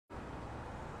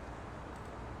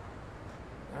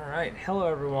Alright, hello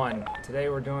everyone. Today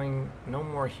we're doing No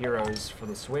More Heroes for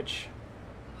the Switch.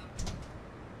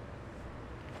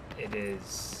 It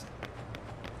is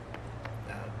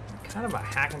kind of a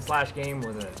hack and slash game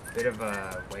with a bit of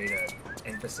a way to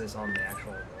emphasis on the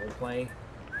actual roleplay.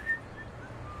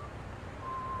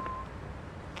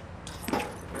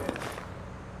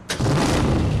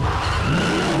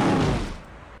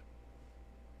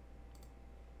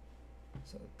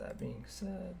 So with that being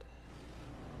said...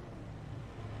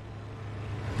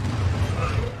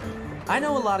 I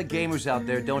know a lot of gamers out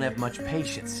there don't have much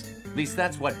patience. At least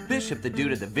that's what Bishop, the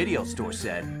dude at the video store,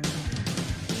 said.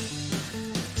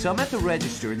 So I'm at the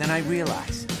register, and then I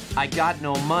realized I got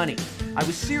no money. I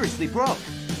was seriously broke.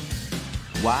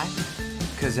 Why?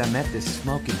 Because I met this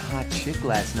smoking hot chick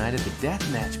last night at the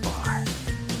deathmatch bar.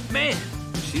 Man,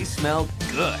 she smelled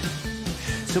good.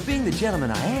 So being the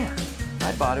gentleman I am,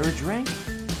 I bought her a drink.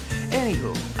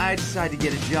 Anywho, I decided to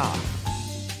get a job.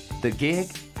 The gig?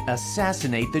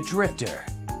 Assassinate the Drifter.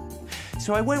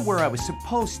 So I went where I was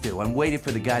supposed to and waited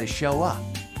for the guy to show up.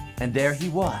 And there he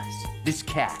was, this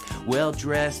cat,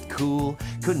 well-dressed, cool,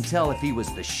 couldn't tell if he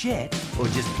was the shit or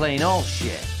just plain old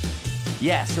shit.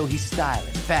 Yeah, so he's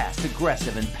styling, fast,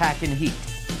 aggressive, and packing heat.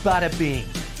 Bada bing.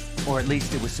 Or at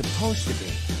least it was supposed to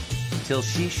be. Till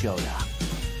she showed up.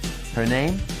 Her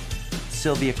name?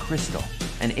 Sylvia Crystal,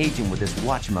 an agent with this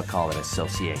whatchamacallit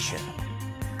association.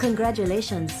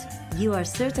 Congratulations. You are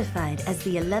certified as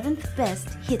the 11th best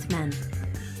hitman.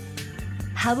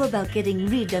 How about getting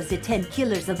rid of the 10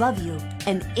 killers above you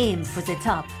and aim for the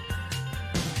top?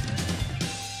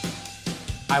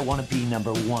 I want to be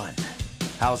 #1.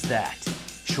 How's that?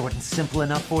 Short and simple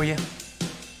enough for you?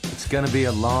 It's gonna be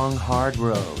a long, hard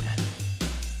road.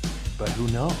 But who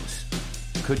knows?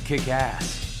 Could kick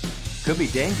ass. Could be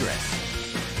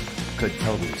dangerous. Could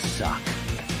totally suck.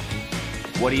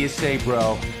 What do you say,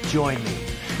 bro? Join me.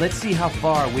 Let's see how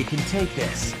far we can take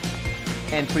this.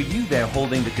 And for you there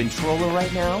holding the controller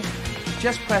right now,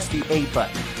 just press the A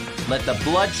button. Let the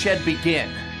bloodshed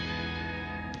begin.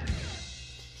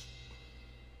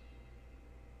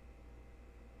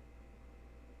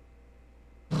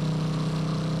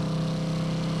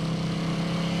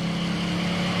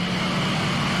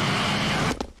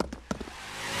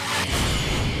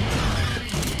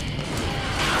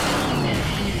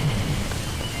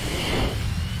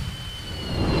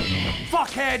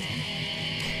 Fuckhead!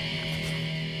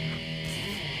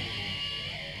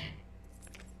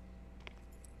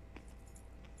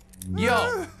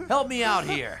 Yo, help me out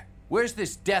here. Where's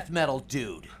this death metal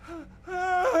dude?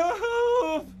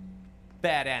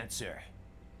 Bad answer.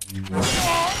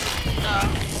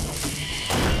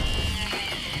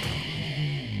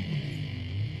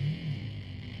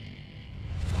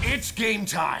 It's game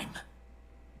time.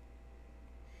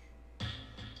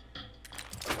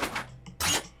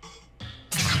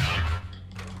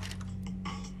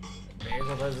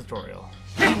 Here's a tutorial.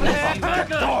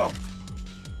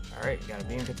 Alright, you got a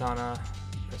beam katana.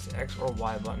 Press the X or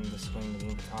Y button to swing the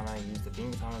beam katana. Use the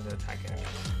beam katana to attack enemies.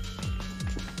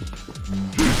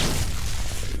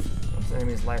 Once the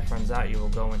enemy's life runs out, you will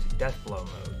go into death blow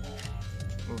mode.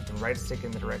 Move the right stick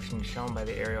in the direction shown by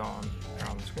the arrow on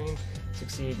the screen.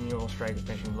 Succeed and you will strike a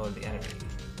finishing blow to the enemy.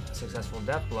 A successful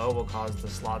death blow will cause the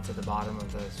slots at the bottom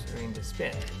of the screen to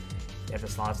spin. If the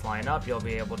slots line up, you'll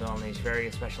be able to unleash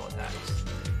various special attacks.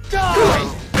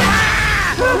 Die!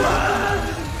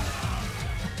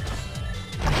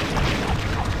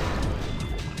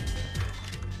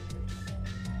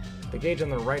 The gauge on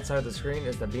the right side of the screen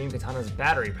is the beam katana's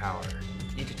battery power.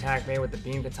 Each attack made with the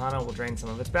beam katana will drain some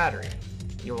of its battery.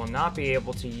 You will not be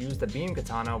able to use the beam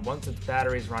katana once its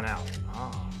batteries run out.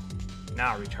 Oh.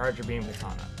 Now recharge your beam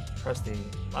katana. Press the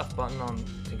left button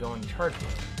to go into charge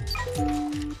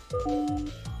mode.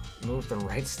 Move the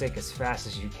right stick as fast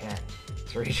as you can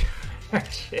to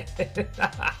recharge it.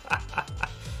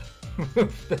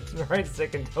 Move the right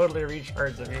stick and totally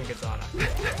recharge the beam katana.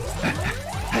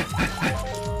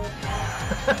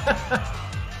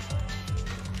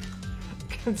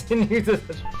 Continue to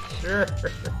sure.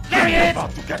 There he is!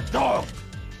 About to get dog!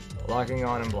 Locking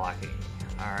on and blocking.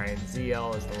 Alright,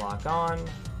 ZL is the lock on.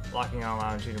 Locking on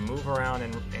allows you to move around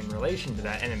in relation to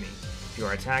that enemy. If you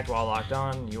are attacked while locked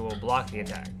on, you will block the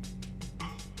attack.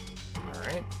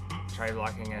 Alright, try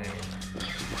blocking enemy.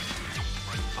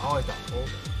 Oh, it's a hold.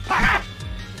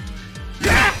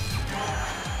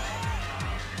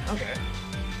 Okay.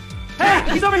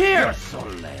 Hey, he's over here! You're so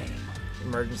lame.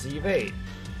 Emergency evade.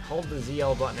 Hold the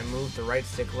ZL button and move the right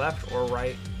stick left,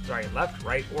 right,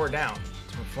 or down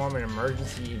to perform an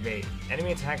emergency evade.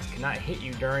 Enemy attacks cannot hit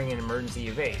you during an emergency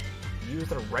evade. Use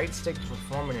the right stick to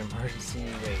perform an emergency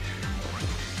evade.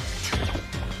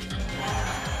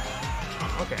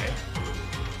 Okay.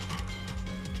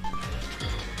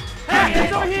 Hey,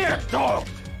 it's over here! Dog!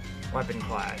 Weapon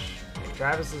clash. If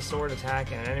Travis's sword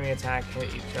attack and an enemy attack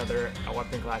hit each other, a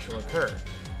weapon clash will occur.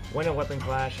 Win a weapon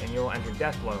clash and you will enter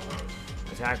death blow mode.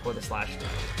 Attack with a slash attack.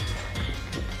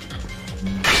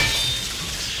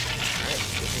 Alright,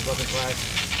 this is weapon clash.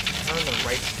 Turn the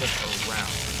right stick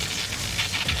around.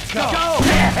 Go!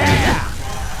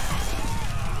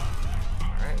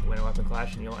 Alright, win a weapon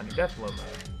clash and you'll enter death blow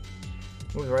mode.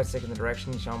 Move the right stick in the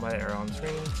direction shown by the arrow on the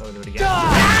screen, so we'll do it again.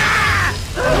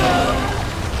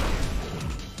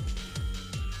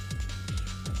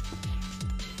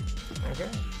 Okay.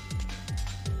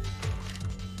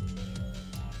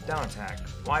 Down attack.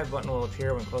 Y button will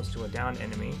appear when close to a downed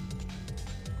enemy,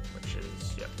 which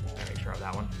is, yep, I make sure of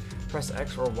that one. Press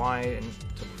X or Y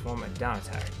to perform a down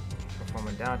attack. Perform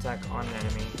a down attack on an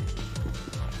enemy.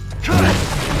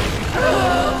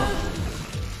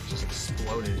 Just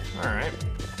exploded. Alright.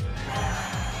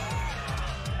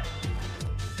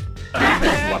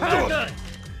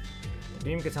 The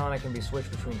beam katana can be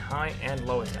switched between high and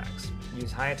low attacks.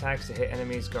 Use high attacks to hit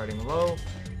enemies guarding low.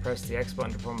 Press the X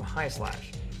button to perform a high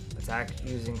slash. Attack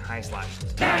using high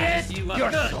slashes. Dang it!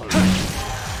 You're so...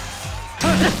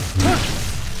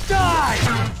 Die!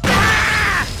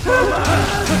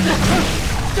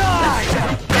 Die!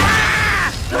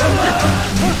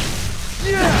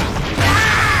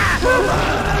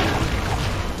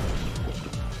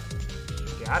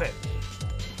 Got it.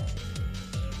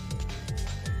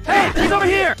 Hey, he's over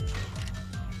here!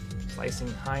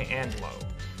 Slicing high and low.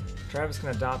 Travis can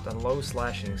adopt a low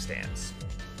slashing stance.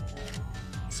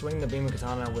 Swing the beam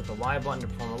katana with the Y button to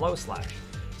perform a low slash.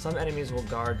 Some enemies will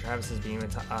guard Travis's beam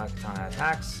katana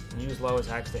attacks. Use low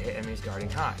attacks to hit enemies guarding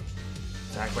high.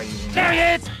 Attack by using...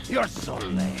 Dang it! You're so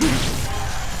lame.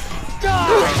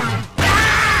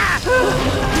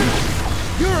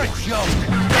 You're a joke!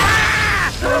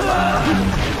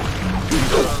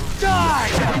 Die!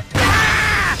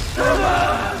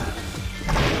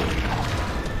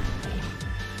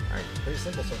 Alright, pretty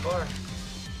simple so far.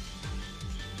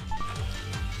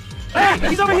 Hey,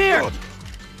 he's over here!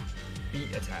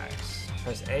 Beat attacks.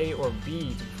 Press A or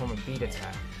B to perform a beat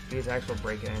attack. Beat attacks will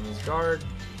break an enemy's guard.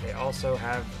 They also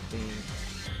have the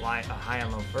high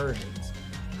and low versions.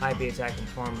 High B attack can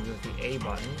perform with the A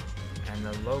button, and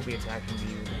the low B attack can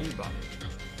be with the B button.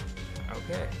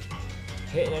 Okay.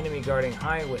 Hit an enemy guarding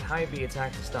high with high B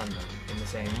attack to stun them. In the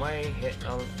same way, hit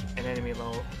an enemy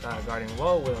guarding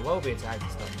low with a low B attack to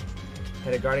stun them.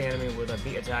 Hit a guarding enemy with a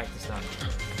B attack to stun them.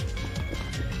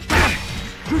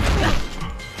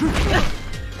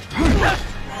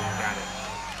 Got it.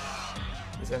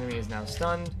 This enemy is now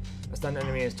stunned. A stunned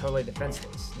enemy is totally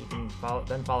defenseless. You can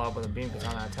then follow up with a beam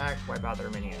katana attack, wipe out the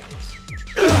remaining enemies.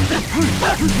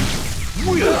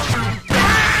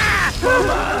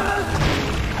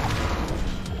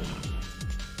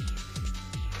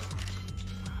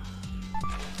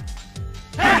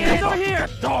 Hey, he's over here!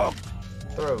 Dog!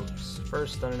 Throws.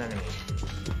 First stun an enemy.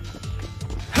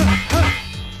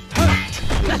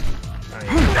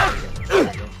 There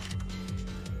you go.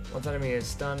 Once an enemy is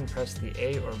stunned, press the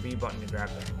A or B button to grab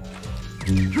them.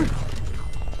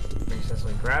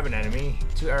 Successfully grab an enemy.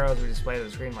 Two arrows will be displayed on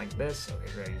the screen like this.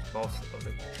 Okay, so I use both of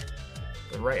the...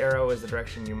 The right arrow is the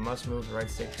direction you must move the right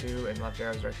stick to, and left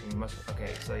arrow is the direction you must...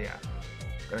 Okay, so yeah.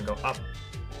 I'm gonna go up.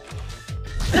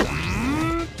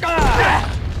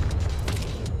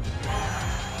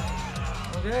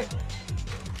 Okay.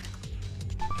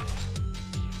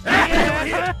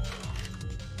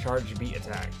 Charge B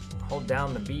attack. Hold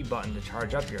down the B button to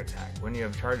charge up your attack. When you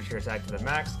have charged your attack to the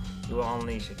max, you will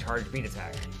unleash a charge beat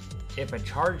attack. If a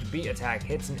charge beat attack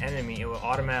hits an enemy, it will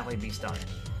automatically be stunned.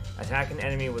 Attack an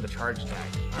enemy with a charge attack.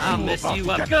 I'll mess you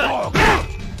up good!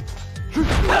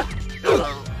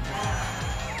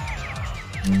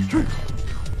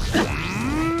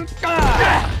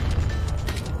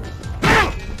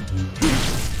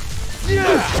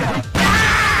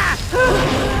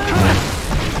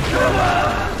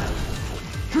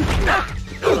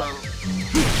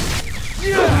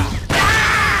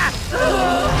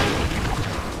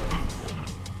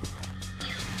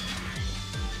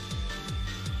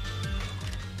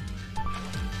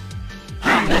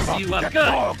 You up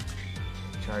good!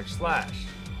 Charge slash.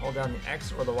 Hold down the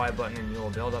X or the Y button and you will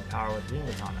build up power with beam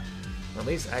katana.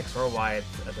 Release X or Y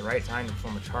at the right time to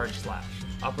perform a charge slash.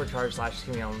 Upward charge slashes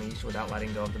can be unleashed without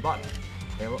letting go of the button.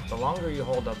 The longer you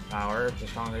hold up power, the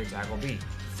stronger the attack will be.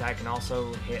 The attack can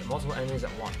also hit multiple enemies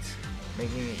at once,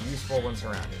 making it useful when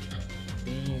surrounded.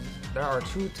 There are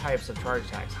two types of charge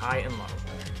attacks, high and low.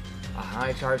 A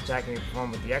high charge attack can be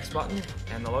performed with the X button,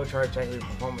 and the low charge attack can be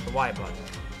performed with the Y button.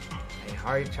 A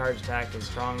high charge attack is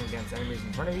strong against enemies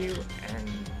in front of you, and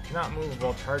cannot move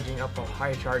while charging up a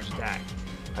high charge attack.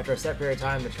 After a set period of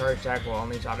time, the charge attack will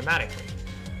unleash automatically.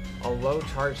 A low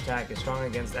charge attack is strong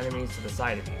against enemies to the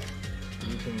side of you.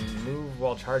 You can move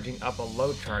while charging up a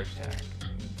low charge attack.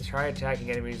 Try attacking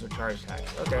enemies with charge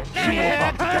attacks. Okay.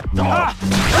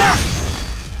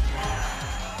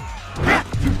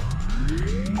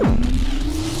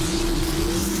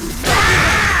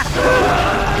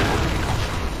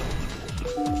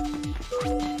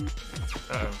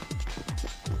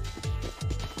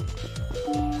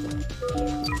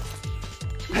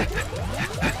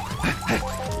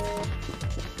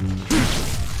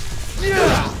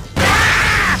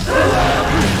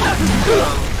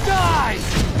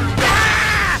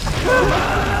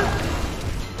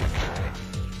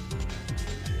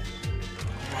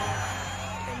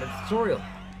 Tutorial.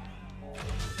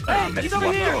 Hey, he's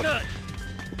over here!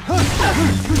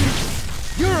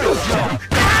 You're a joke!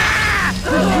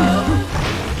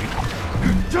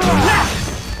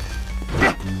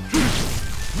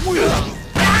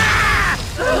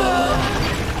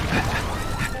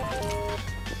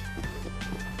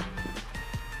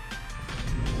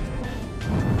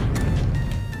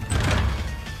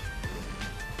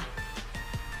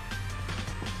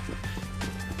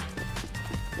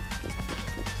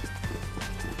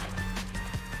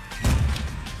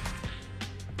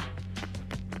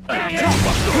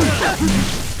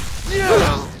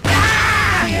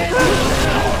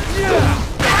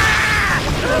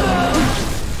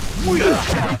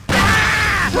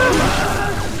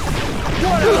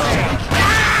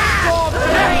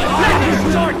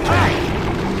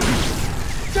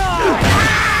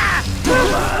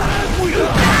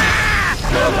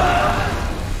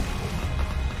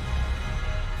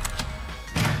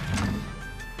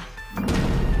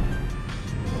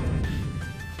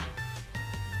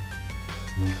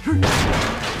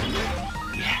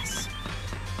 Yes.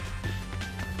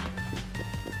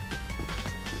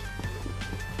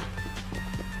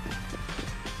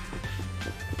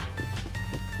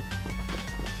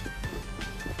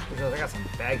 Because I got some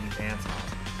baggy pants on.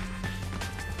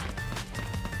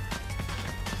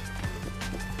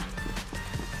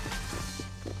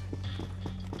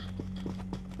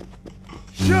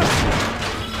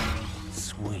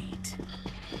 Sweet.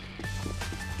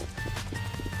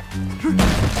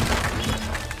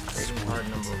 Trading card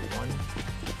number 1.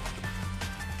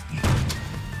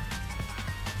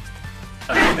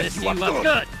 I miss you up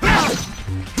good!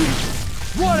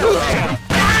 What a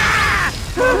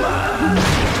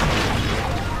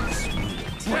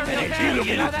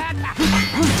You know that?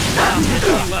 I'll miss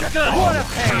you up good! What a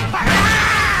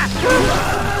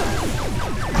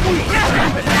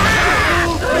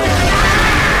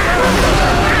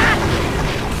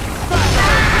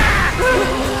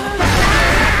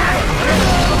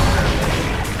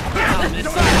I'll miss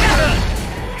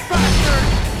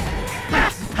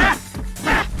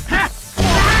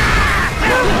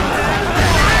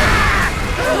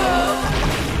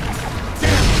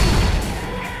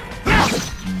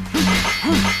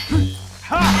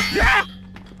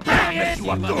you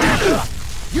up good!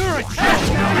 You're a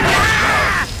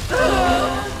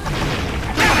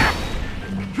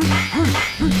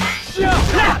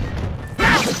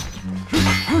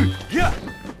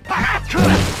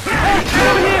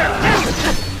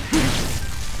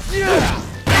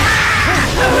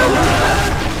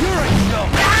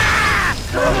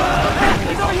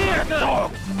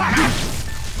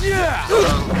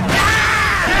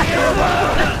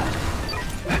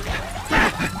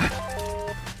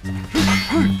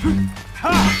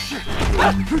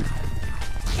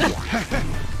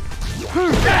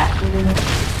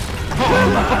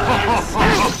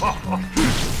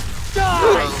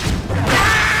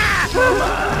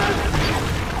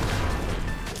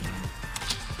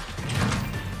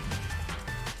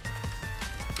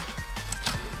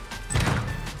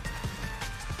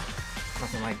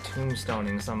Nothing like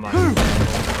tombstoning somebody.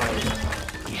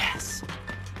 Yes.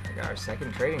 I got our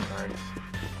second trading card.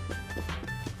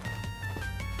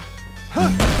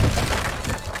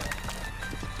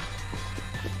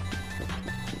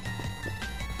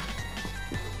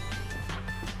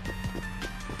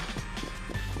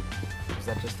 Was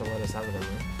that just to let us out of the room?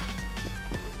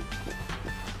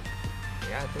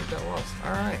 Yeah, I think that was.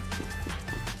 Alright.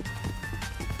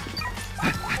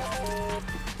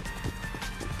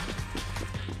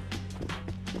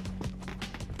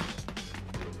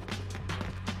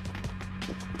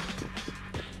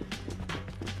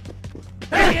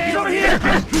 Hey, he's over here!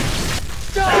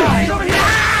 He's over here!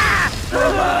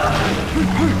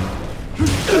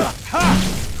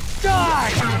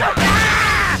 Go!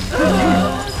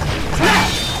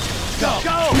 Go!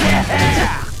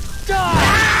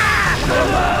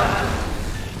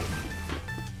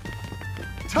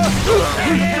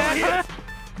 Yeah!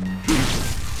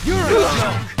 You're a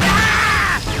joke!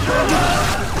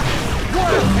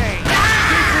 What a pain!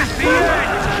 This is the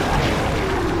end!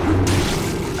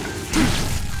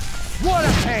 What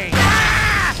a pain!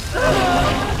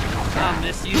 I'll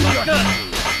miss you like good.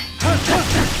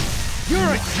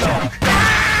 You're a joke!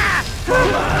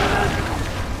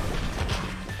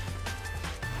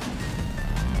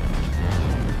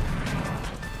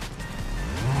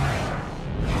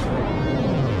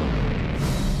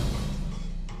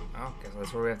 Oh, guess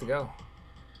that's where we have to go.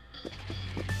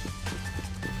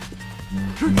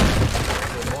 Good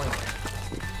morning.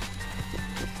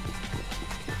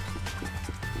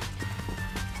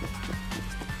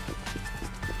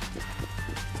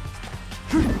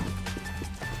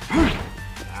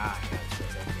 Ah, yeah, that's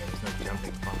right. Okay, there's no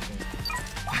jumping function.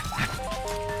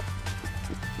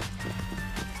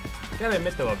 Gotta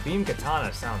admit though, a beam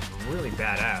katana sounds really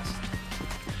badass.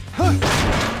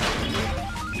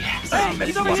 Hey,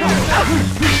 he's over here!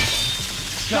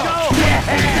 Go!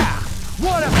 Yeah!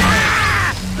 What a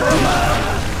pain!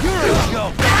 You're a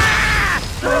joke!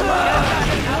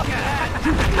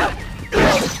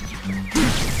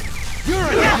 You're a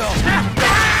joke!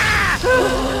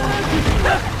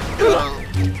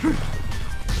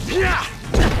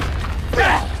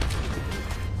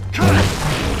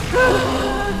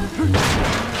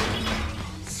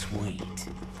 Sweet.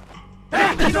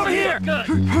 Hey, he's over here! Good!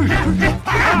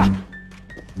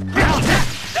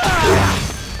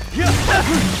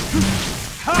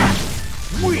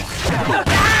 Weak!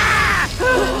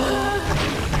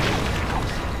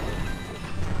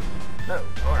 Oh,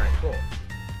 alright, cool.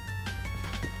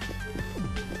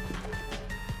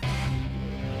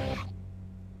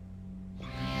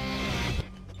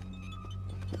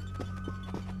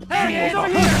 Hey, he's over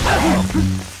here!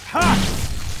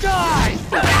 Die!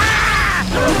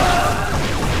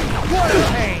 What a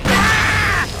pain!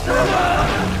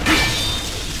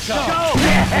 Go!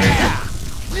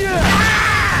 Yeah!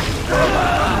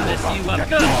 I'll miss you up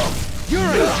good.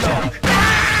 You're a joke!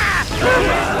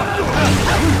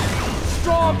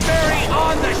 Strawberry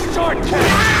on the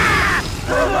shortcake!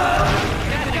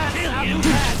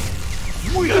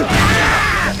 Weak!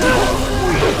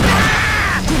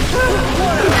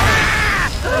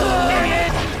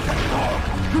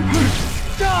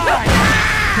 Die!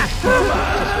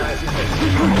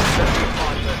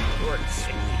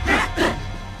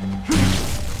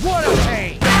 What a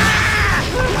pain!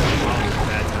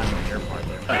 Bad time on your part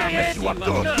there. I'll miss you up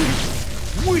good.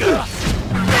 Weak!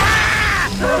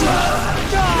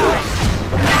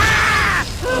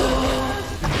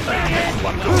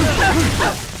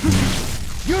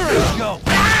 You're a joke!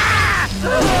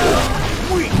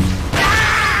 Weak!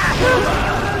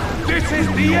 This is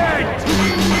the end!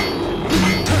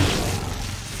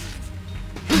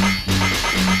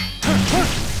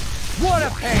 What a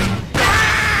pain!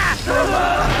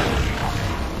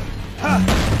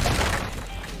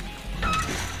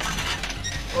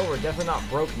 Oh, we're definitely not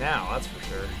broke now, that's for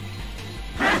sure.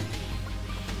 Unless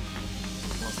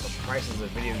the prices of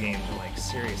video games are like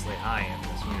seriously high in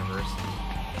this universe.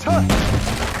 Sweet.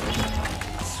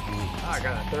 Oh, I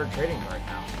got a third trading card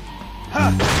now.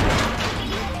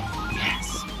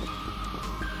 Yes.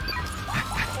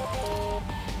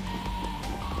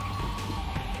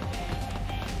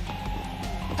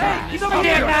 Hey, he's over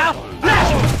here now!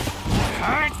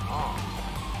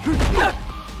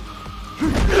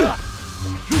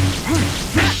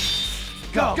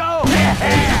 Go! Go!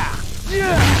 Yeah!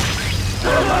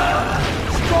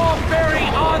 Strawberry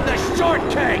on the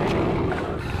shortcake!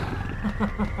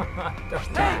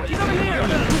 Hey, he's over here!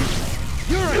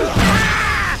 You're a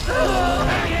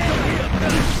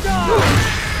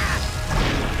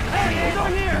Hey, he's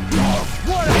over here!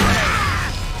 What a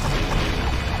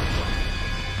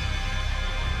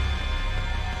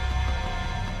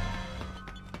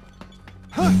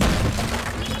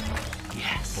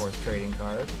Yes. Fourth trading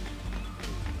card.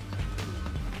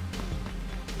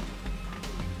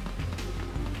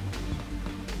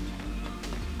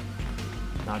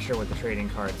 Not sure what the trading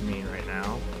cards mean right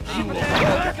now. You will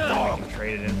I can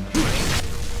trade it in for money.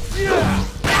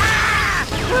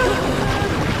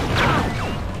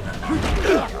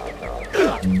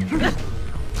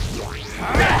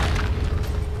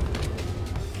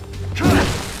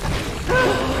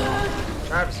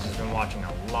 Travis has been watching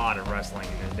a lot of wrestling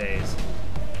in his days.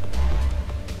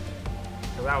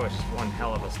 So that was just one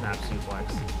hell of a snap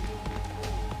suplex.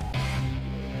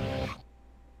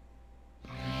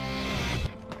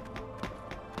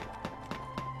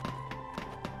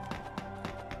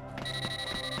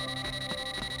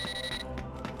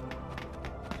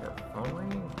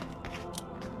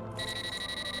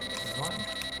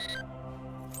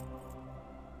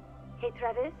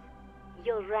 Travis?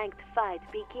 Your ranked fight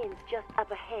begins just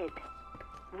up ahead.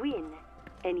 Win,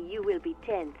 and you will be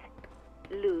 10th.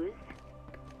 Lose,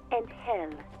 and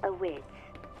hell awaits.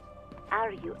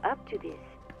 Are you up to this?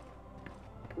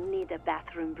 Need a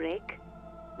bathroom break?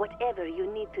 Whatever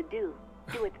you need to do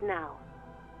it now.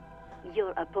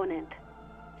 Your opponent,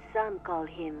 some call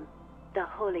him the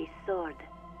Holy Sword.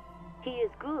 He is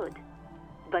good,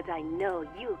 but I know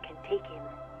you can take him.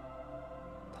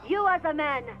 You are the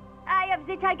man. I am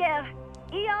the tiger.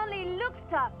 He only looks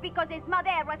tough because his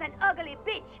mother was an ugly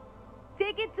bitch.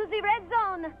 Take it to the red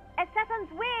zone.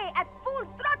 Assassin's Way at full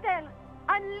throttle.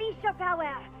 Unleash your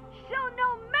power. Show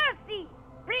no mercy.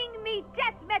 Bring me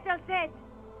death metal set.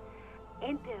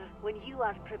 Enter when you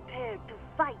are prepared to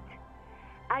fight.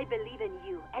 I believe in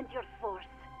you and your force.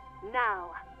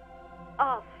 Now,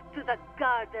 off to the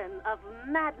Garden of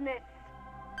Madness.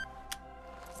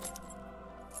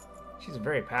 She's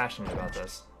very passionate about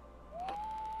this.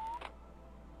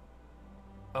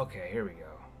 Okay, here we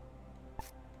go.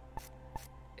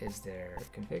 Is there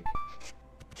config?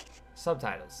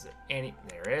 Subtitles. Is there any?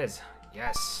 There is.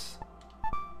 Yes.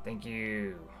 Thank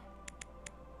you.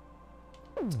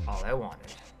 That's all I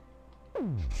wanted.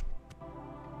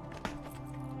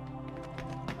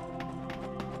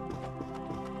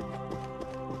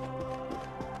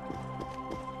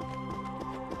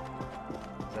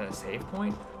 Is that a save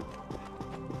point?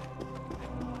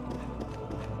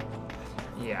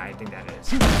 Yeah, I think that is.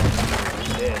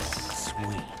 This is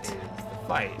the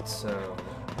fight, so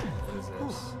what is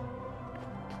this?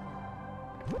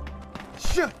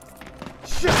 Shut!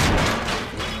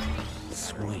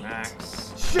 Sweet.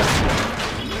 Max. Shut!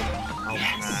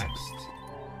 Yes. Maxed.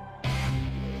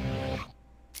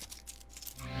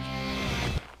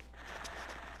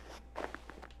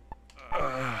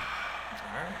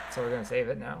 Alright, so we're gonna save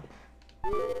it now.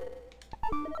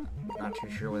 Not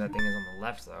too sure where that thing is on the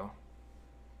left though.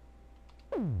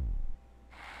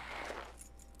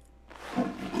 Bunch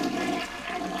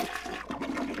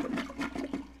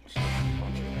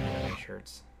of anime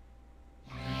shirts.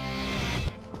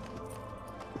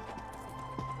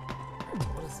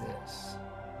 What is this?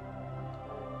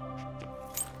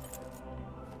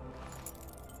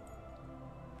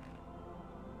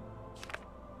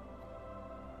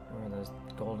 Remember those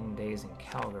golden days in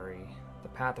Calgary, the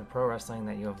path of pro wrestling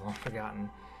that you have long forgotten.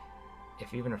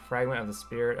 If even a fragment of the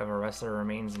spirit of a wrestler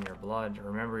remains in your blood,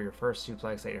 remember your first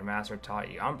suplex that your master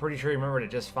taught you. I'm pretty sure he remembered it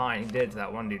just fine. He did to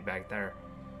that one dude back there.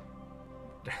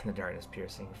 The darkness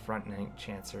piercing front neck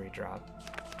chancery drop.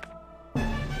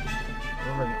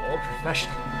 Remember an old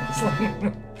professional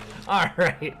wrestling.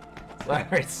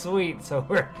 Alright, sweet. So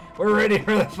we're ready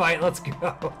for the fight. Let's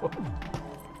go.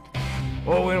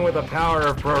 We'll win with the power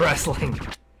of pro wrestling.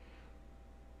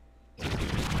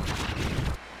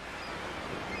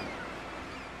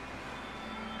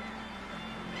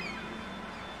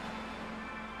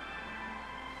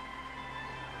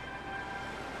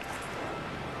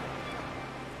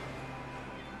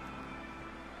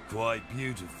 Quite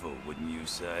beautiful, wouldn't you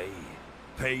say?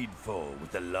 Paid for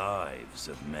with the lives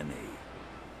of many.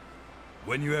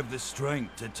 When you have the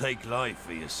strength to take life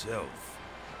for yourself,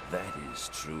 that is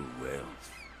true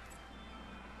wealth.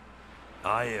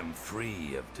 I am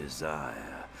free of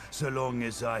desire. So long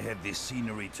as I have this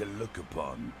scenery to look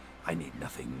upon, I need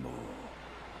nothing more.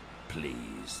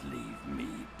 Please leave me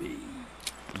be.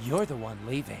 You're the one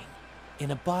leaving.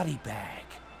 In a body bag.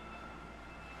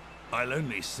 I'll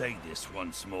only say this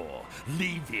once more.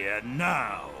 Leave here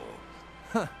now!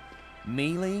 Huh.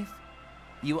 Me leave?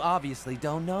 You obviously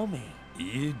don't know me.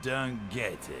 You don't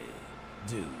get it,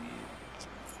 do you?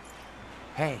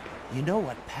 Hey, you know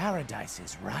what paradise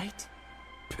is, right?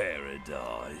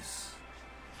 Paradise?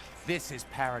 This is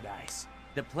paradise.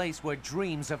 The place where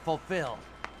dreams are fulfilled.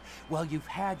 Well, you've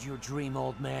had your dream,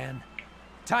 old man.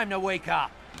 Time to wake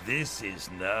up! This is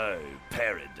no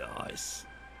paradise.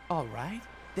 All right.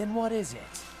 Then what is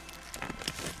it?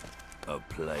 A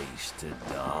place to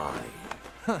die.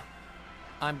 Huh.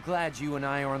 I'm glad you and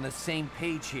I are on the same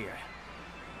page here.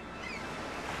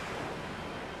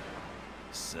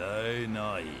 So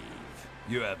naive.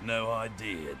 You have no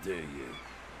idea, do you?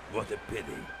 What a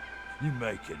pity. You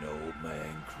make an old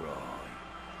man cry.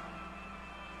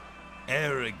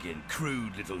 Arrogant,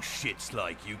 crude little shits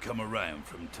like you come around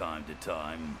from time to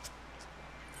time.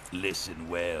 Listen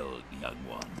well, young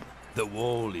one. The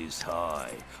wall is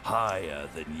high, higher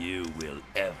than you will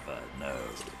ever know.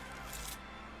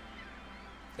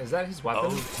 Is that his weapon?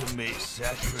 Ultimate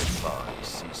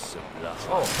sacrifice is sublime.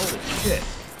 Oh, holy shit.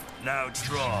 Now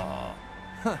draw.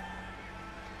 Huh.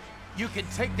 You can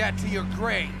take that to your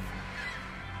grave.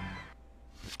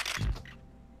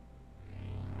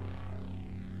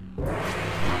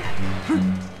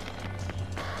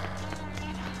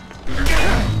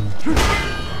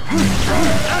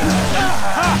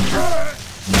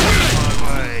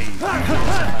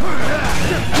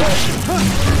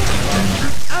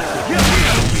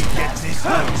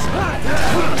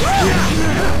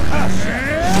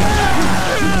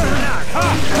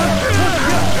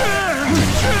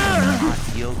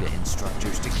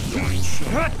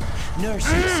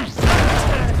 Nurses,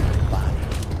 body,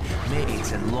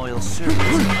 maids, and loyal servants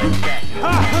like that.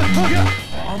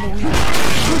 On the weekend,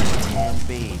 tan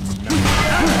babes,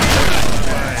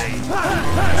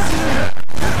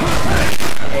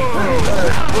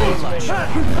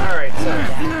 Alright, so.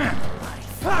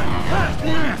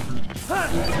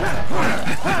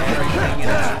 Everything in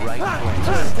its right place.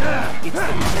 It's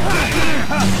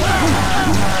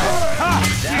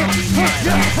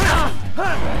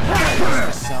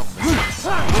the selflessness,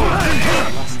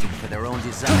 lusting for their own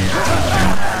desires.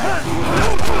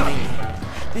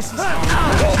 This is how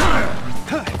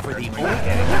and for the old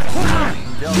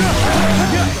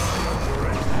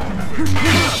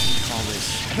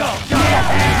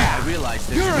I realize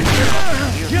there's a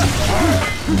here.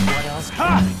 What else can I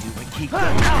do but keep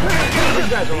going? These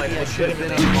guys are like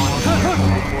legitimately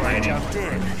before I jumped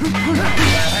in.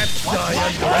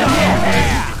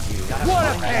 What a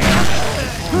pain!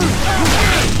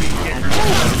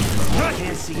 I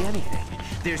can't see anything.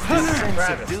 There's this sense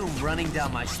of doom running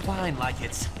down my spine like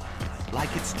it's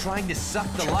trying to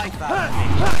suck the life out of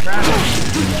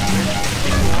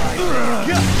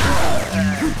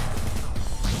me.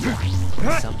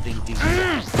 Something deep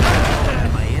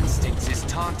and my instincts is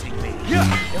taunting me.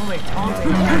 They're only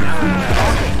taunting me right now.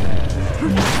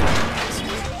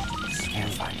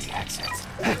 Can't find the exit.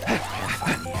 Can't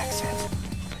find the exit.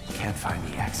 Can't find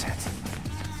the exit.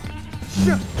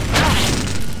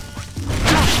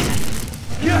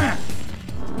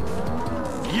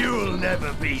 You'll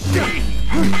never beat me.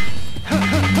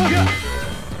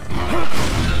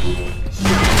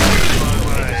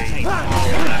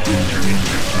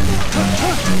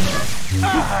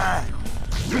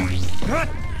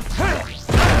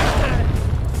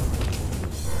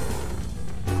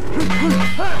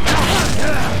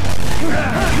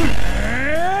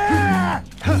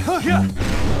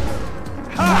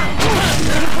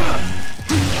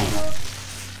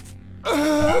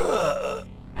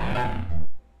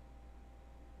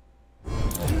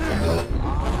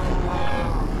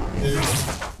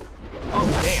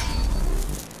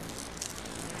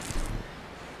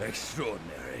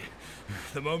 Extraordinary.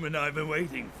 The moment I've been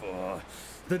waiting for.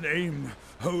 The name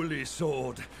Holy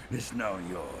Sword is now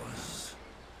yours.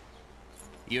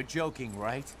 You're joking,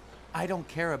 right? I don't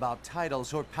care about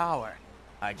titles or power.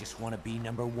 I just want to be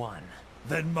number one.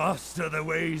 Then master the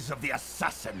ways of the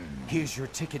assassin. Here's your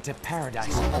ticket to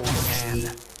paradise, old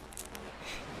man.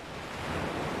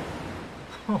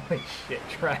 Holy shit,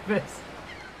 Travis.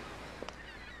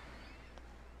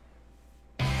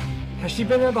 Has she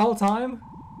been there the whole time?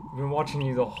 I've been watching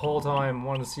you the whole time,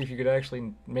 wanted to see if you could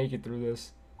actually make it through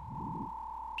this.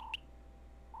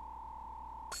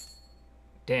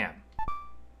 Damn.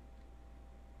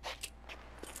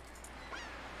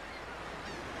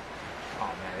 Oh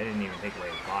man, they didn't even take away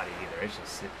his body either. It's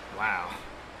just, wow.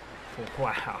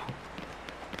 Wow.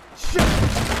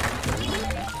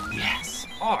 Yes.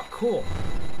 Oh, cool.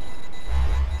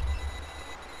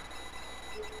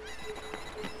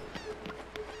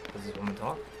 Does this woman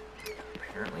talk?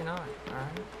 Apparently not.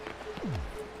 Alright.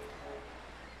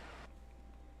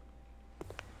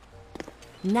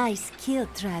 Nice kill,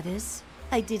 Travis.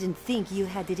 I didn't think you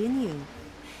had it in you.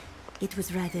 It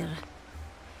was rather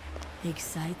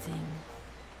exciting.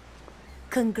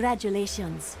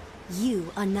 Congratulations.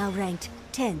 You are now ranked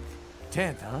 10th.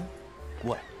 10th, huh?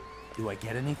 What? Do I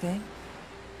get anything?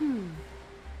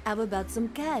 How about some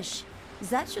cash?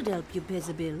 That should help you pay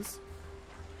the bills.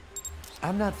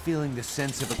 I'm not feeling the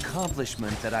sense of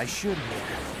accomplishment that I should here.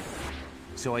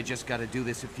 So I just gotta do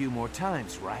this a few more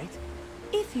times, right?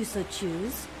 If you so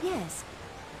choose, yes.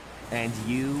 And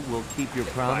you will keep your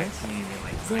promise?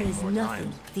 There is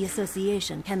nothing the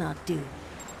association cannot do.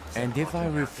 And if I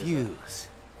refuse?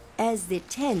 As the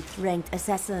 10th ranked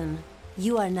assassin,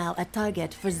 you are now a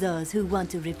target for those who want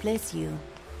to replace you.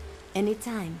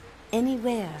 Anytime,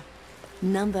 anywhere.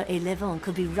 Number 11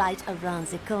 could be right around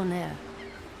the corner,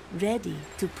 ready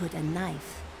to put a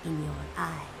knife in your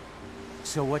eye.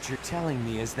 So what you're telling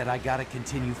me is that I gotta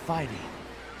continue fighting.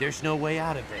 There's no way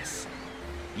out of this.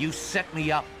 You set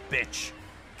me up, bitch.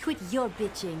 Quit your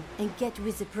bitching and get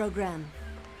with the program.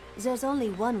 There's only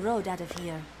one road out of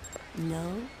here.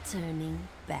 No turning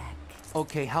back.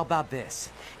 Okay, how about this?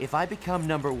 If I become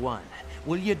number 1,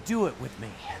 will you do it with me?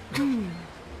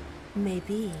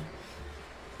 Maybe.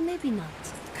 Maybe not.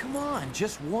 Come on,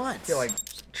 just once. I feel like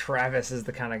Travis is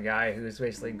the kind of guy who's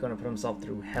basically going to put himself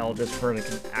through hell just for like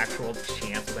an actual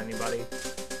chance with anybody.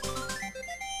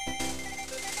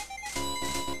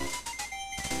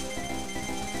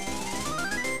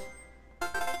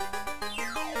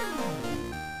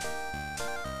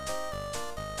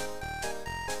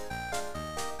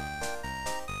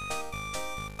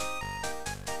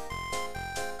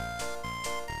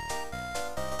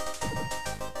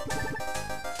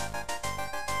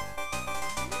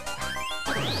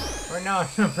 We're now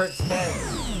at number 10.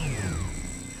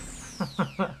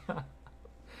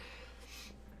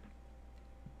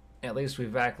 At least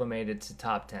we've acclimated to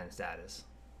top 10 status.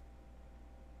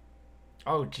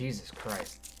 Oh, Jesus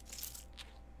Christ.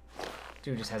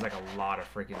 Dude just has like a lot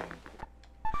of freaking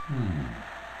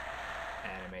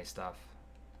anime stuff.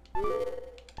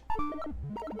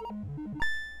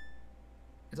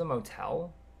 It's a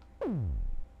motel?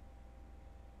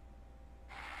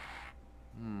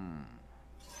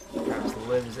 Travis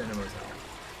lives in a motel.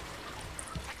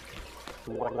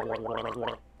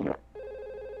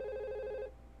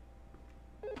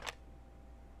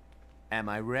 Am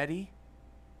I ready?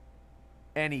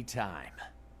 Anytime.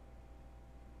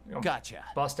 Gotcha.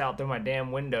 Bust out through my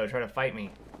damn window, try to fight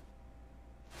me.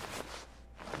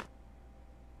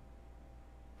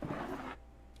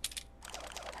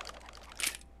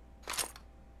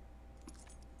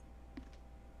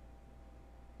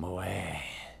 Moe.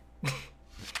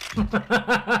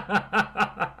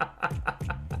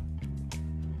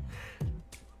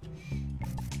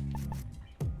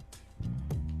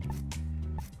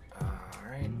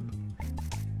 Alright.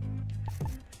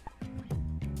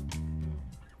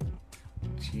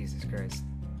 Jesus Christ.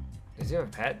 Does he have a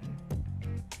pet?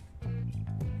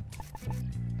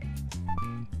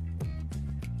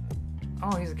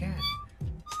 Oh, he's a cat.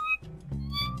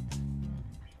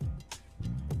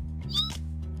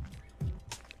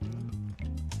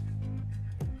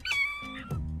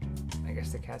 I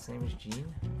guess the cat's name is Jean?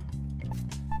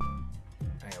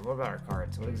 Alright, what about our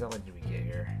cards? What exactly did we get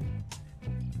here?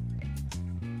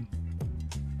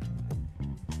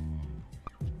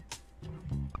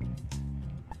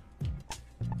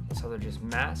 So they're just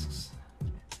masks?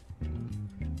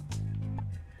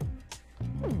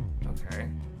 Okay.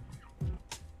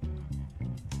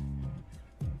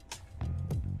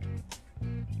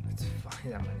 It's funny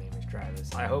that my name is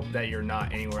Travis. I hope that you're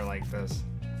not anywhere like this.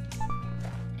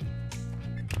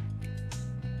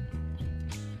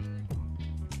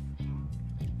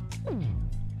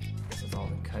 Guess it's all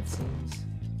the cutscenes.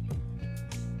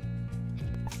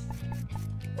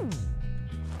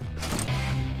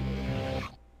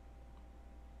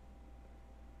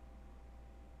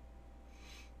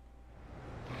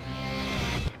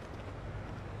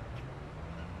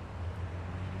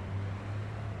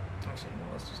 Actually, no,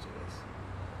 let's just do this.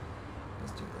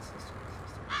 Let's do this.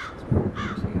 So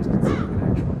you guys can see the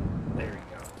actual. There we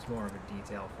go. It's more of a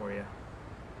detail for you.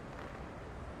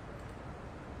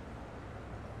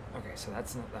 Okay, so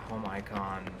that's not the home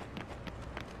icon.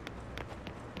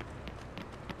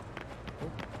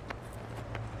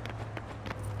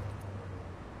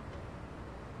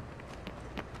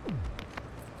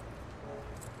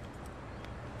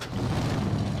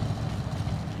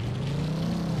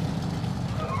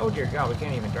 Oh dear God, we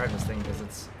can't even drive this thing because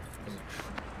it's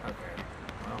okay.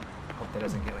 Well, hope that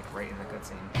doesn't get like right in the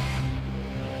cutscene.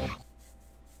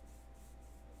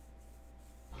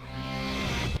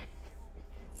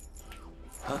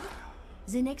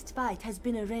 The next fight has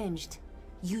been arranged.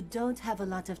 You don't have a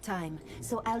lot of time,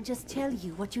 so I'll just tell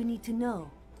you what you need to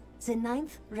know. The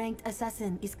 9th ranked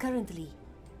assassin is currently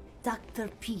Dr.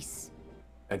 Peace.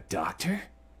 A doctor?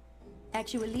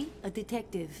 Actually, a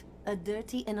detective. A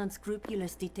dirty and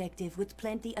unscrupulous detective with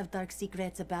plenty of dark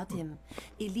secrets about him.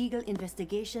 Illegal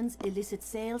investigations, illicit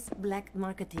sales, black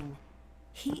marketing.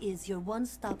 He is your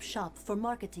one-stop shop for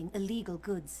marketing illegal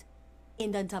goods.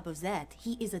 And on top of that,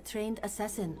 he is a trained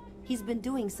assassin. He's been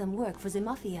doing some work for the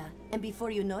Mafia, and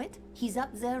before you know it, he's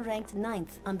up there ranked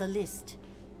 9th on the list.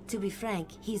 To be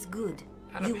frank, he's good.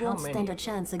 You won't stand a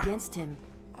chance against him.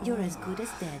 You're as good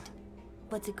as dead.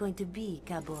 What's it going to be,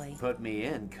 cowboy? Put me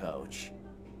in, coach.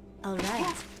 All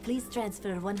right, please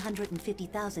transfer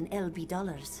 150,000 LB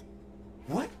dollars.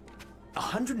 What?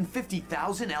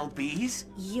 150,000 LBs?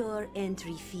 Your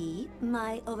entry fee,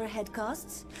 my overhead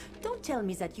costs. Don't tell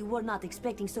me that you were not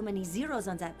expecting so many zeros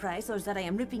on that price, or that I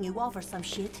am ripping you off or some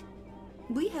shit.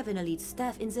 We have an elite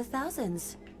staff in the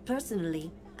thousands.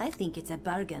 Personally, I think it's a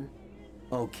bargain.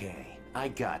 Okay, I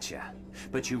gotcha.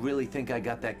 But you really think I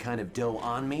got that kind of dough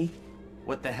on me?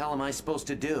 What the hell am I supposed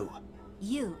to do?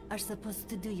 You are supposed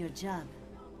to do your job.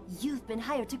 You've been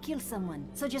hired to kill someone,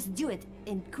 so just do it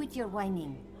and quit your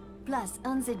whining. Plus,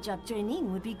 on-the-job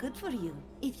training would be good for you.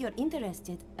 If you're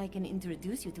interested, I can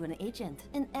introduce you to an agent,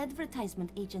 an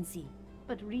advertisement agency.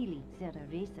 But really, they're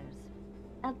erasers.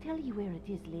 I'll tell you where it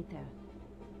is later.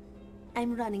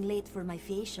 I'm running late for my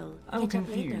facial. I'm Catch up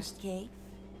later, confused. okay?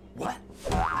 What?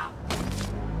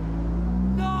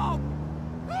 No!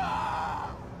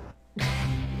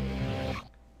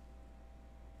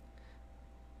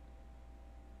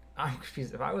 I'm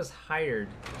confused. If I was hired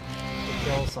to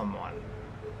kill someone,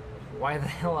 Why the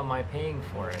hell am I paying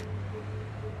for it?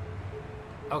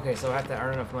 Okay, so I have to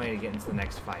earn enough money to get into the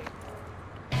next fight.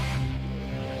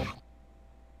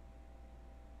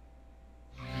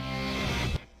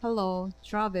 Hello,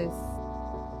 Travis.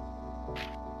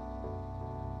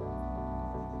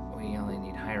 We only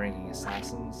need high-ranking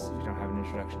assassins. If you don't have an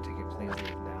introduction ticket, please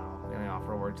leave now. We only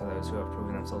offer work to those who have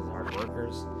proven themselves hard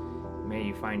workers. May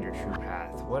you find your true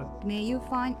path. What? May you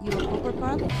find your upper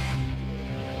path?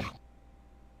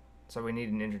 So we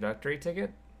need an introductory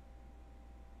ticket?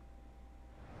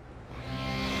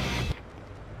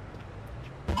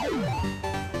 Okay.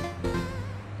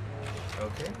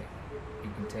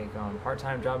 You can take on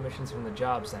part-time job missions from the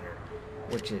job center,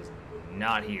 which is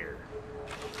not here.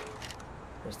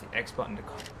 Press the X button to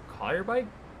call your bike.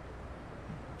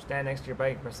 Stand next to your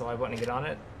bike, press the Y button to get on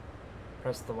it.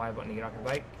 Press the Y button to get off your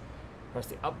bike. Press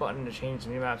the up button to change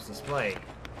the minimap's display.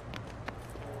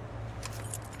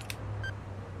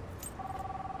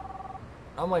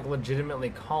 I'm like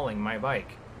legitimately calling my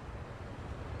bike.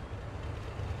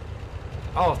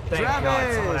 Oh, thank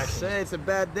God! Someone actually... Say it's a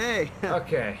bad day.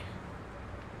 Okay.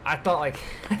 I thought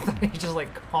he just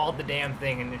like called the damn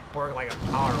thing and it worked like a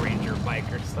Power Ranger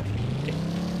bike or something.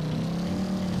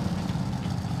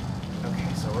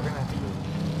 Okay, so we're gonna have to go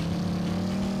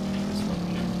this way.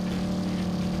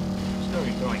 There's no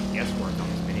doing like guesswork on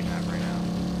this mini map right now.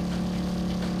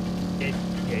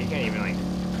 Yeah, you can't even like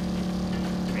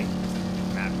make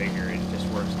this map bigger. It just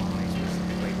works on like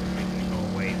specific ways of making it go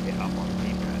away, get up on the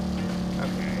D-pad.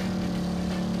 Okay.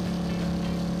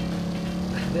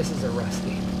 This is a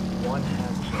rusty. One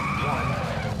has a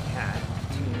cat,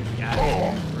 two the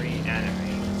attitude, three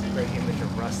anime. It's a great image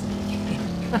of rusty.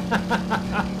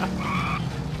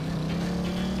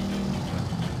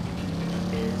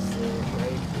 Is it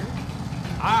right here?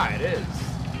 Ah, it is.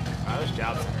 Wow, this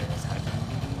job center has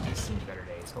had seen better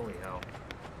days. Holy hell.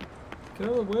 Get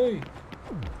out of the way.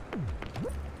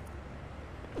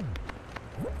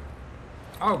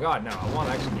 Oh god, no. I want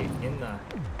to actually get in the...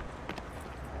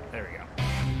 There we go.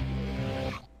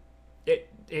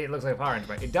 It looks like a Power Ranger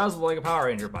bike. It does look like a Power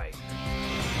Ranger bike.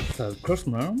 So,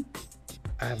 customer,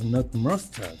 I have not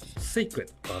mastered the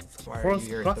secret of Why are first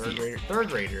you here, class. third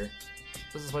grader?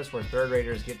 This is a place where third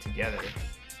graders get together.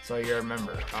 So you're a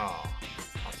member. Oh,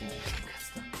 I'll teach you some good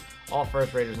stuff. All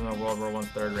first graders in the world were once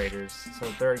third graders. So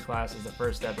third class is the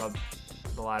first step up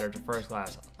the ladder to first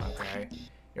class. Okay.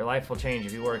 Your life will change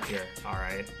if you work here.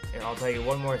 Alright. I'll tell you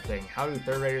one more thing. How do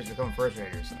third graders become first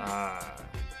graders?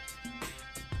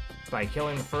 By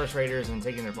killing the first raiders and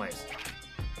taking their place.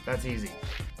 That's easy.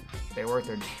 They work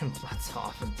their damn butts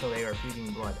off until they are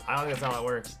feeding blood. I don't think that's how it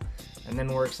works. And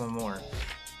then work some more.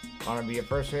 Want to be a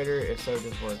first raider? If so,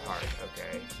 just work hard.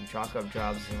 Okay. You chalk up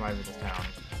jobs to survive in this town.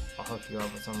 I'll hook you up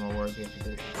with some more work if you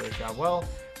do a great job. Well,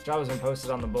 the job has been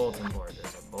posted on the bulletin board.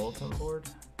 There's a bulletin board?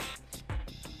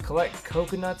 Collect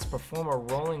coconuts. Perform a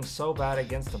rolling so bad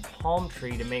against a palm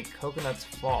tree to make coconuts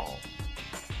fall.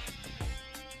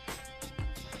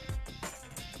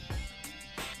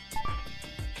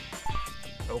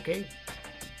 Okay.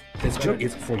 This job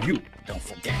is for you, don't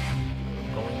forget.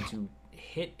 I'm going to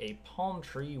hit a palm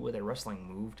tree with a wrestling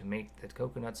move to make the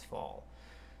coconuts fall.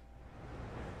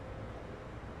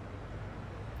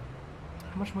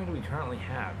 How much money do we currently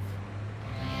have?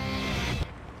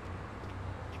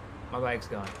 My bike's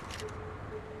gone.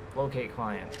 Locate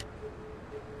client.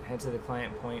 Head to the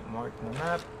client point marked on the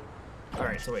map.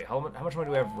 Alright, so wait, how much money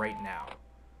do we have right now?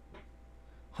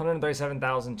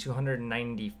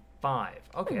 137,295.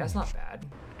 Okay, that's not bad.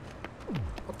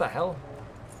 What the hell?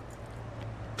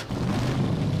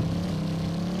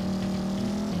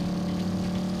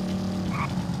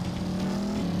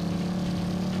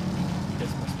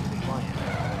 This must be the client.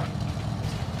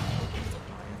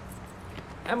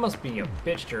 That must be a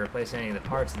bitch to replace any of the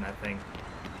parts in that thing.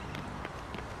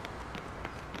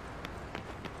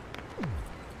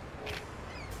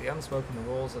 The unspoken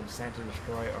rules of Santa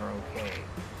Destroy are okay.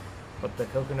 But the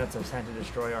coconuts of Santa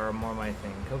Destroy are more my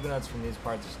thing. Coconuts from these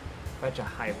parts fetch a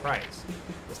high price.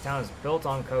 This town is built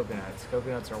on coconuts.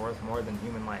 Coconuts are worth more than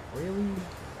human life. Really?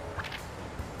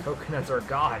 Coconuts are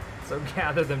God, so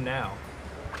gather them now.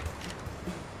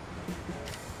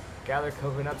 Gather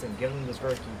coconuts and give them to the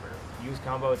storekeeper. Use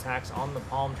combo attacks on the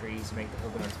palm trees to make the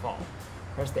coconuts fall.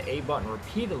 Press the A button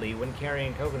repeatedly when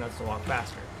carrying coconuts to walk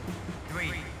faster. 3,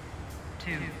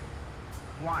 2,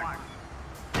 1.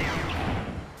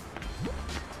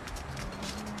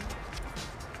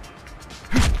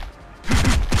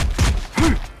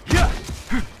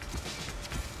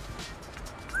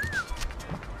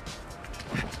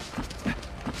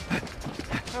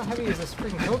 How heavy is this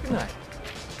freaking coconut?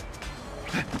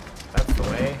 That's the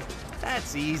way. That's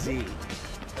That's easy.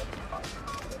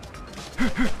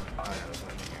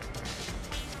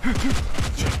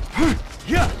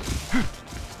 Yeah.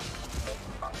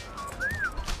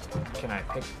 Can I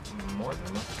pick more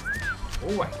than one?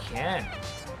 Oh, I can.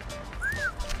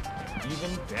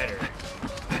 Even better.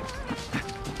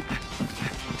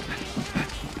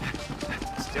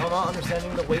 Still not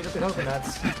understanding the weight of the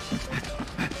coconuts.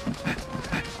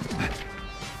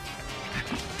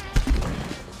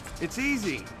 It's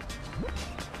easy.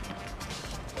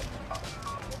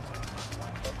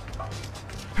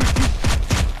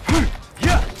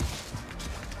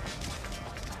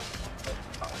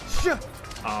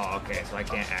 Oh, okay, so I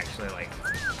can't actually, like,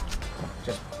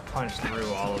 just punch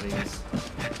through all of these.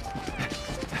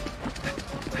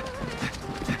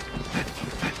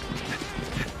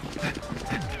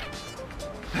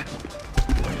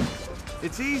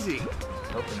 It's easy.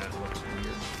 Coconut looks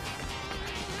weird.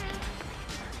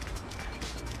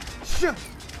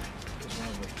 There's one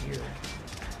over here.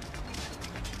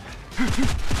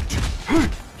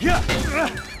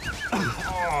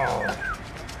 Oh!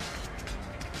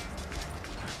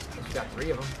 You got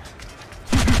 3 of them.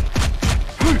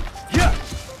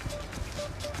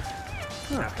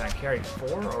 Now, can I carry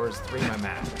 4, or is 3 my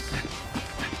max?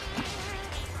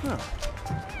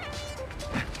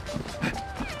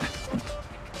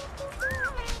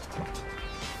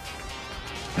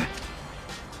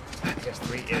 I guess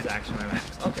 3 is actually my max.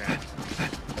 Okay.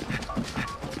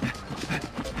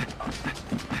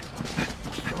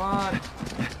 Come on.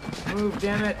 Move,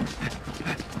 damn it.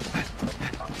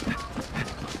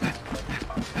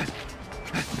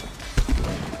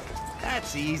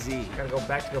 That's easy. Gotta go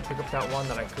back to go pick up that one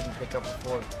that I couldn't pick up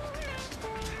before.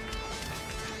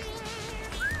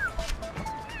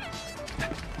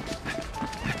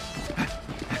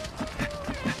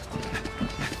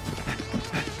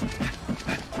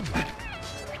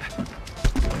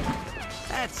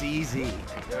 That's easy.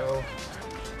 Go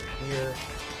here.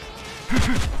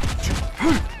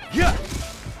 Yeah.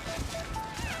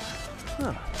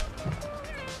 Huh.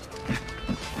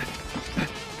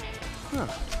 Huh.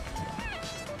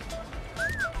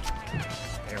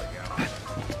 There we go.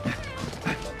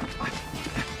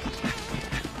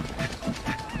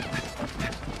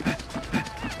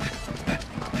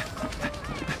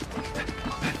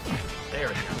 There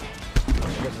we go.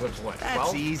 This looks what? That's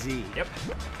 12? easy. Yep.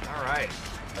 All right.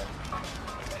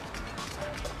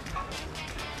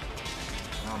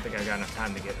 I don't think I got enough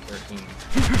time to get to 13.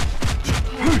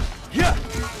 Yeah.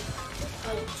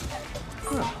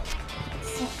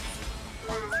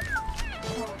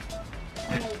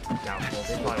 Doubtful.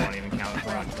 They probably won't even count if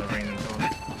we're not delivering them to them.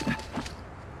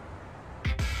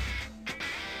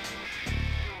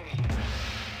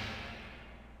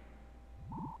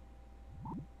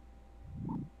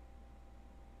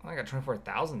 I got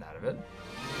 24,000 out of it.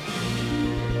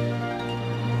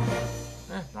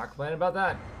 Not complaining about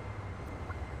that.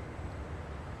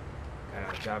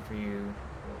 Got a job for you.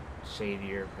 A little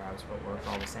shadier, perhaps, but work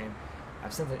all the same.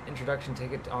 I've sent an introduction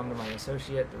ticket on to my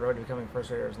associate. The road to becoming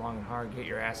first rater is long and hard. Get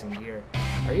your ass in gear.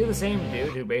 Are you the same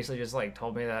dude who basically just like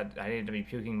told me that I needed to be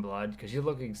puking blood? Because you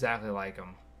look exactly like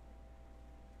him.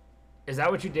 Is that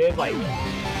what you did? Like,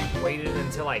 waited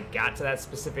until I got to that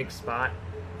specific spot,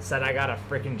 said I got a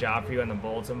freaking job for you on the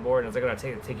bulletin board, and I was like, I'm gonna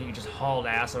take the ticket. You just hauled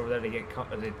ass over there to get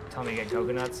to tell me to get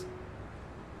coconuts.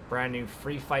 Brand new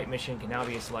free fight mission can now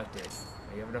be selected.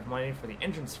 You have enough money for the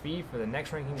entrance fee for the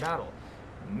next ranking battle.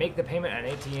 Make the payment at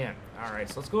an ATM. Alright,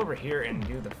 so let's go over here and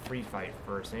do the free fight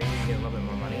first. Maybe we can get a little bit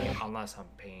more money, unless I'm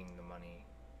paying the money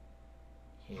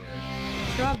here.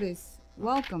 Travis,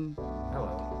 welcome.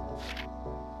 Hello.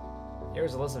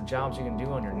 Here's a list of jobs you can do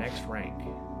on your next rank.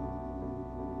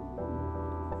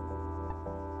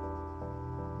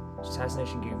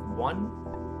 Assassination Gig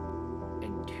 1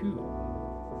 and 2.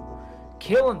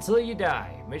 Kill until you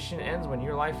die. Mission ends when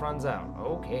your life runs out.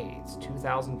 Okay, it's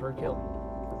 2,000 per kill.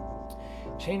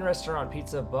 Chain restaurant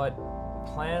pizza, but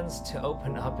plans to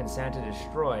open up in Santa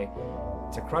Destroy.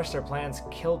 To crush their plans,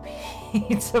 kill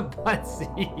Pizza Butt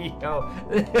CEO.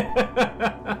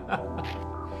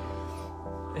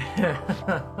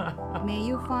 May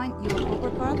you find your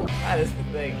uppercut? That is the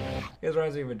thing. It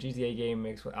reminds me of a GTA game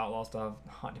mixed with outlaw stuff,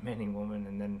 hot demanding woman,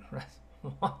 and then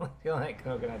feeling like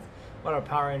coconuts. What a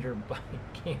Power Ranger bike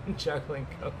game juggling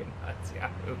coconuts.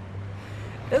 Yahoo.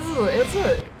 It's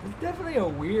definitely a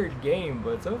weird game,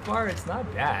 but so far it's not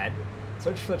bad.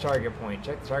 Search for the target point.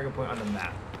 Check the target point on the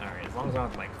map. Alright, as long as I don't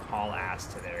have to like haul ass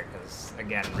to there, because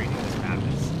again, reading this map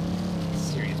is a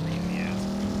serious pain in the ass.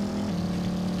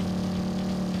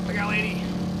 Look out, lady!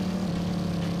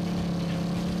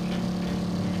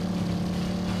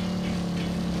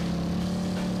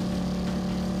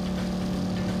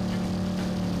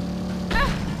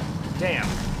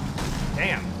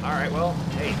 Alright, well,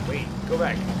 hey, wait, go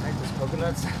back. Practice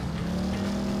coconuts?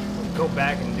 We'll go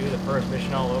back and do the first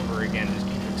mission all over again, just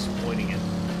keep exploiting it.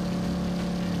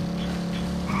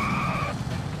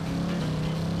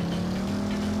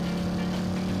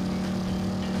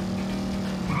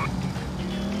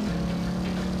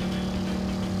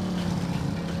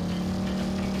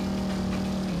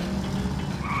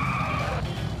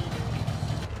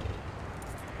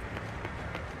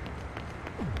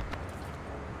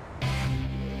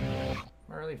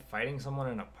 Fighting someone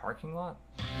in a parking lot?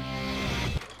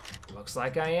 Looks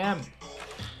like I am.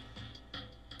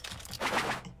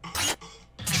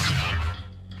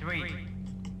 3,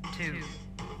 2,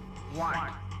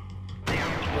 1.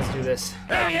 Let's do this.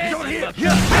 Hey, Don't hit!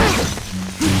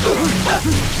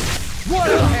 what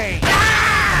a pain!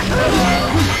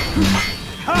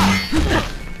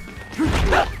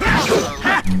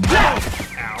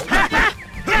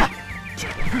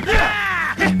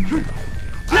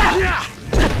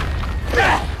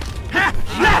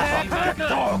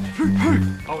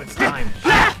 Oh, it's time.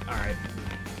 Alright.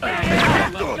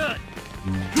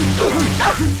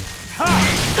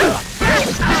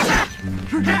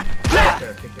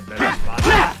 Better pick a better spot.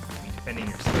 Be defending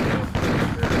yourself.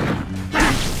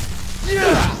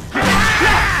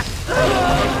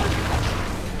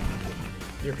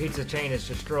 Your pizza chain is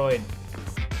destroyed.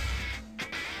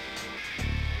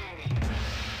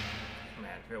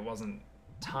 Man, if it wasn't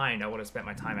timed, I would have spent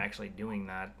my time actually doing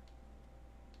that.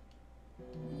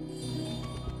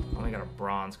 I only got a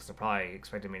bronze because they probably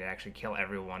expected me to actually kill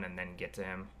everyone and then get to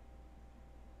him.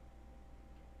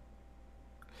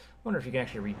 I wonder if you can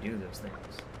actually redo those things.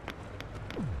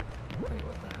 Wait,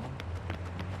 what the hell?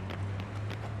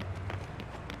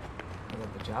 Is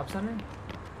that the job center?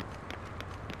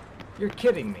 You're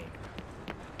kidding me.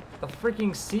 The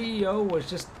freaking CEO was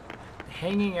just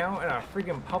hanging out in a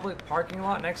freaking public parking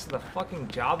lot next to the fucking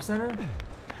job center?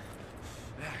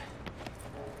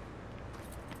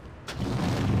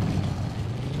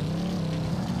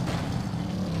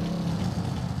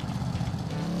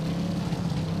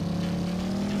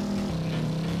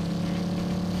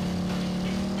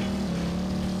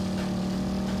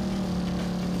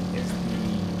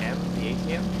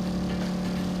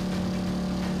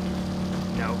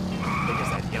 No, they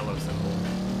just that yellow symbol.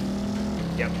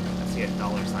 Yep, I see a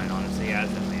dollar sign on it, so yeah,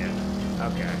 it's definitely it.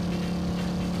 Okay.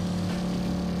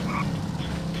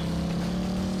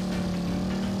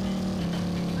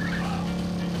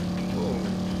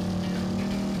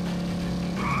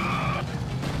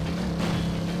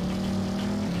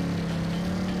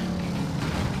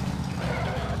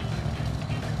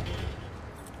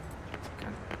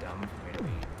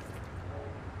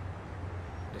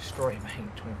 Destroy bank,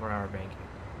 24-hour banking.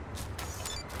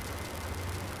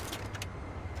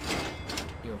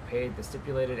 You have paid the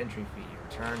stipulated entry fee.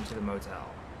 Return to the motel.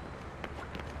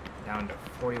 Down to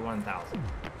 41,000.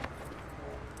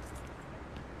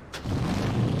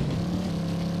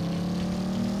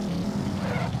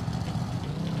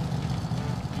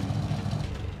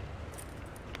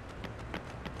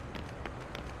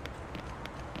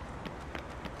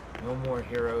 No more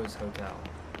Heroes Hotel.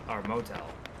 Or motel.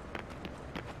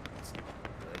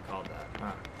 Called that,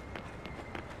 huh?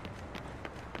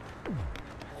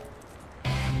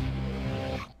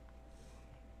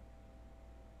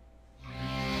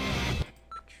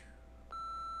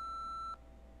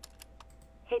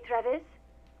 Hey Travis,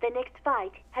 the next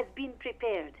fight has been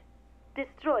prepared.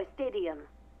 Destroy Stadium.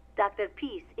 Dr.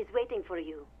 Peace is waiting for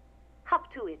you.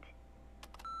 Hop to it.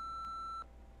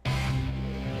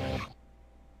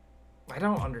 I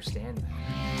don't understand that.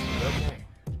 But okay.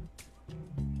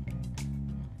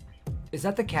 Is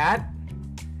that the cat?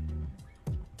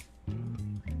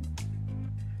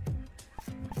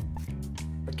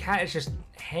 The cat is just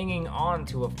hanging on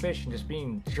to a fish and just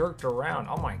being jerked around.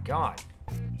 Oh my god.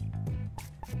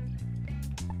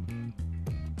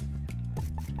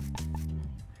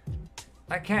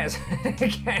 That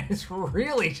cat is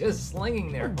really just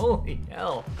slinging there. Holy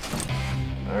hell.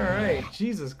 Alright,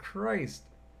 Jesus Christ.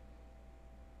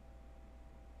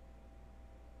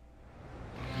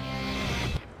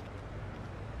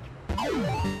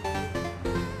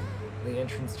 The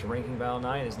entrance to Ranking Battle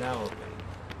 9 is now open.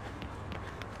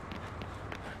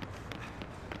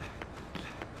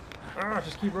 Ah,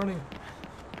 just keep running.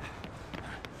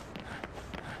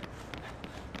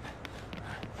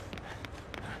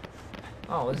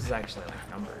 Oh, this is actually like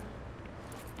numbered.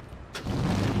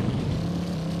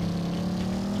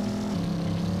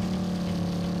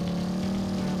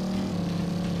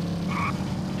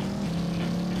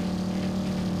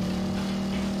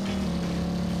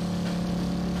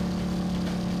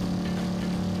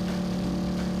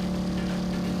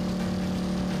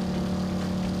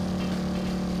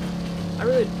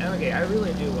 I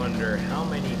really do wonder how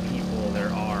many people there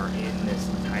are in this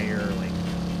entire like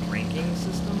ranking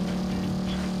system.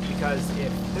 Because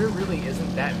if there really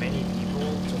isn't that many people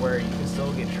to where you can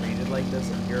still get treated like this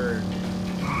if you're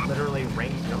literally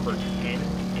ranked number 10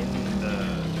 in the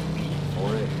league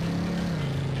for it.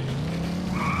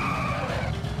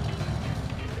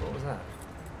 What was that?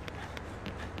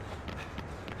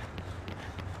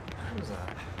 What was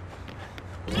that?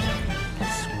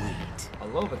 Sweet. A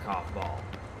Lovikov ball.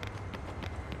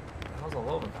 How's a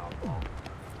Lovikov ball?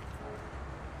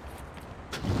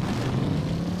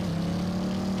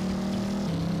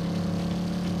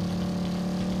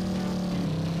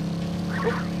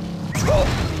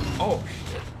 Oh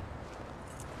shit.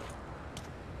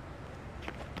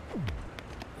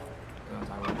 We don't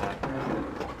talk about that.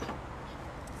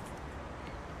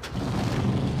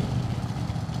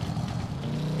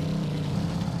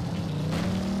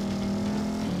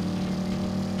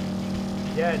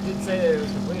 Yeah, it did say that it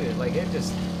was completed. Like it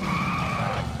just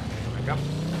back up.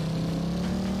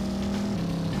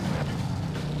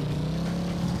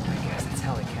 I guess that's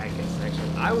how the cat gets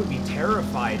sectioned. I would be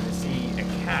terrified to see a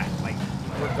cat, like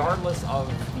regardless of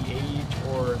the age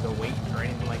or the weight or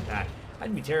anything like that.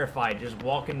 I'd be terrified just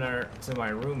walking there to my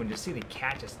room and just see the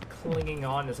cat just clinging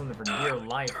on to something for dear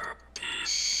life.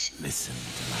 Listen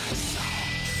to my song.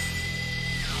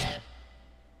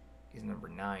 He's number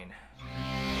 9.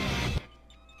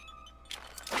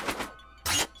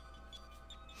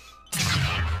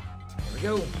 Here we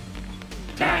go.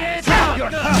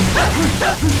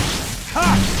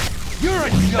 You're a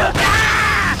joke!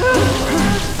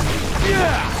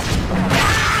 Yeah!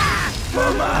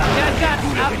 Come on! Yeah,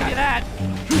 I'll give you that.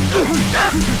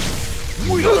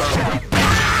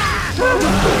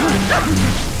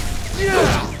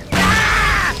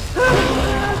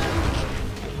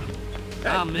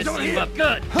 I'll miss you up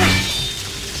good.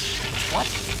 What?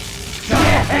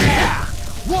 Yeah!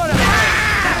 What a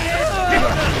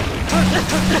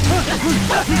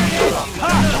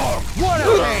what a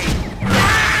pain!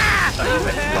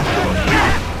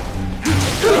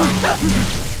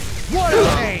 What a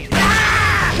pain!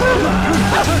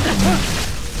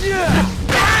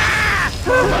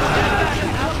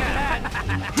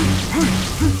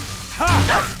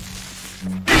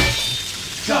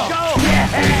 Go! Go!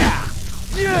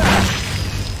 Yeah!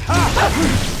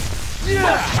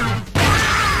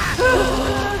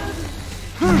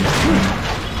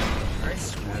 Alright,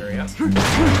 battery up.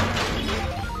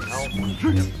 Help.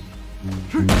 Yep.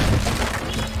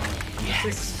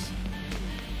 6.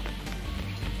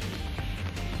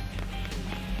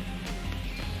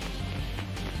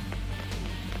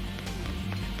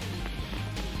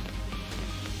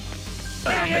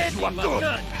 Yes, you up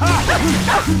good.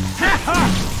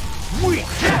 Weak!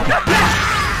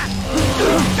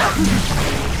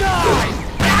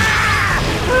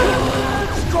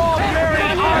 Strawberry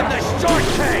on the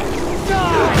shortcake!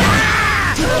 Die!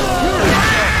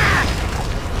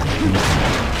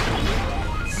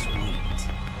 Sweet.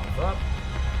 Up.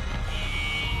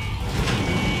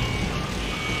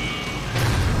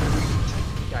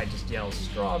 Guy just yells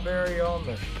strawberry on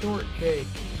the shortcake.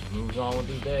 Moves on with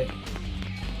his day.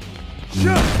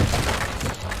 Alright,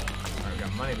 we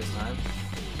got money this time.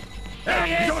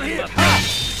 Yes, Don't hit! you up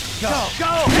Go!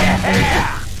 Go!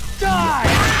 Die!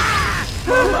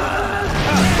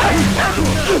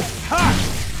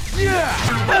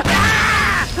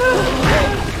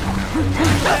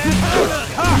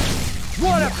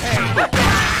 What a pain!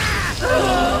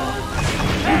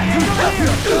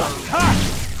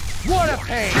 What a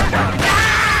pain!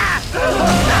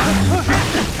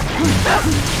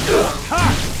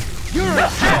 You're a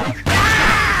joke!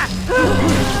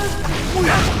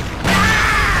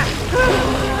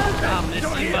 I'll miss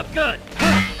you up good.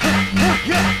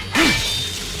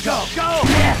 Go! Go!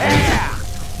 Yeah!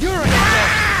 You're a joke!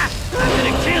 I'm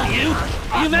gonna kill you.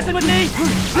 Are you messing with me?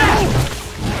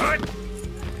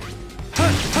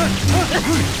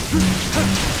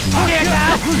 Here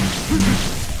now.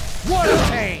 What a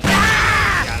pain!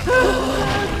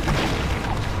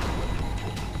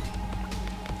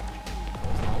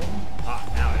 Ah,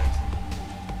 now it is.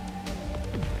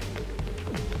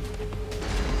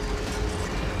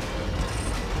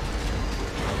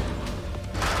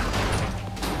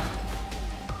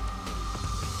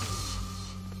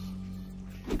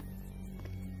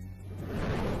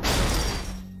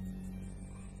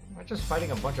 Am I just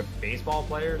fighting a bunch of baseball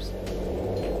players?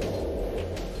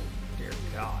 Dear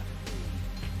God.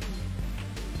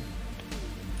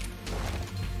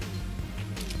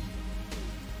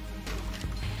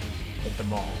 Hit the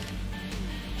ball.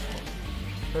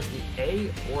 Press the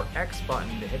A or X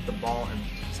button to hit the ball and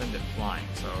send it flying.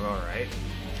 So, alright.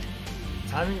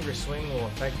 Timing of your swing will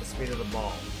affect the speed of the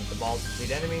ball. If the balls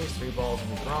succeed enemies, 3 balls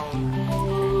will be thrown.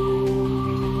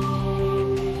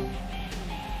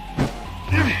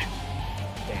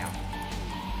 Damn.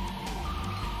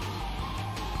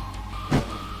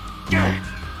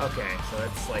 Okay, so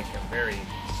it's like a very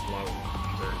slow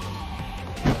version.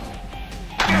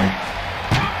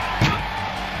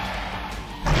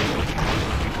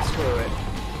 Screw it.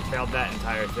 Failed that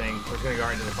entire thing. We're just gonna go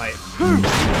right into the fight.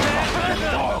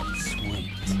 Sweet.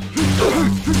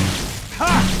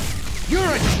 Ha! You're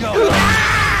a joke!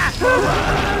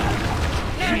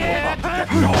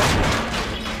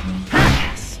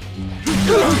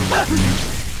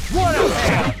 What a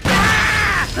hell!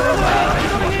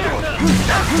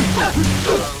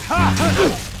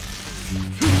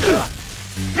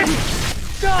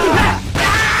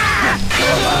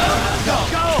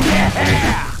 Go!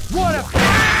 What a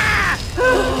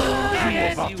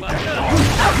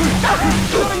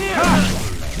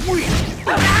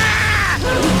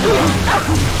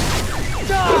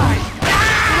Die!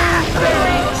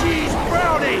 Berry cheese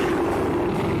brownie!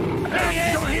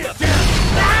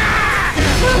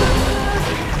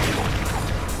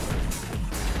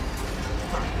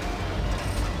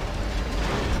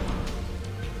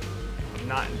 I'm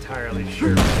not entirely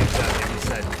sure what exactly he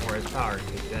said before his power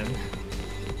kicked in.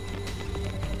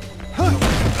 Something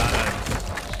about a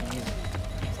cheese,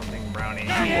 something brownie.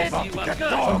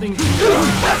 Something.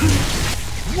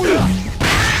 What a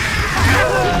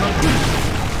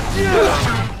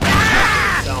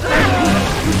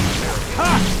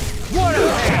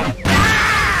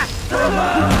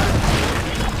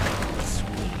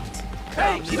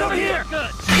Hey, she's over here!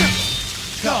 Good!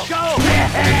 Go!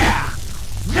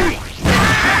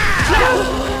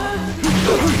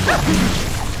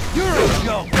 You're a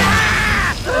joke!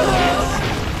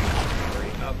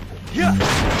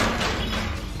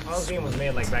 Well, this game was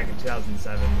made like back in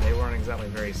 2007. They weren't exactly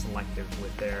very selective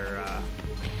with their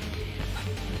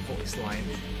voice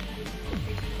lines.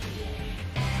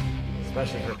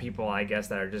 Especially for people, I guess,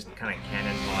 that are just kind of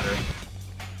cannon fodder.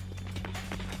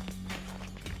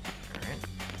 Alright.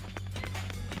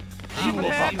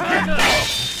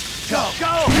 Go!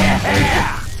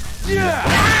 Yeah!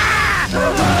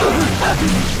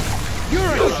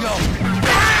 You're a joke!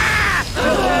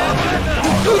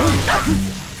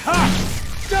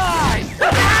 Die!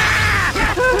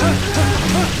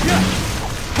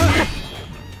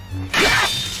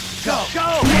 Go!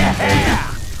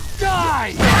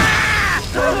 Die!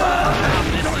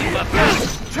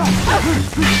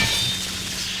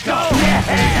 Go!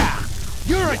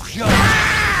 You're a joke!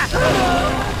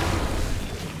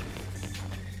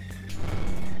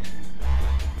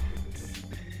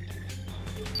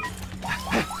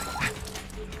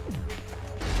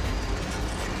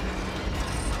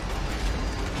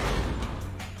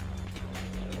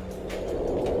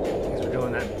 Guess we're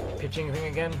doing that pitching thing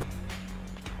again.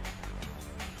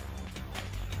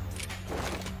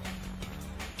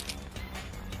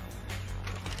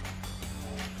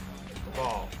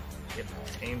 Ball. Yep,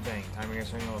 same thing. Timing your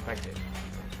swing will affect it.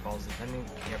 Balls depending.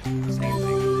 Yep, same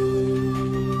thing.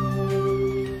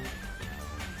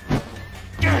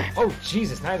 Oh,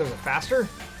 Jesus, now those are faster?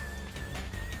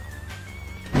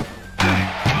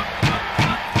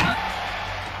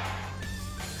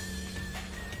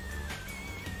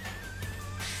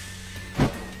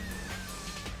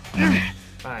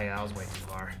 Ah, yeah, that was way too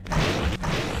far.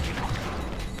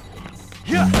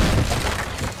 Yeah!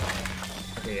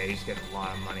 Okay, yeah, you just get a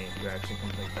lot of money if you actually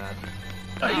complete that.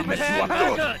 I mess you up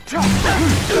good!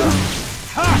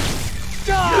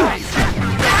 Die!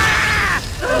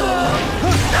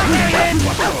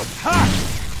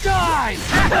 Die!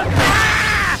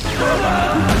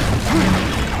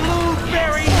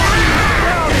 Blueberry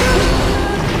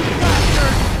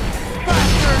Bastard!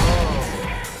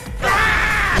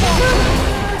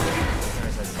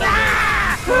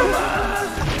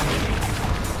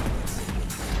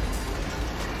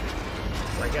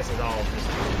 So I guess it's all just...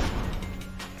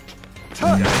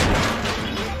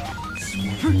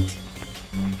 Sweet.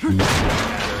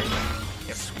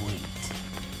 Yep. Sweet.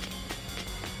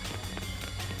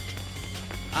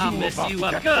 I'll mess you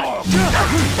up good!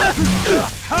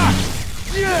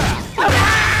 Yeah!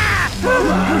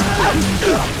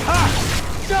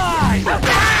 Die!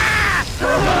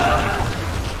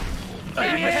 I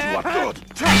mess you up good!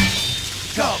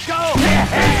 Go!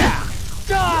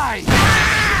 Die!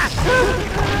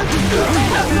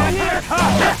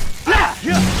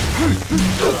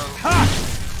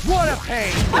 What a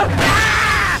pain!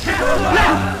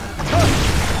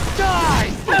 Die!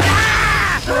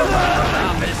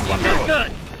 I'll mess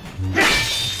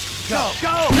Go!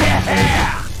 Go!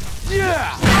 Yeah!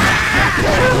 Yeah!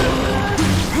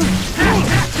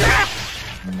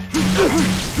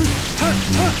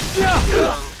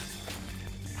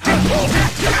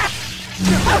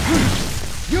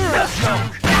 You're a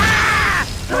joke!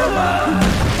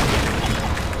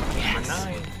 Number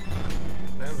 9.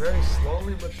 And very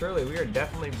slowly but surely, we are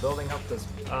definitely building up this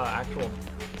actual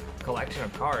collection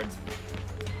of cards.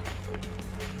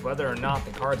 Whether or not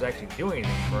the cards actually do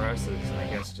anything for us is, I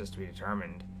guess, just to be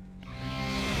determined.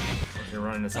 If you're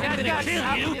running into something like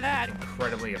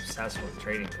incredibly obsessed with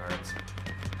trading cards.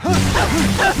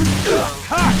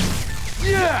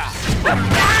 Yeah!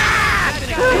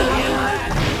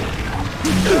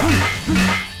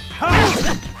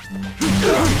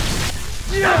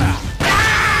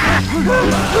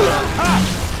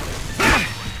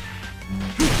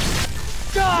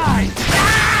 Die!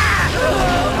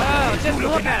 Oh, just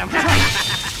look at him.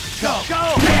 Go! Go!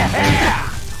 Yeah!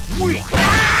 Weak!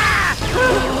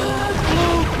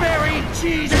 Blueberry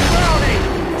cheese brownie!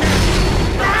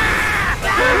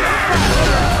 Bastard!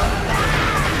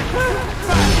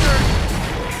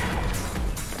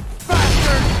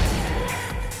 Bastard!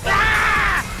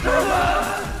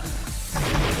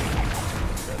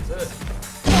 That's it.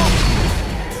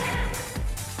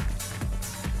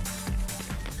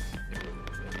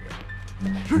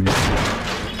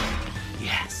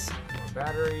 Yes. More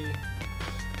battery.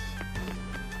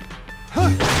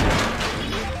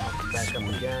 Back up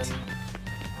again.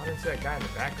 I didn't see that guy in the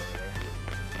back over there.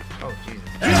 Oh, Jesus.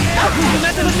 You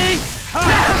messing with me? Ow.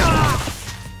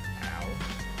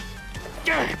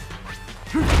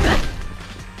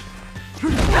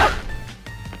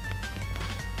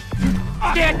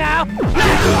 Dead now?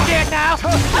 Dead now?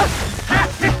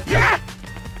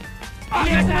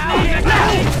 Dead now?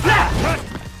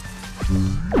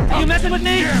 Are you messing with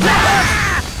me? Dead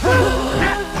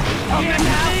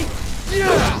now?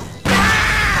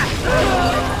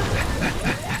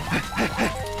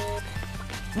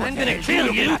 I'm gonna kill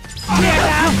you! Dead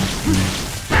now?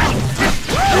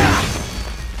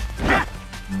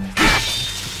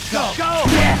 Go! Go!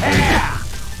 Yeah!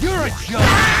 You're a joke!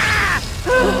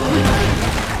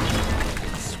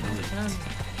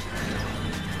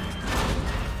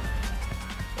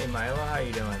 Hey Milo, how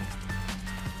you doing?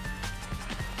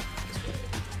 This way.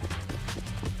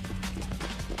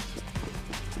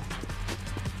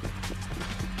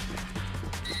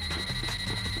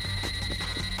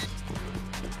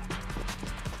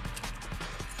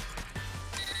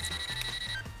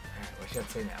 Alright, what should I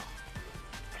say now?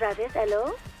 Travis,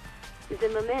 hello? The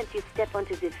moment you step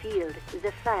onto the field,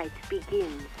 the fight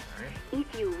begins. Alright. If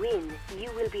you win,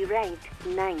 you will be ranked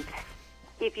 9th.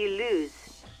 If you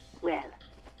lose, well,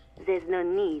 there's no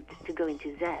need to go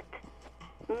into that.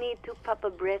 Need to pop a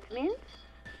breath mint?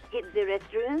 Hit the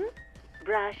restroom?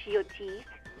 Brush your teeth?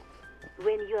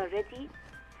 When you are ready,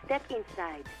 step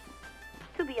inside.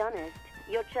 To be honest,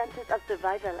 your chances of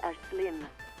survival are slim.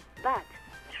 But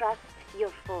trust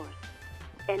your force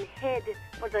and head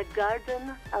for the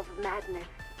Garden of Madness.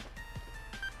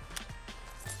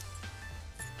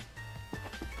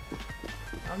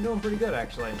 I'm doing pretty good,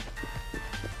 actually.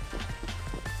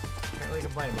 Can't really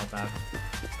complain about that.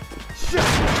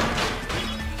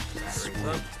 Batteries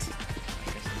up.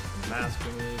 Guess this is the mask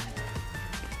we need.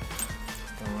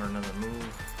 Gonna learn another move.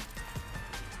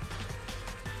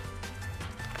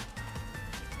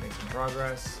 Make some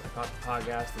progress. I caught the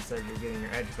podcast that said you're getting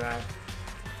your edge back.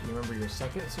 You remember your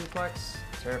second suplex?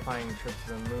 Terrifying trip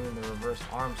to the moon, the reverse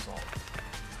arm salt.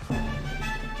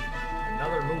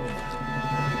 Another move.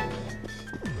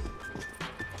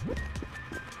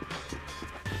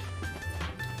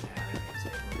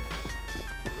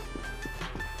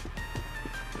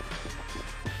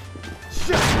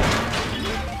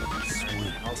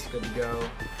 All's good to go.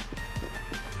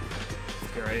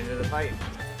 Let's get right into the fight.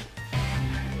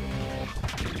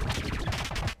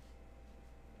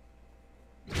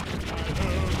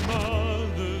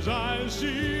 Mother's eyes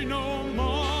see no more.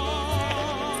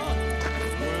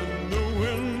 When the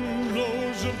wind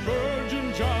blows, a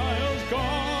virgin child's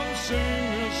gone. Sing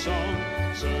a song,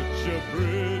 such a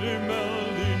pretty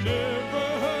melody never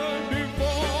heard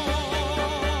before.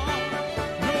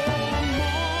 No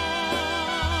more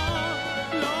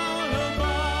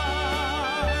lullaby.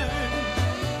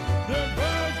 The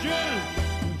virgin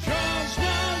just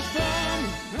was from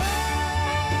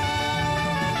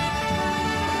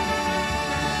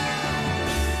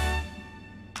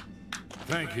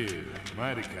Thank you.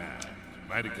 Mighty kind.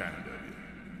 Mighty kind of you.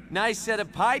 Nice set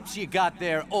of pipes you got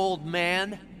there, old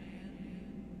man.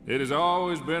 It has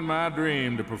always been my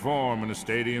dream to perform in a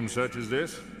stadium such as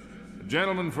this. A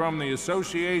gentleman from the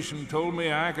association told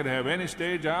me I could have any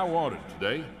stage I wanted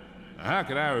today. Now, how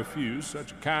could I refuse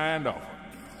such a kind offer?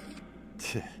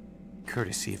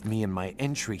 Courtesy of me and my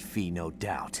entry fee, no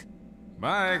doubt.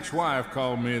 My ex-wife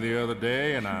called me the other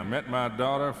day, and I met my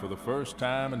daughter for the first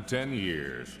time in 10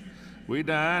 years. We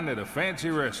dined at a fancy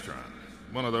restaurant,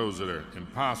 one of those that are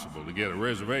impossible to get a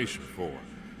reservation for.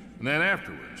 And then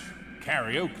afterwards,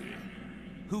 karaoke.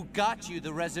 Who got you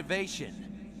the reservation?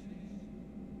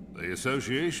 The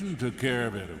association took care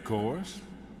of it, of course.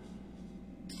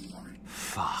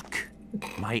 Fuck.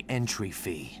 My entry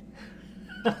fee.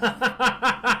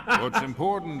 What's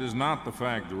important is not the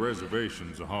fact the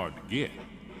reservations are hard to get.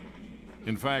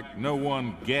 In fact, no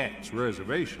one gets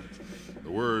reservations. The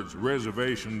words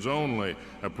reservations only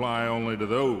apply only to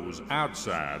those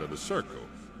outside of the circle.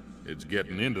 It's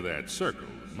getting into that circle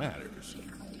that matters.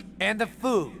 And the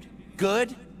food.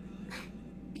 Good?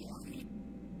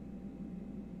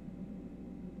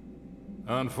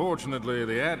 Unfortunately,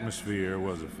 the atmosphere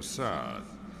was a facade.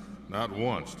 Not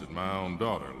once did my own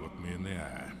daughter look me in the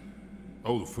eye.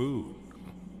 Oh, the food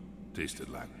tasted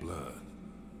like blood.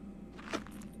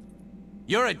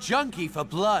 You're a junkie for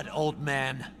blood, old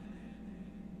man.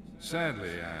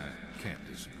 Sadly, I can't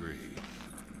disagree.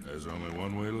 There's only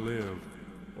one way to live.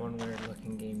 One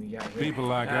weird-looking game you got here. People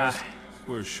like us,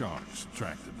 we're sharks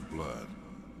attracted to blood.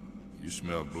 You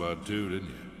smelled blood too, didn't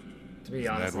you? To be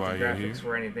honest, if the graphics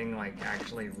were anything like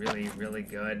actually really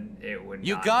good, it would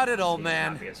You not got it, old be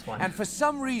man. as fun. And for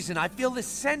some reason, I feel this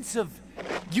sense of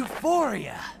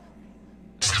euphoria.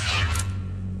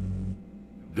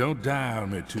 Don't die on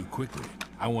me too quickly.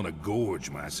 I want to gorge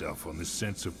myself on this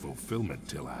sense of fulfillment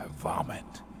till I vomit.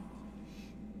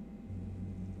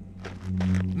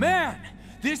 Man,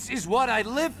 this is what I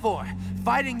live for.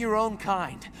 Fighting your own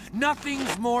kind.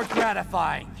 Nothing's more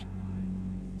gratifying.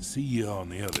 See you on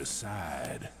the other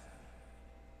side.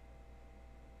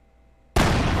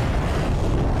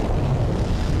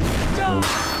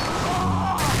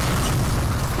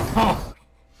 Oh.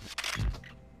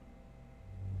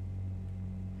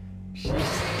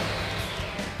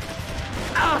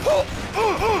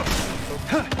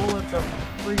 Bullets are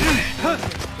free.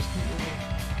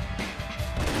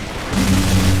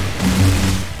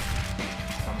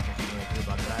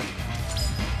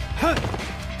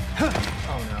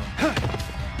 Oh no.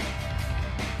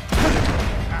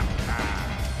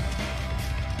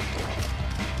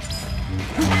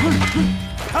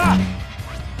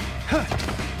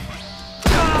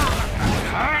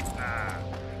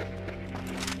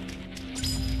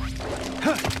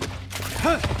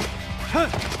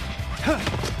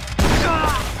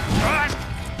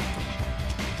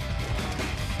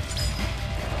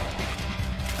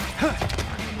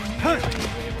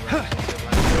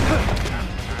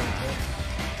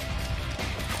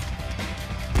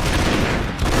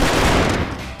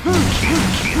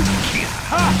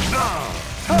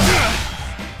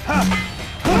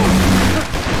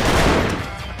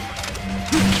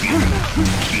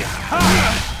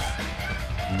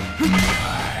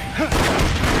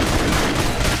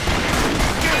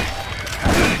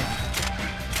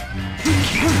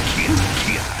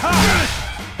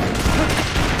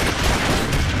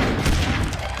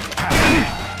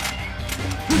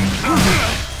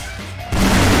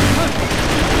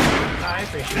 I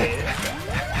appreciate it.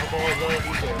 I've always loved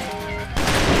you too.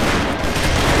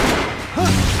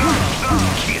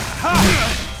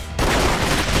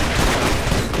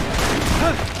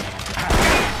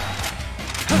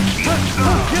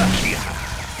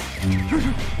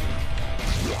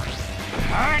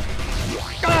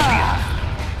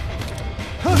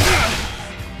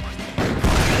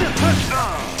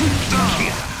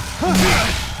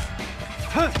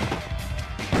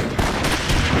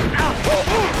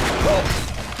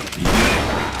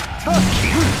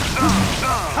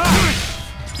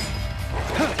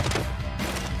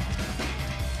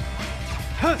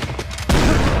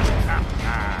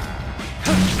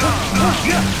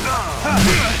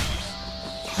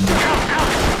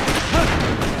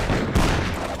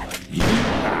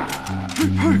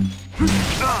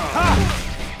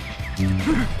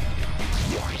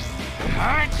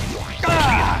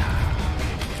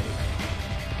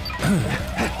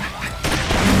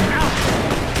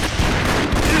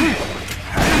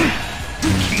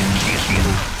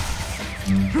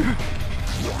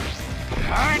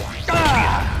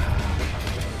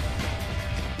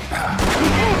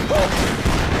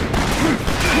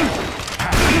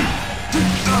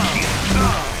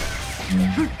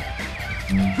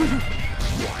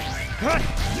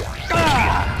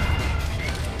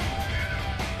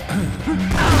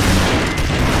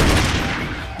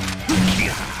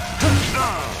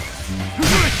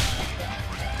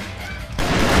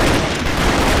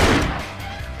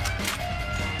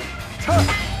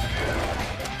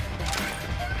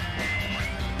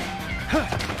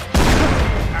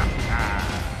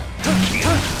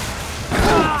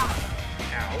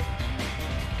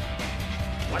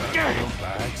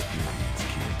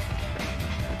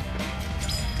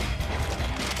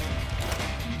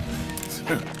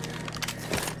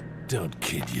 Don't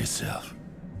kid yourself.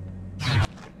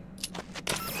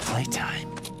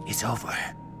 Playtime is over.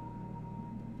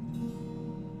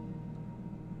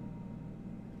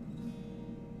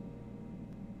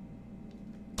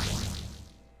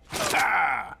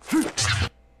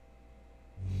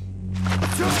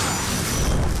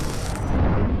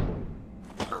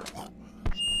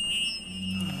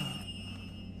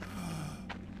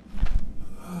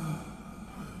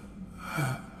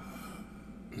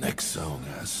 Next song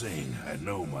I sing, I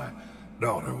know my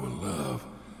daughter will love.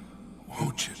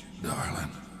 Won't you, darling?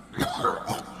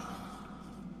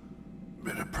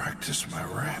 Better practice my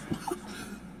rap.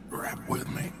 Rap with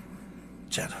me,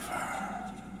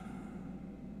 Jennifer.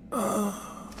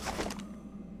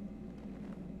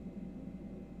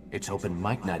 It's open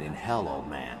mic night in hell, old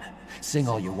man. Sing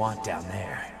all you want down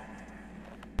there.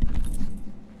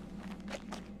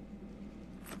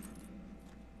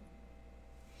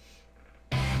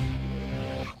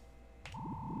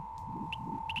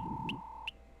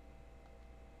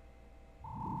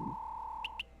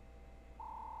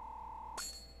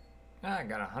 I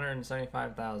got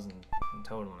 175,000 in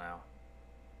total now.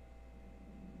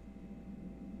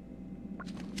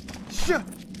 Shut.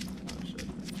 Oh, shit.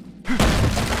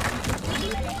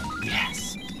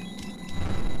 Yes.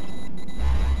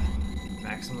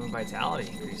 Maximum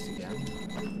vitality increased again.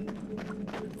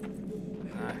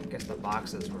 I guess the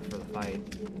boxes were for the fight.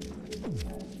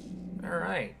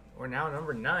 Alright, we're now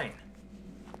number 9.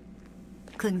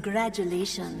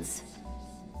 Congratulations.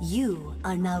 You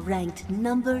are now ranked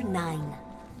number 9.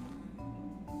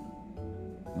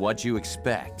 What'd you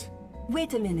expect?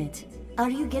 Wait a minute. Are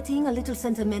you getting a little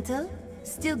sentimental?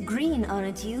 Still green,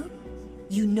 aren't you?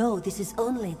 You know this is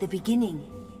only the beginning.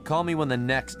 Call me when the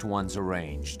next one's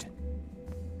arranged.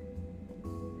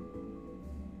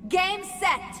 Game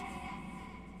set!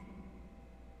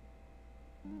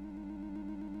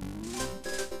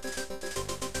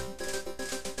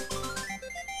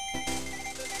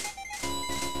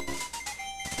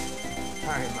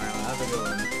 Alright, Milo, how's it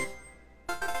going?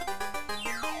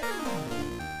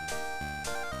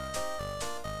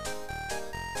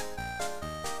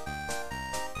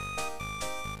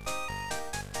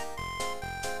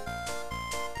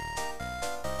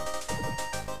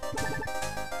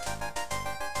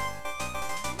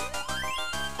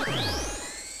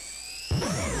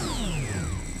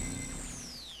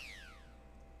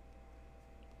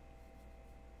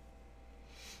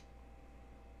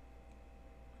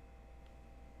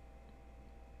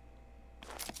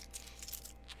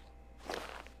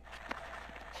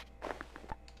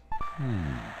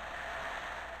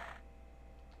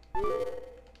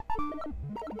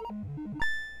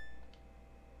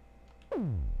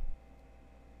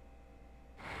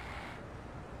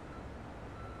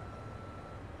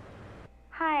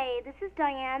 Hi, this is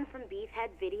Diane from Beefhead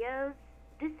Videos.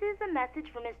 This is a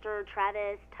message for Mr.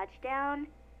 Travis Touchdown.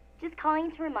 Just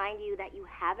calling to remind you that you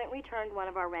haven't returned one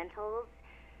of our rentals.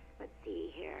 Let's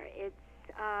see here. It's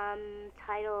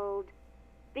titled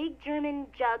Big German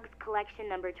Jugs Collection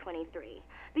number 23.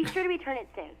 Be sure to return it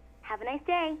soon. Have a nice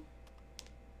day.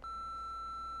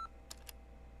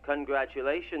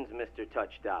 Congratulations, Mr.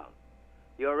 Touchdown.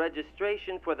 Your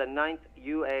registration for the 9th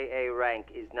UAA rank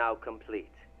is now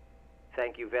complete.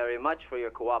 Thank you very much for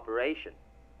your cooperation.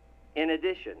 In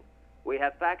addition, we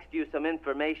have faxed you some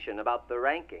information about the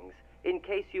rankings in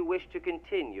case you wish to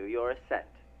continue your ascent.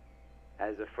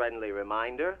 As a friendly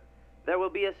reminder, there will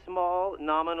be a small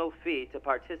nominal fee to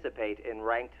participate in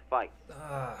ranked fights.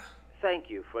 Thank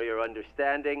you for your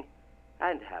understanding,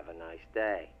 and have a nice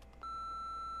day.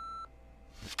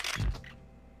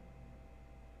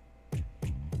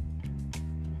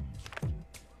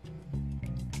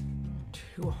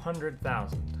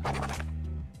 $200,000.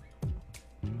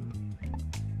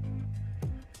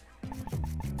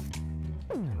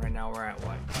 And right now we're at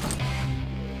what?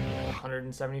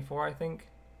 174, I think.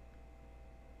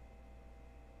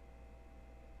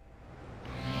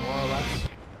 More or less.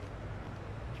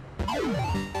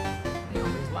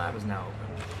 Naomi's lab is now open.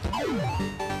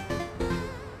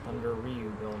 Thunder Ryu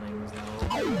building is now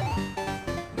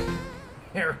open.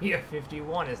 Area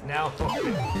 51 is now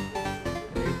open.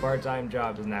 New part-time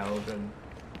job is now open.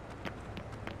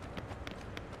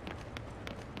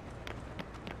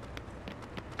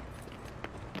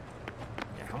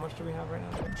 Yeah, how much do we have right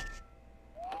now?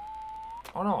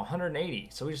 Oh no, 180.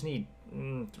 So we just need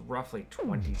roughly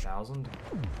 20,000.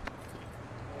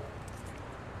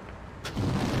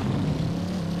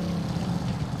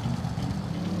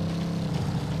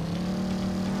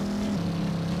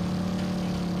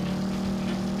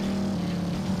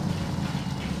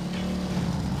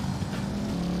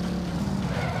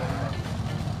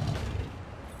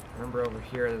 Remember over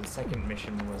here, the second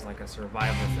mission was like a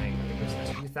survival thing. I think it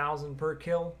was 2,000 per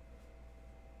kill.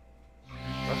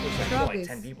 Roughly check kill like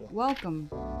 10 people. Welcome.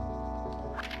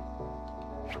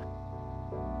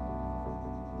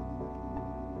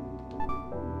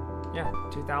 Yeah,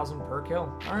 2,000 per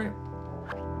kill. Alright.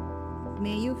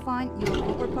 May you find your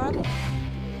uppercut?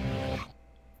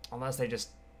 Unless they just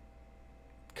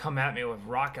come at me with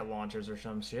rocket launchers or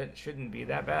some shit. Shouldn't be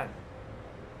that bad.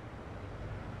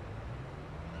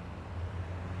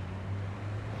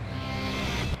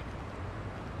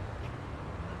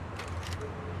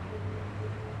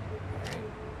 Alright.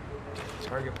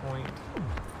 Target point.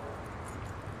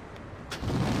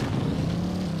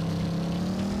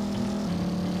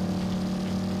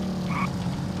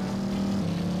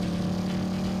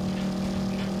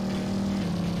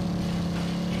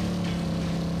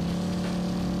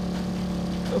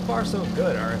 So far, so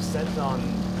good. Our ascent on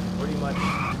pretty much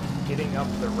getting up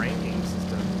the ranking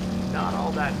system is not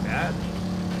all that bad.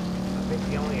 I think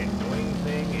the only annoying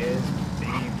thing is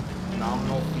the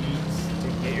nominal fees to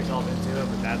get yourself into it,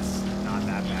 but that's not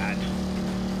that bad.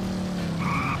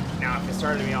 Now, if it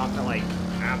started me off at like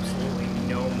absolutely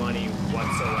no money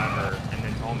whatsoever, and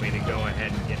then told me to go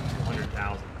ahead and get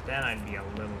 200,000, then I'd be a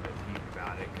little bit peeved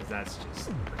about it, because that's just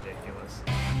ridiculous.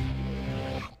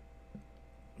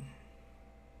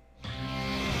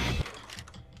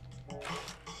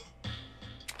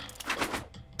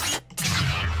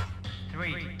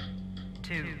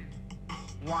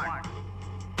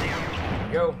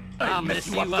 Go. I'll mess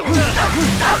you up.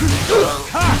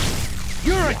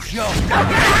 You're a joke!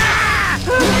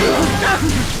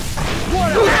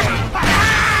 What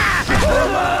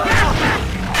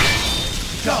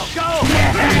Go! Go!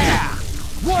 Yeah!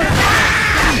 What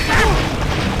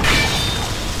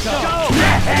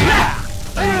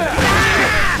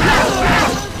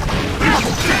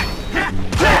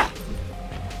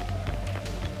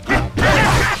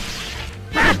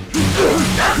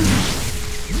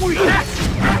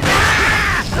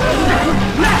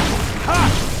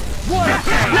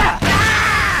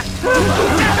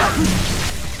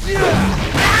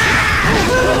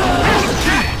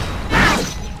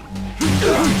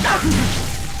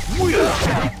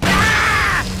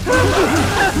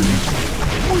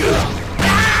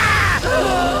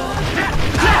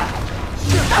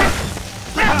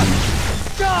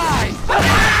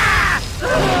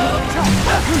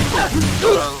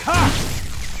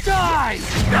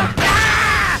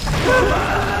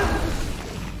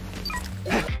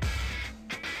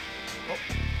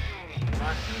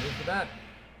For that.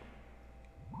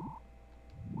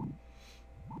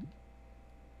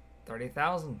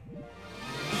 30,000.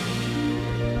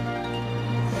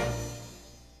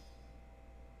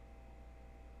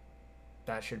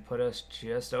 That should put us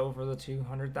just over the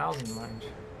 200,000 range.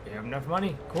 We have enough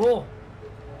money. Cool.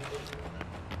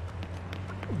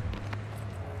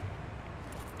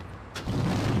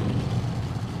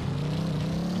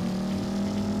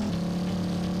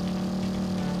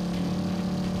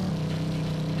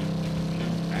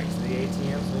 Back to the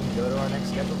ATM so we can go to our next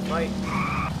scheduled fight.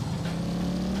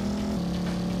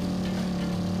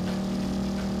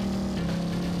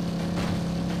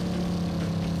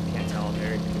 Can't tell if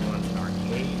Eric if one's an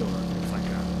arcade or if it's like a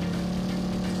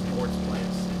sports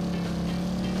place.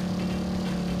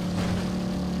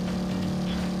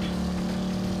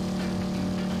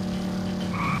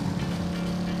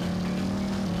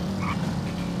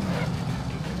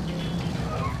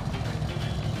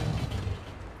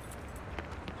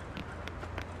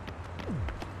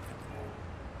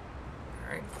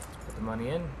 Alright, let's put the money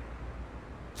in.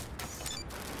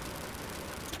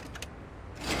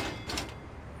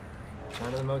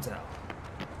 Return to the motel.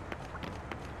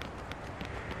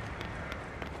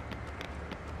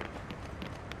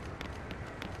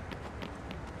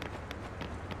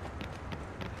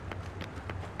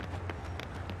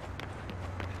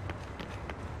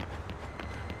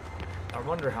 I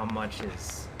wonder how much it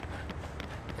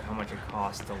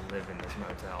costs to live in this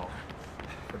motel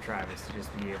for Travis to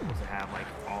just be able to have like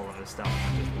all of his stuff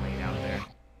just laid out there.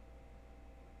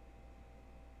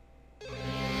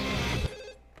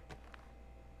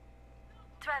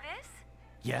 Travis?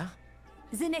 Yeah?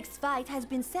 The next fight has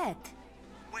been set.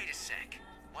 Wait a sec.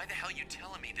 Why the hell are you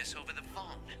telling me this over the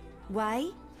phone?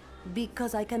 Why?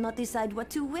 Because I cannot decide what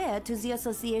to wear to the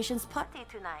association's party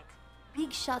tonight.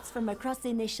 Big shots from across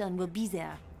the nation will be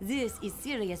there. This is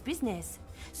serious business.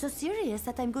 So serious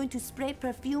that I'm going to spray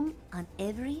perfume on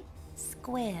every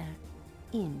square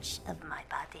inch of my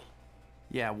body.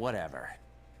 Yeah, whatever.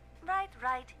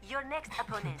 Right. Your next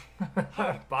opponent.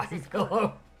 Head Body is good.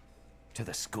 pillow. To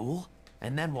the school?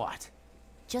 And then what?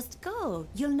 Just go.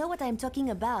 You'll know what I'm talking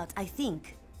about, I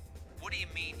think. What do you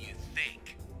mean you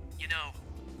think? You know,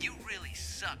 you really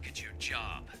suck at your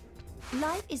job.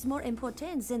 Life is more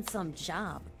important than some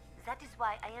job. That is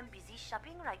why I am busy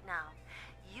shopping right now.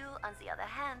 You, on the other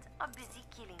hand, are busy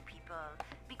killing people,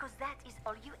 because that is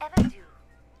all you ever do.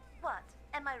 What?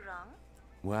 Am I wrong?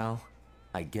 Well,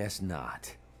 I guess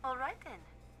not. All right then.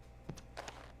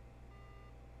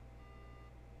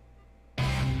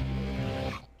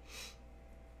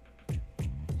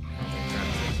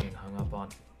 Hung up on.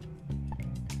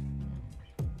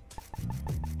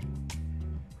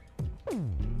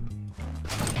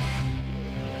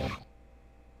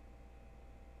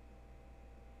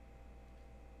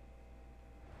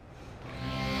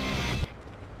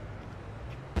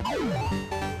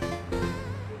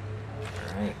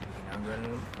 Alright, now I'm going to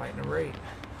fight number 8.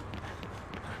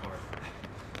 Or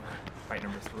fight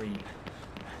number 3.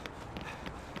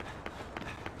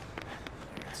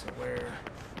 Okay, so where?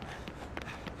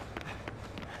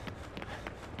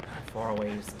 How far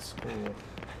away is the school?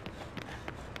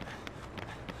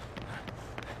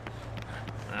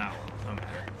 Oh, no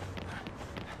matter.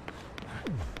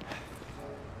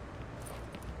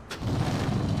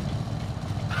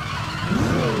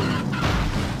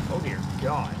 Oh dear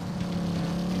God.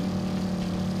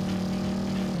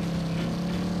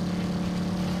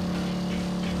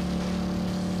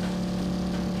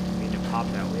 I need to pop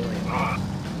that wheelie off.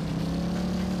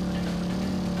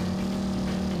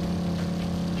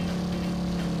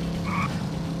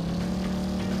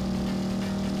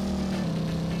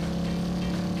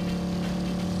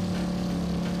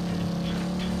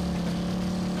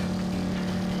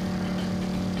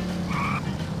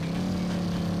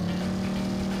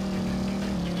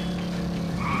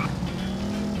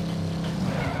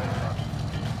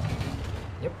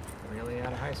 Yep, really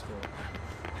out of high school.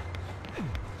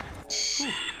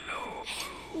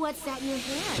 What's that in your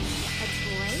hand? A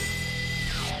toy?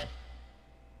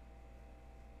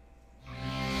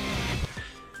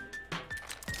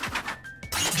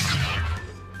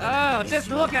 Oh, just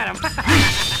look at him.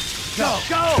 Go!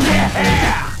 Go!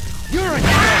 Yeah! You're in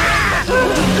trouble!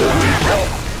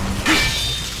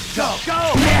 Go! Go!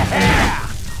 Yeah!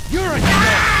 You're in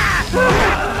trouble!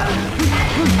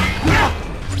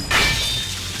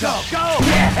 Go! Go!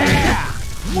 Yeah!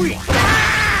 Weak!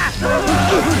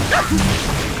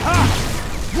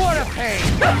 What a pain!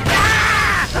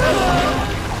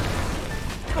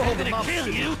 I'm gonna kill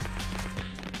you.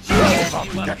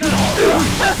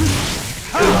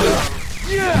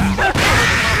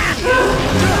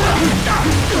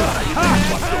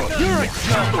 You're a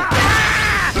joke!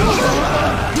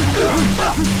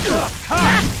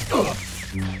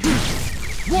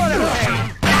 What a pain!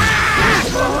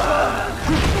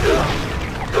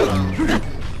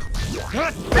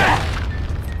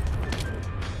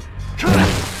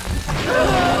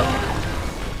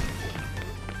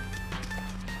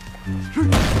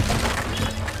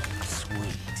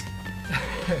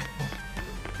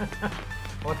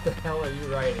 What the hell are you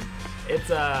writing?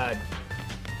 It's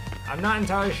I'm not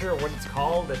entirely sure what it's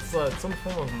called. It's some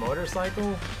form of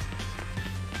motorcycle.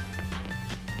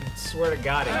 I swear to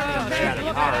God, it's made out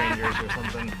of Power Rangers or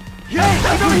something. Hey,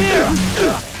 come over here!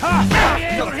 Ha!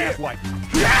 Don't have one.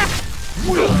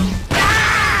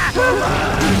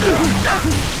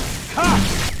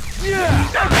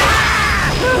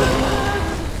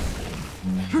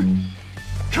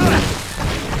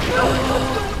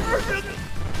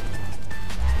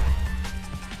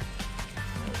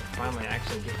 Finally,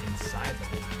 actually get inside the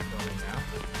building now.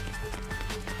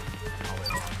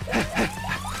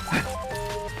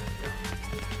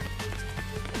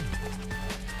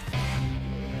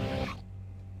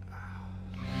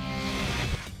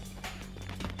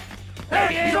 Hey,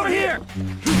 he's over here!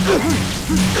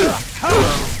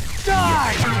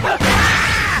 Die!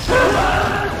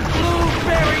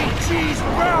 Blueberry cheese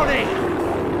brownie!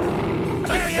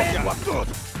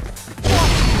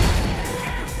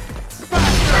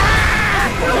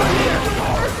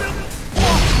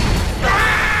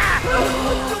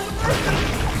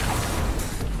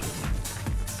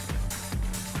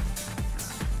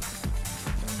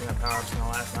 Power-up's gonna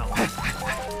last that long.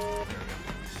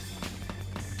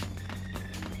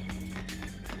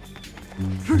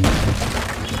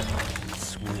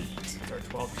 Sweet. It's our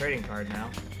 12th trading card now.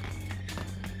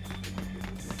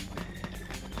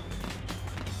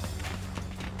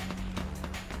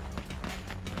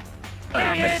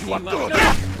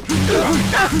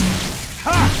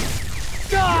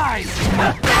 Die!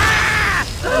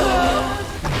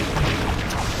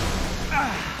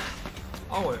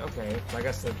 Oh, okay. So I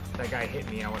guess that guy hit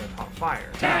me. I would have caught fire.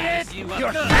 Dang it! You're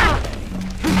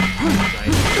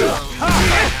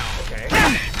Okay.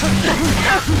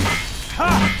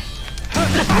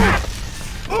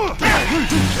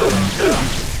 Okay, so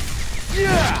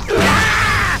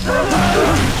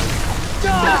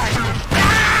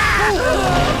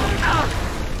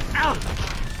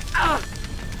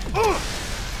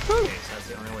that's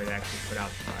the only way to actually put out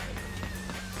the fire.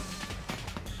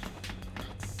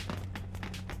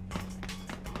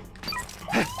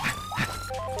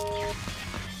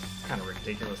 Kind of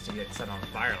ridiculous to get set on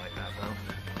fire like that, though.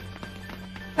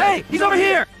 Hey, he's over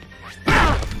here!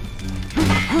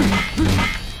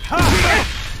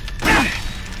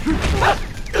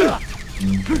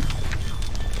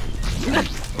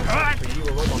 For you,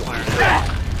 a rope on fire.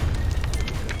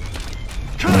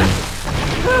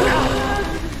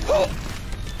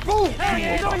 Hey,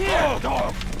 he's over here!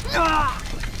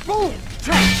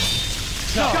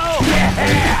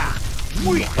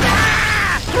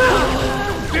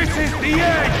 This is the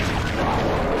end!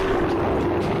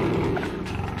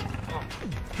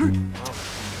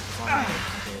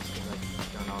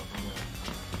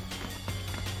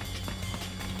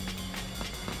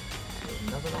 There's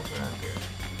nothing else around here.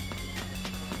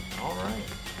 Alright.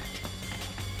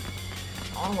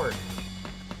 Onward.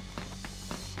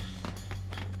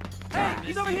 Hey,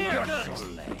 he's over here!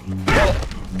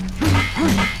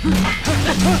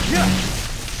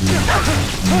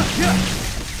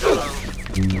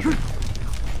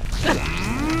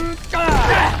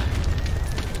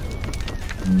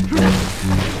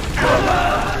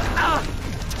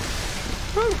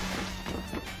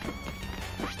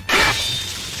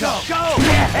 Go!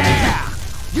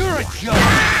 You're a joke!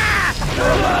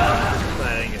 Glad I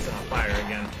didn't get set on fire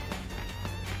again.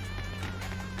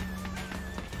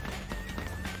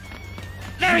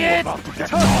 There he is!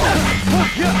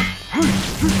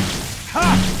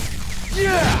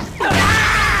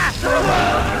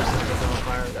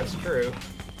 That's true.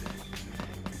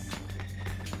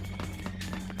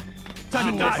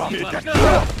 Time to die!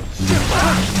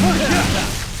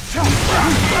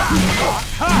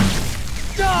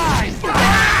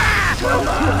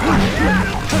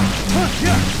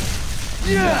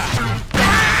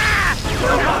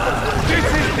 This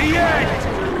is the end!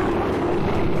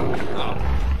 Oh,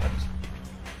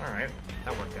 alright.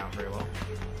 That worked out very well.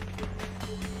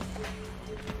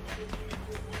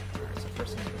 Alright, so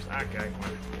first things first. Okay, come on.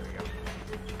 Here we go.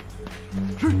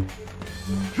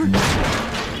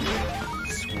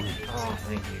 Sweet. Oh,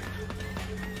 thank you.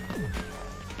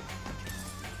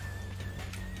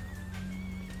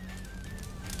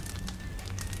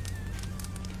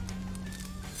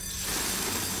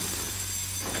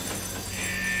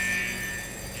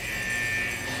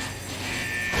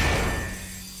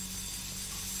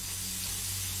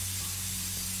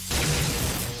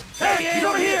 Hey, he's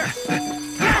over here!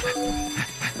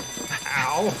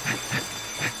 Ow!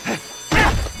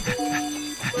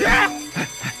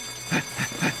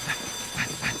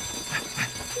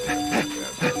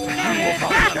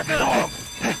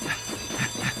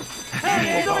 Hey,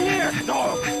 he's over here!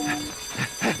 Dog!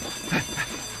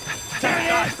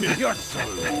 You're so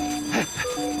lame.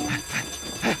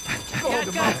 Yeah,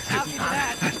 guys, I'll give you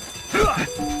that.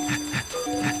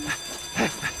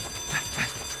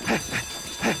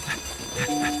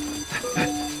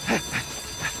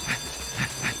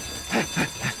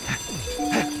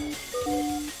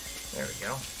 There we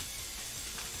go.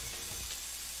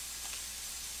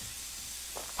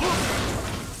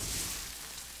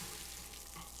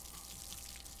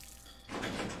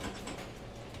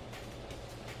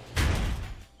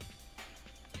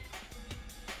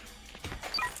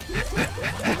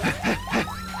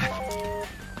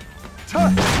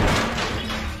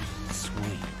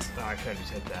 Sweet. Oh, I could have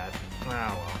just hit that. Oh,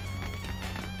 well.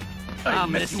 I'll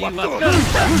miss you up good.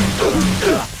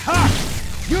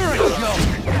 You're a joke!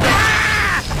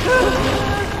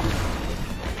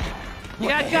 You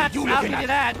got guts, I'll give you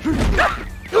that.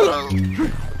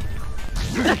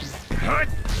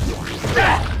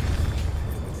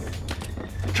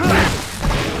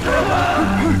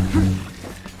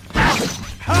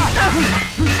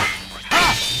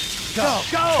 Go!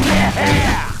 Go!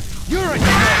 Yeah! You're a joke!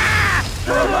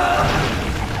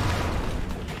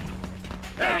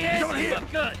 There he is, you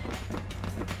look good.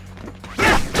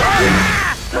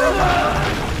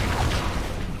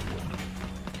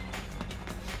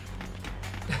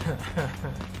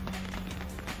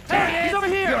 Hey, he's over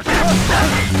here!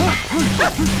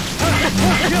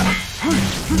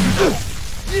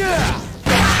 Yeah!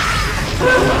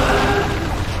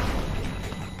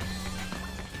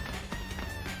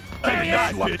 There he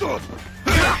is. You are good!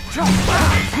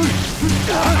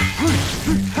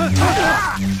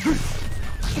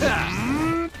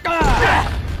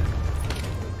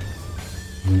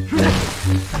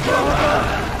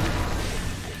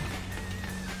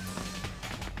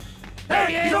 There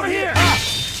He's over here!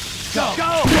 Go!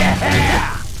 Go!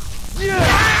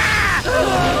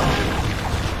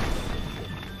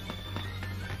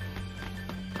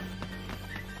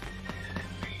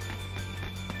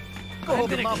 I'm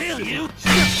gonna kill you!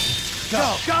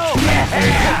 Go! Go!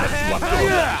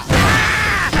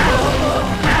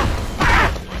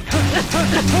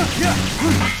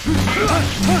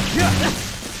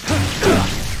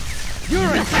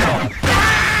 You're in trouble!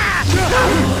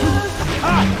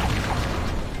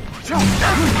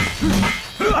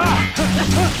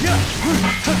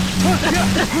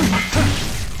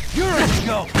 You're in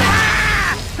go!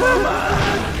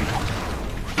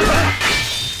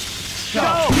 Go!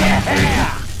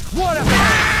 What a...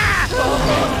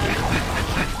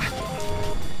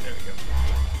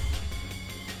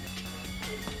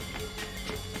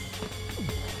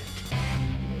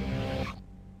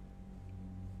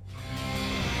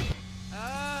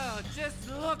 Oh, just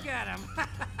look at him!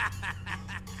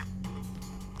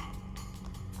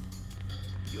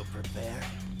 You prepared?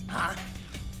 Huh?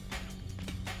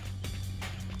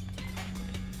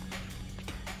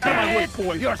 Come on, wait,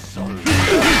 boy. You're so...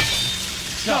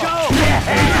 Go! Go!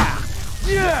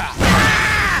 Yeah!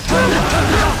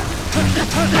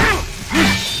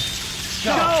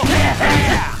 Go!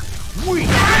 We!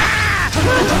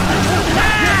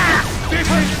 This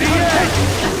is the end!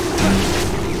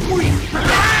 We!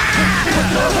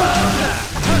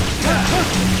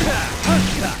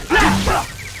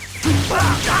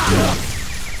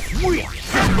 We!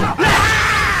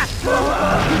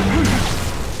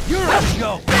 You're a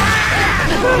joke!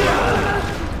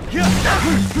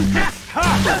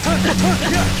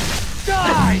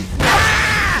 Die!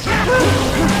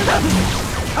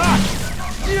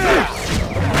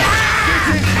 This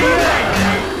is the end!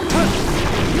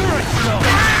 You're a joke!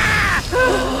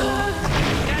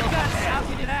 How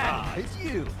can you that? It's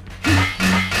you!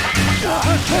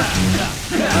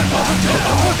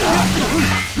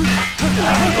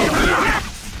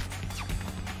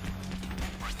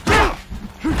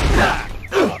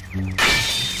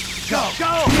 Go!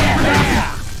 Go!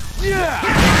 Yeah!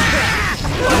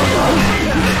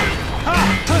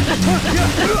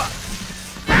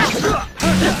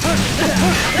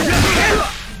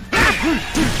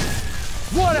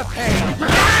 What a pain!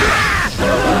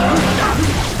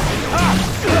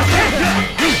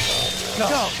 Go!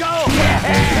 Go!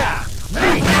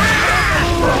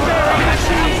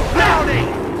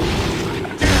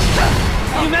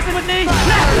 You messing with me?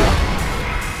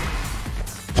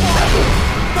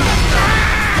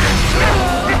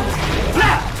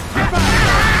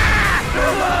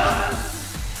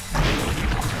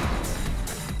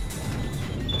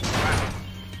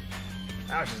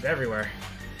 Ouch, just everywhere.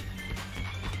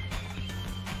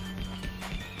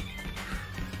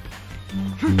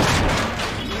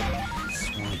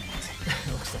 Sweet.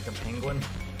 Looks like a penguin.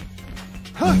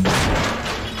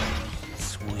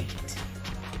 Sweet.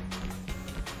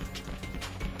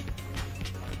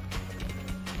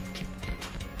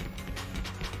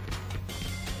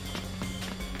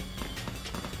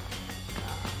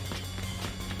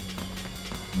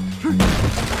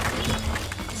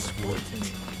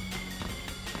 Sweet.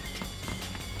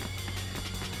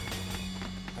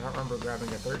 I don't remember grabbing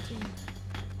a 13.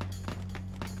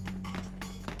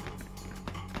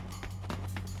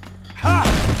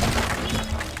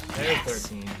 There's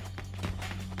 13.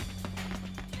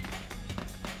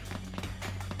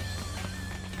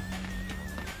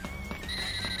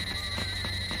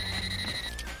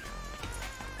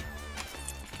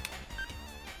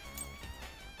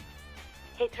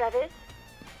 Hey, Travis.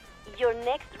 Your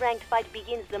next ranked fight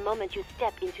begins the moment you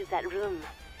step into that room.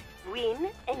 Win,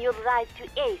 and you'll rise to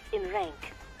ace in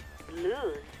rank.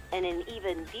 Lose, and an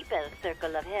even deeper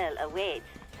circle of hell awaits.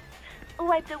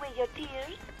 Wipe away your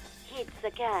tears, hit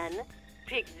the can,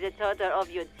 pick the total of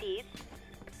your teeth.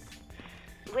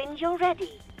 When you're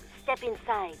ready, step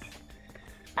inside.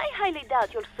 I highly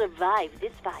doubt you'll survive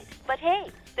this fight, but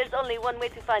hey, there's only one way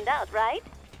to find out, right?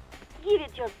 Give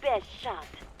it your best shot.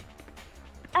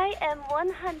 I am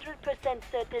 100%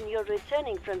 certain you're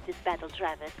returning from this battle,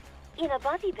 Travis, in a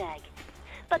body bag.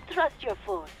 But trust your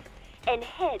force and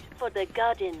head for the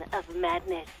Garden of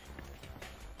Madness.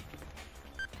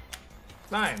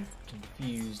 I'm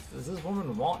confused. Does this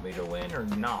woman want me to win or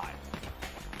not?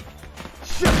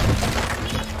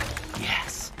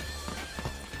 Yes.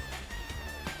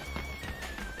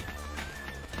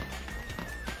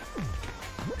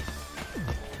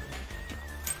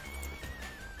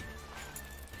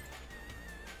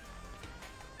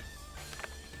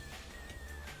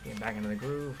 Get back into the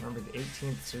groove. Remember the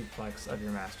 18th suplex of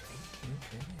your master.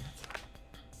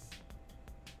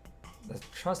 The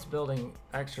trust-building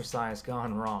exercise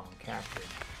gone wrong. Captured.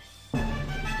 Weird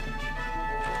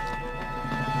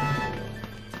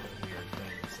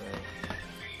thing to say.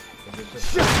 Is it just...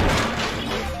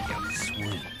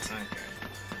 Sweet. Okay.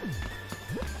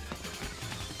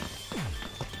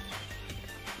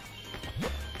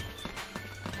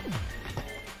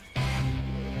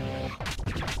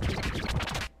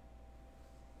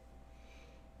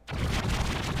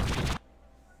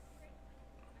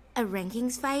 A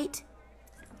rankings fight?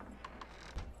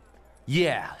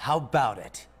 Yeah, how about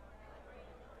it?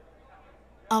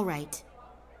 All right.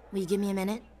 Will you give me a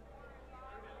minute?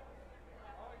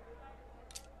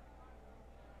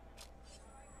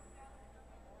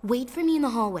 Wait for me in the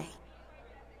hallway.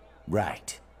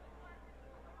 Right.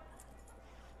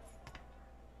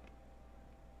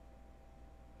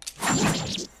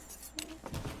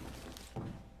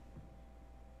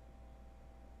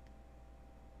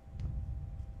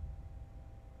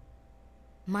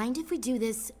 Mind if we do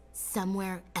this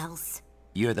somewhere else?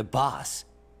 You're the boss.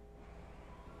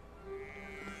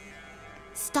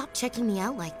 Stop checking me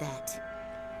out like that.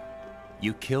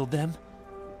 You killed them?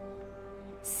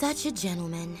 Such a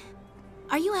gentleman.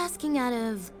 Are you asking out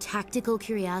of tactical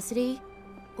curiosity?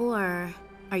 Or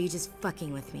are you just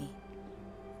fucking with me?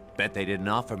 Bet they didn't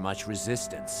offer much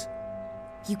resistance.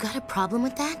 You got a problem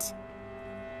with that?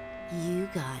 You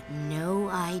got no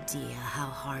idea how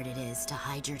hard it is to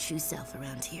hide your true self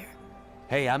around here.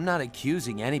 Hey, I'm not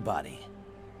accusing anybody.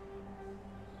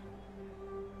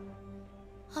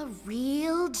 A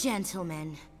real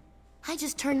gentleman. I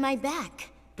just turned my back,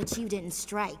 but you didn't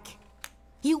strike.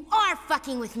 You are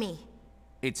fucking with me!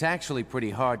 It's actually pretty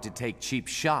hard to take cheap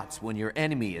shots when your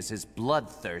enemy is as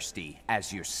bloodthirsty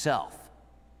as yourself.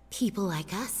 People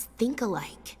like us think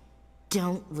alike,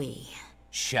 don't we?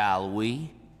 Shall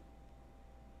we?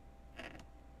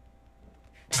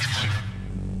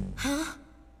 Huh?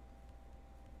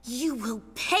 You will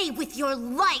pay with your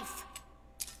life!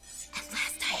 At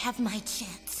last I have my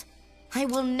chance. I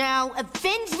will now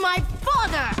avenge my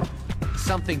father!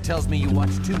 Something tells me you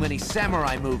watch too many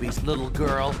samurai movies, little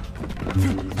girl.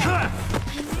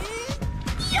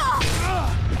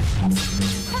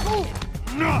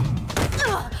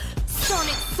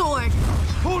 Sonic sword!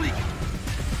 Holy...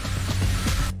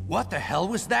 What the hell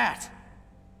was that?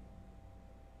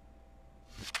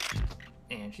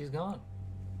 And she's gone.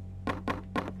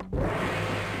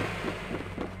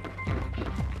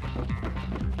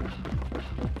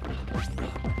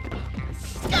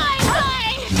 Sky high!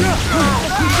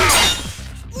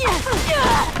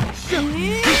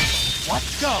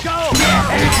 Let's go! Go!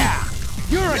 Yeah.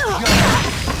 You're a joke!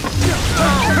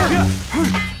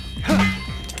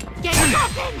 Get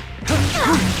poppin'!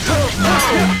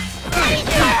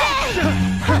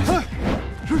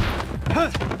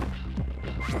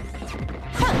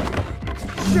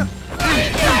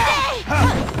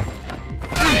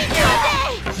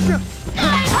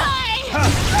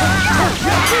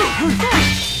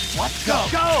 Let's go!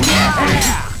 Go! Yeah.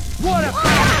 What a...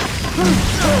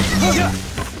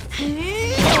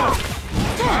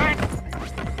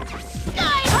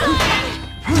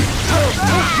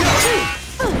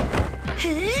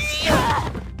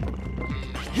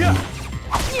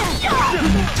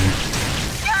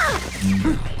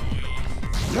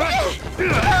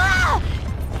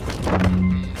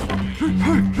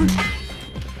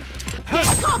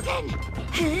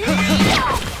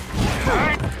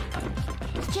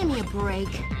 Give me a break.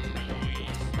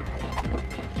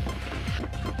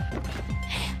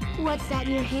 What's that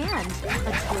in your hand?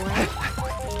 A toy?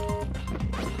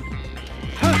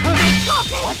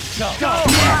 Let's go! Go!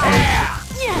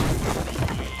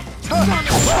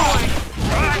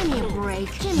 Give me a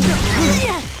break. Give me a break.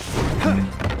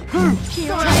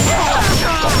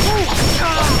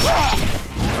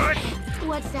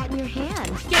 What's that in your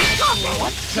hand?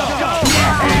 Let's go!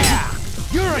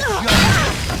 You're a joke!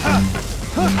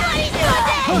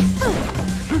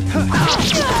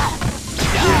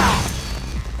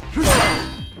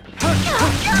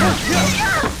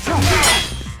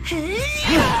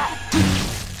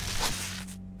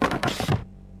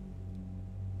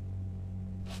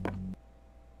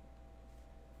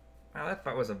 Wow, that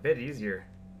fight was a bit easier.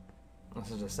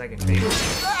 This is a second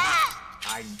phase.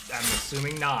 I'm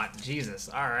assuming not. Jesus,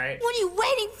 alright. What are you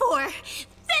waiting for?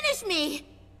 Finish me!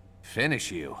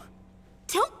 Finish you?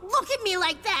 Don't look at me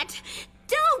like that!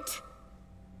 Don't!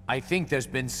 I think there's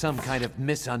been some kind of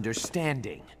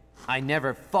misunderstanding. I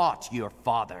never fought your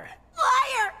father.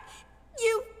 Liar!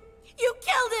 You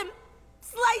killed him!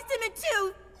 Sliced him in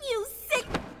two! You sick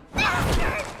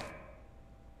bastard!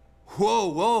 Whoa,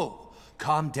 whoa!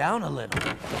 Calm down a little.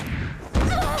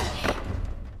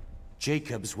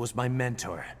 Jacobs was my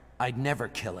mentor. I'd never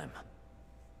kill him.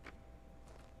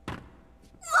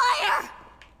 Liar!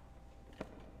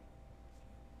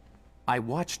 I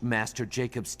watched Master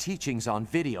Jacobs' teachings on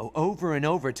video over and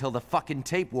over till the fucking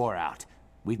tape wore out.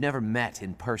 We've never met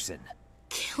in person.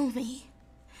 Kill me.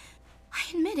 I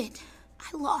admit it.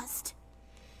 I lost.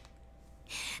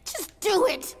 Just do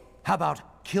it! How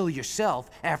about kill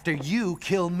yourself after you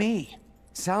kill me?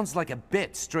 Sounds like a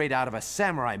bit straight out of a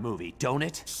samurai movie, don't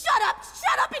it? Shut up!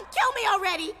 Shut up and kill me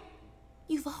already!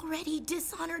 You've already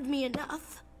dishonored me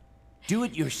enough. Do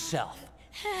it yourself.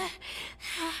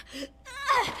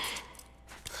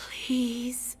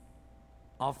 Please.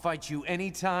 I'll fight you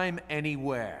anytime,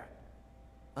 anywhere.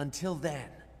 Until then,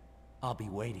 I'll be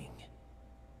waiting.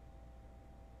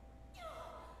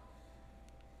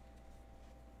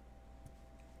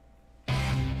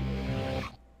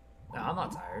 No, I'm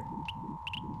not tired.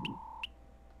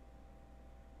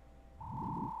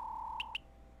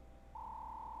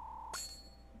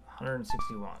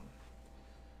 $161.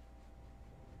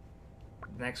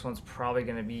 The next one's probably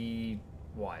gonna be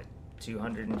what?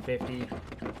 250.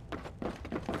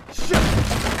 Sweet.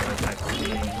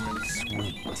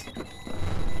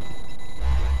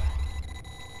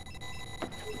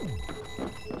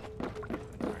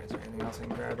 Alright, is there anything else I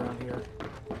can grab around here?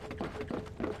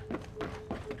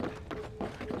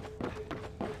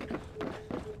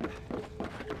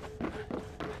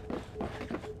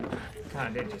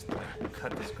 Kinda did just like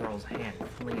cut this girl's hand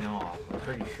clean off. I'm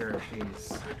pretty sure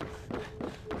she's.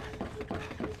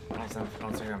 I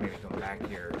don't think I'm maybe going back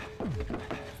here.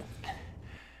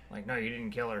 Like, no, you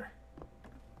didn't kill her.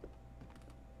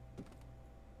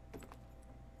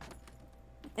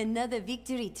 Another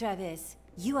victory, Travis.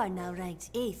 You are now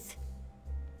ranked 8th.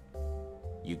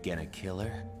 You gonna kill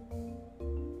her?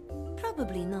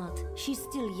 Probably not. She's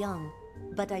still young.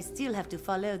 But I still have to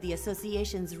follow the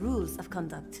association's rules of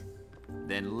conduct.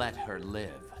 Then let her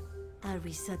live. Are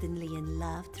we suddenly in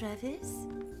love, Travis?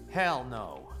 Hell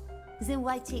no. Then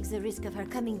why take the risk of her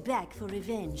coming back for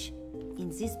revenge? In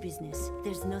this business,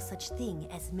 there's no such thing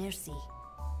as mercy.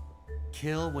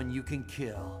 Kill when you can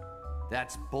kill.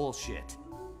 That's bullshit.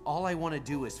 All I want to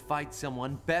do is fight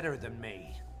someone better than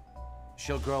me.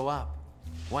 She'll grow up.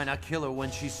 Why not kill her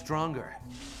when she's stronger?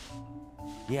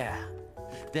 Yeah,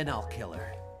 then I'll kill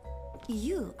her.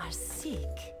 You are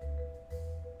sick.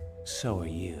 So are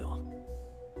you.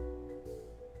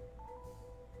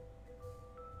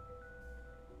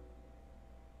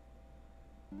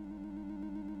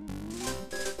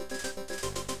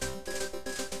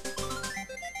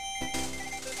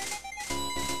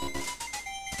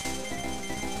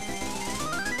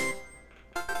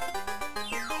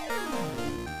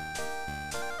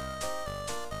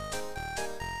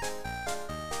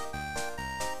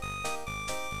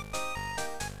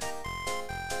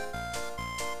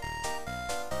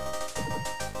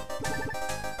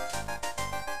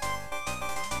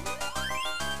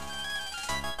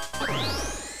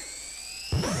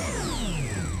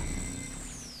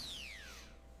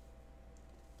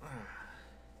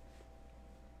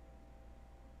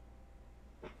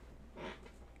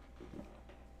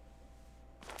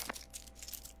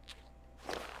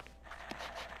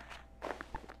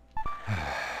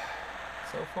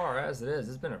 So far as it is,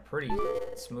 it's been a pretty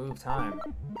smooth time.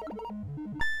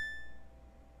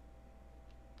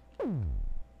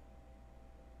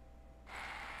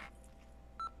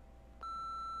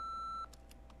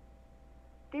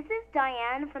 This is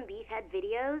Diane from Beefhead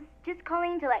Videos, just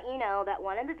calling to let you know that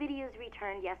one of the videos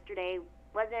returned yesterday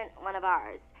wasn't one of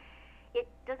ours. It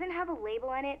doesn't have a label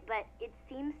on it, but it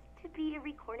seems to be a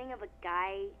recording of a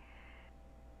guy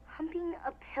humping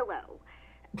a pillow.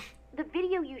 The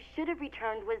video you should have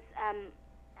returned was,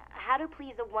 How to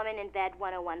Please a Woman in Bed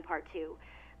 101 Part 2.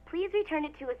 Please return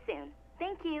it to us soon.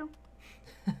 Thank you.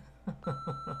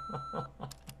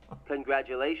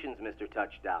 Congratulations, Mr.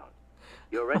 Touchdown.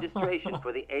 Your registration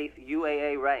for the 8th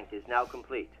UAA rank is now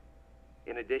complete.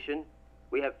 In addition,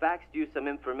 we have faxed you some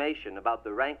information about the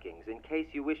rankings in case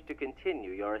you wish to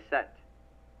continue your ascent.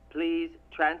 Please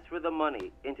transfer the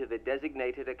money into the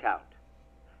designated account.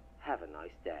 Have a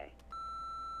nice day.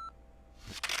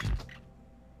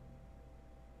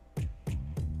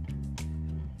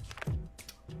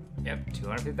 Yep,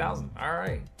 250,000. All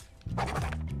right.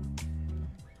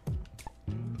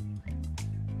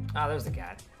 Ah, there's the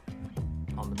cat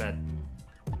on the bed.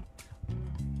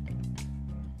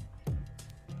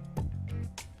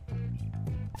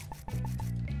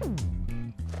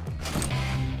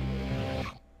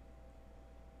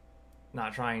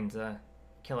 Not trying to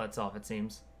kill itself, it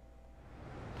seems.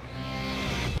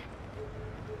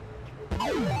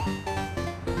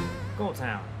 Gold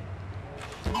Town.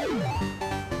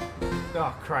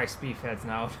 Oh Christ, beefhead's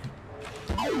now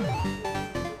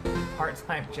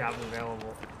part-time job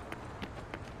available.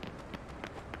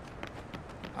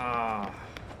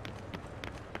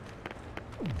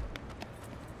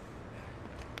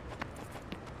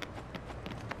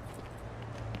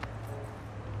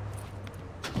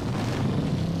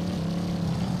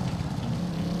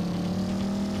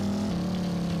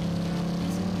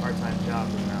 Part-time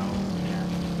jobs are now, yeah,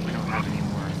 we don't have any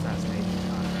more assassination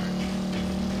contracts.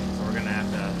 So we're gonna have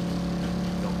to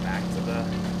go back to the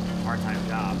part-time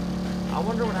job. I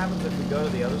wonder what happens if we go to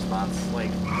the other spots.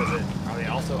 Like, are they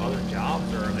also other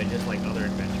jobs, or are they just like other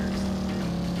adventures?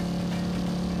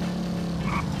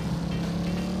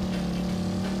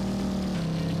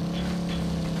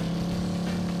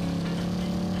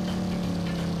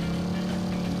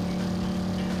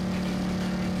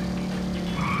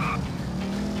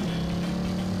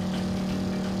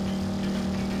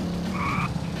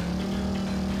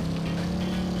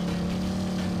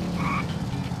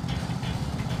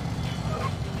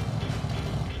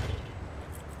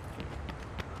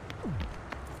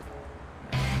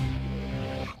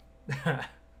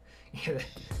 Yeah,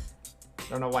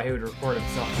 don't know why he would record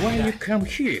himself. Why you come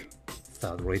here,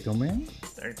 third rate man?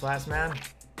 Third class man?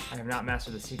 I have not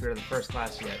mastered the secret of the first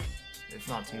class yet. It's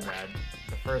not too bad.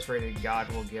 The first rated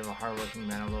god will give a hardworking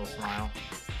man a little smile.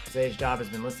 Today's job has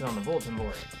been listed on the bulletin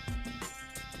board.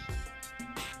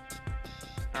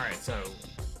 Alright, so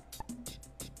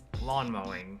lawn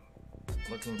mowing.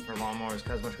 Looking for lawnmowers,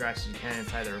 cut as much grass as you can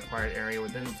inside the required area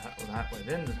within the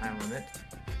time limit.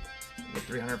 You get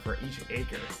 300 for each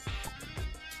acre.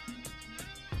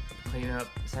 Clean up,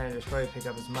 sanitize, destroy, pick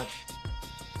up as much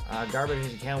garbage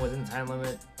as you can within the time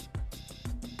limit.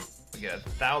 We get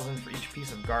 1,000 for each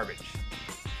piece of garbage.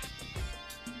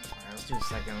 Alright, let's do the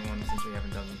second one since we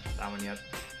haven't done that one yet.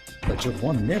 But you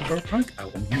won't never prank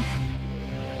out on you.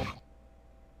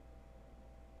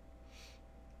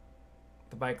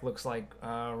 The bike looks like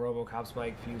RoboCop's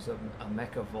bike fused a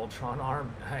Mecha Voltron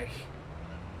arm.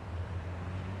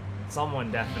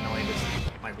 Someone definitely just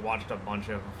like watched a bunch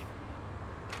of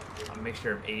a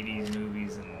mixture of 80s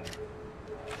movies and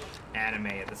anime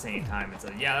at the same time and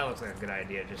said, yeah, that looks like a good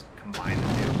idea, just combine the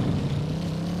two.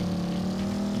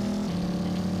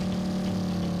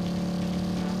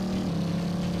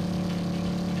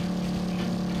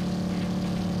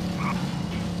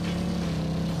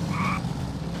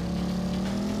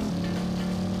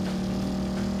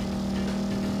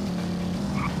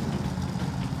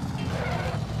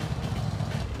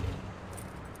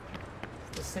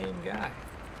 Same guy.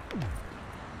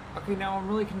 Okay, now I'm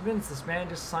really convinced this man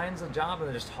just signs a job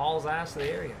and just hauls ass to the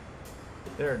area.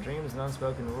 There are dreams and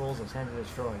unspoken rules of Santa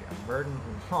Destroy. A verdant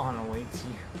lawn awaits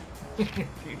you in the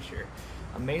future.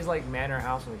 A maze-like manor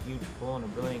house with a huge pool and a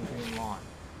brilliant green lawn.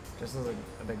 Just as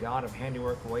the god of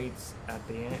handiwork waits at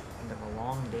the end of a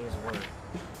long day's work.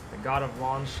 The god of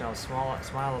lawns shall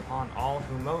smile upon all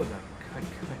who mow them.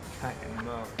 Cut, and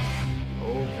mow.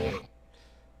 Okay.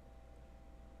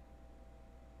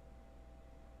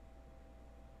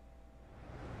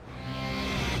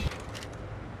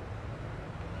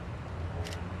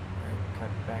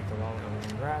 Back to lolling over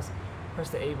the grass. Press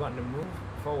the A button to move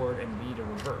forward and B to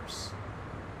reverse.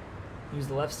 Use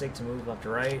the left stick to move left to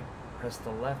right. Press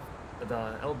the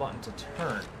L button to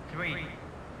turn. 3,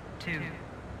 2,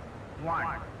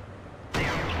 1, 0.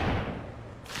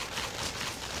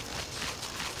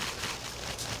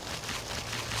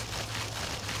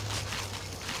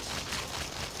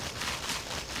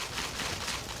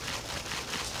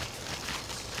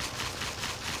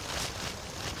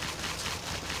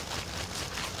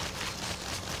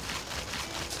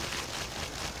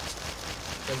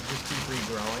 Does it just keep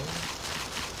regrowing?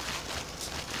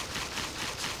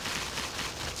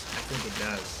 I think it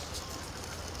does.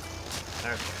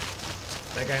 Okay.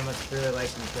 That guy must really like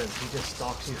you because he just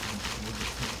stalks you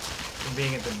from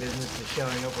being at the business to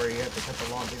showing up where you have to cut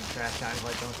the lawn through the trash down and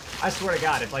collect them. I swear to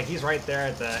God, if like he's right there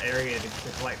at the area to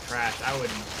collect trash, I would,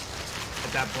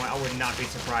 at that point, I would not be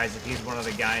surprised if he's one of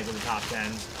the guys in the top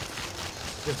 10.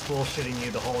 Just bullshitting you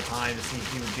the whole time to see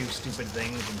if you would do stupid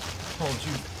things and hold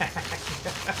you back.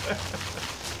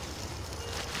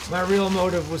 My real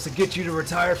motive was to get you to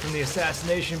retire from the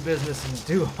assassination business and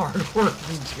do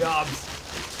hard-working jobs.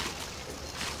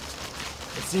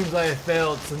 It seems I have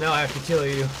failed, so now I have to kill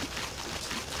you.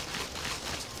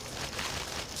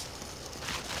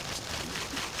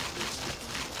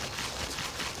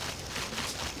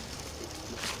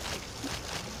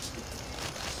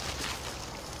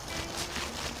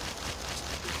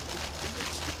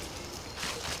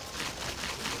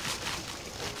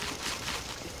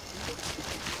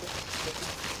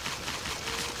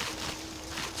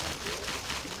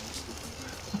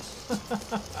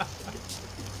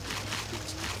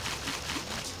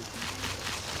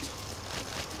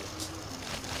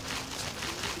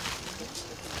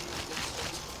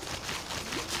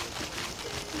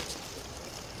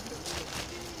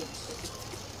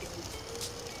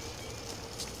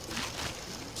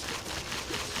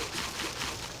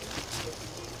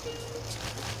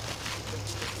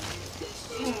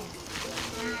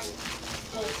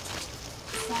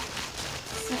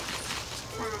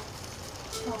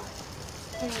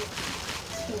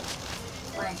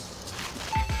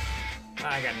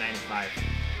 I got 95.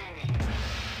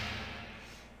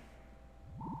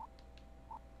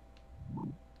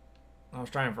 I was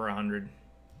trying for 100.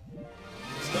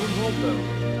 Still gold though.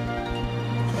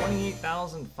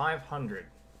 28,500.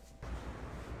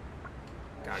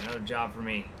 Got another job for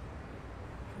me.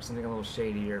 For something a little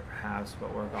shadier, perhaps,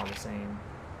 but work all the same.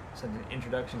 Sent an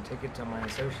introduction ticket to my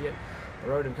associate. The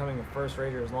road to becoming a first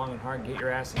rater is long and hard. Get your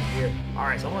ass in here.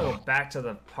 Alright, so I'm gonna go back to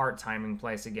the part-timing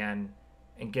place again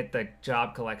and get the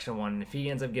job collection one. If he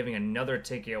ends up giving another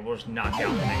ticket, we'll just knock out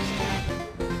the next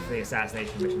one. For the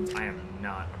assassination missions, I am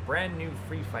not. A brand new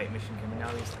free fight mission coming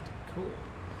out. Cool.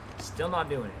 Still not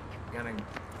doing it. Gonna.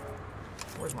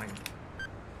 Where's my.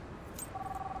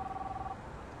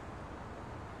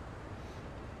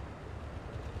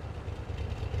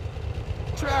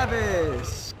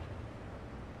 Travis!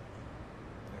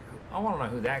 I want to know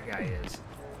who that guy is.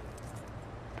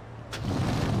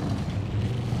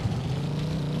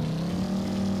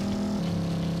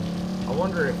 I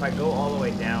wonder if I go all the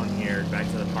way down here, back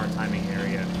to the part-timing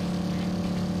area,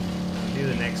 do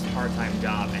the next part-time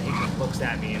job, and he just looks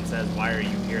at me and says, "Why are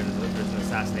you here? There's an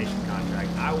assassination contract."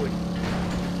 I would,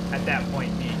 at that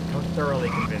point, be thoroughly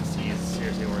convinced he is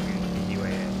seriously working with the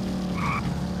UAA.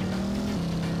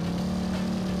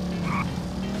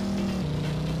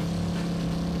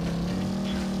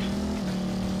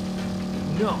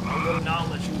 No, I will not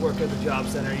let you work at the job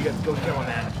center. You have to go kill a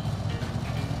man.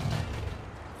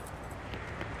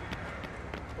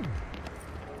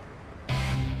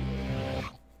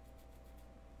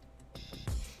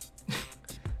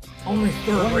 Only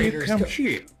third raters come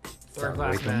here. Third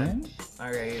class man.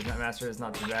 Okay, he's not master. It's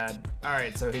not too bad. All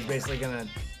right, so he's basically gonna.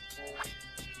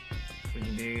 We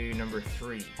can do number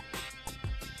 3.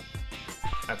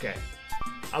 Okay.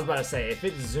 I was about to say, if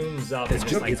it zooms up and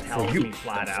just like tells me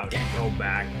flat out, go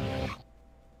back.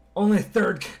 Only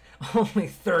third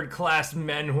class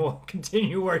men will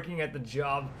continue working at the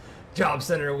job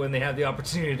center when they have the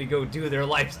opportunity to go do their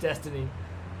life's destiny.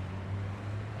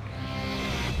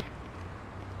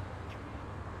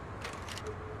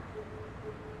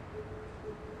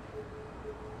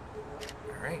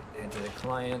 All right, head to the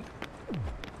client.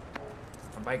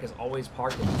 My bike is always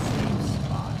parked in the same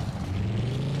spot.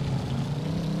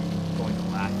 Going to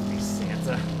laugh at me,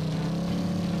 Santa.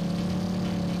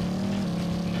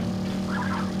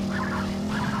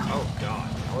 Oh god,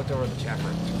 I looked over the chat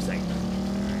for 2 seconds.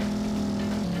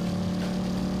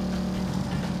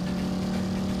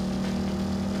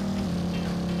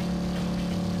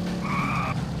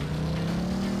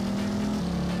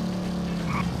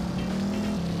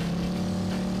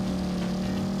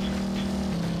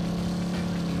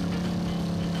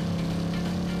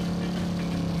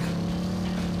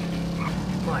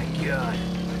 My god.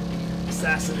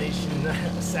 Assassination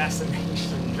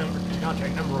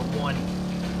contract number 1.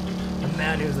 The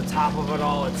man who's the top of it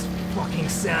all, it's fucking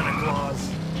Santa Claus.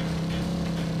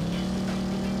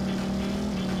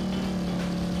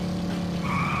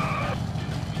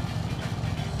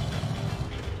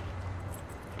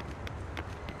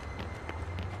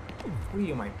 What are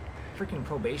you, my freaking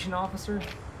probation officer?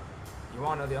 You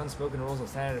want to know the unspoken rules of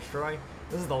Stand and Destroy?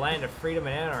 This is the land of freedom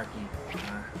and anarchy.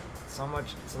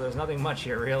 So there's nothing much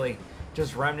here, really.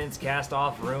 Just remnants cast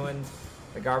off, ruins,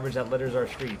 the garbage that litters our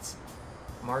streets.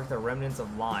 Mark the remnants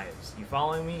of lives. You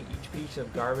following me? Each piece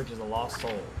of garbage is a lost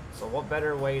soul. So what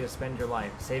better way to spend your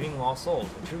life? Saving lost souls.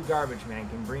 A true garbage man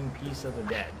can bring peace of the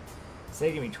dead. It's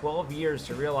taken me 12 years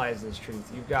to realize this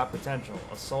truth. You've got potential.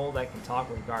 A soul that can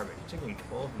talk with garbage. It took me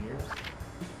 12 years.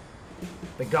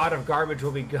 The god of garbage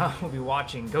will be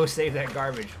watching. Go save that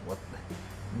garbage. What the?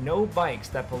 No bikes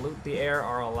that pollute the air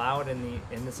are allowed in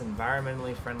this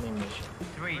environmentally friendly mission.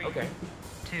 3, okay.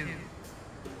 2,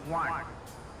 1.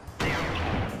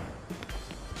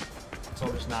 So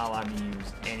I'm just not allowed to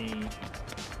use any.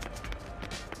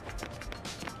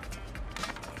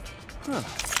 Huh.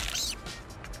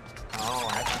 Oh,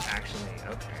 that's actually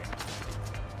okay.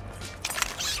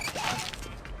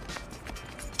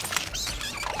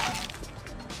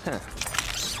 Huh.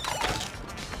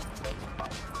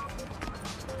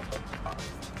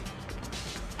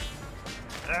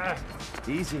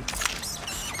 Easy.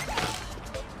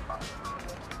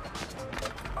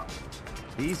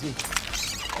 Easy.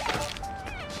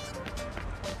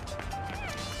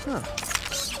 Huh.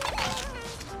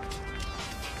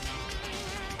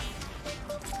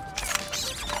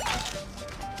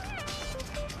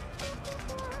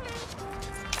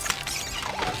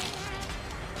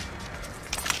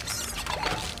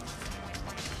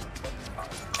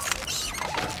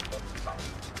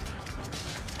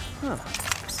 Huh.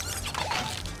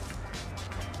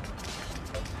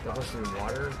 That was through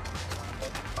water.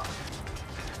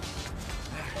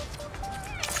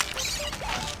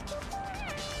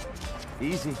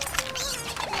 Easy.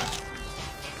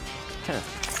 Huh.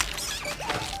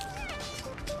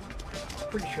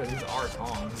 Pretty sure these are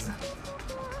tongs.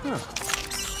 Huh.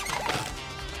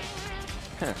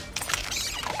 Huh.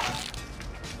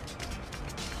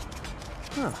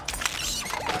 Huh.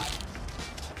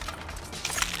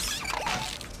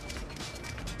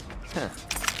 Huh.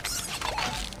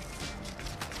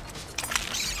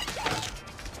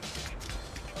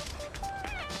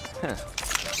 Huh.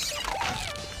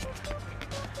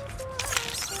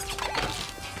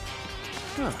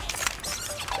 Huh.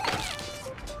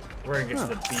 We're gonna get to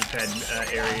the beefhead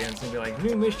area and it's gonna be like,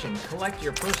 new mission, collect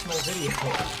your personal video.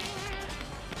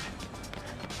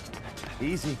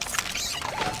 Easy.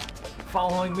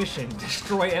 Following mission,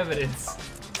 destroy evidence.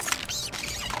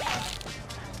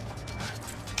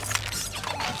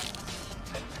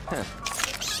 Huh.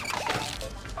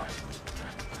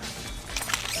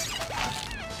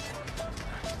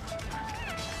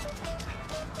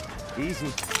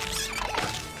 Easy.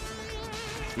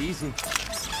 Easy.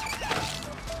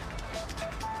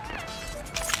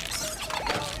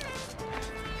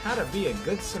 How to be a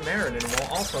good Samaritan while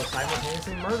also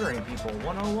simultaneously murdering people,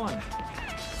 101.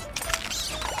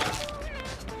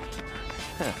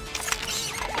 Huh.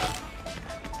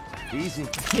 Easy.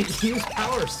 Use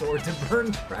power sword to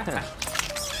burn trash.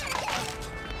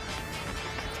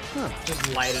 Huh.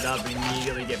 Just light it up and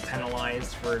immediately get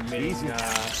penalized for emitting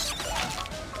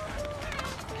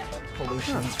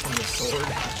pollutions from the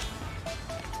sword.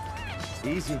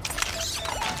 Easy.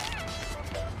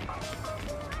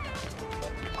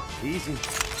 Easy.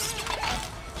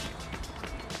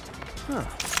 Huh.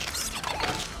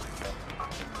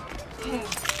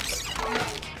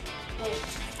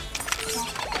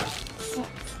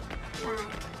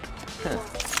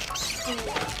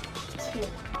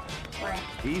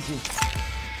 Easy.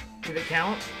 Did it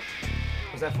count?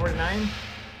 Was that 49?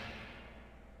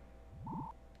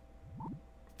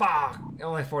 Fuck!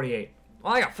 Only 48.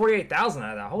 Well, I got 48,000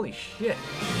 out of that. Holy shit.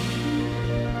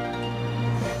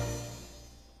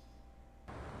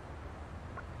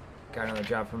 Got another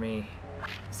job for me.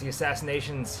 It's the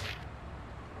assassinations.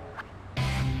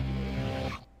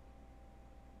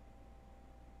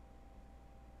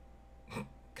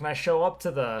 Can I show up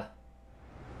to the...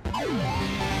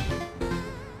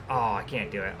 Oh, I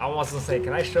can't do it. I was gonna say,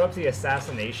 can I show up to the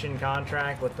assassination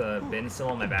contract with the bin still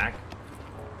on my back?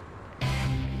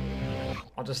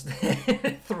 I'll just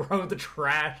throw the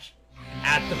trash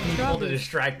at the people to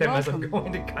distract them as I'm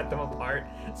going to cut them apart.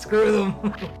 Screw them!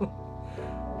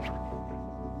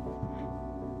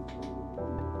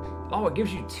 Oh, it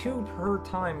gives you 2 per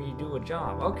time you do a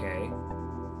job. Okay.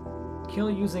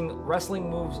 Kill using wrestling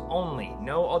moves only.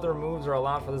 No other moves are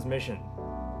allowed for this mission.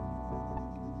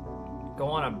 Go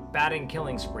on a batting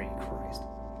killing spree. Christ.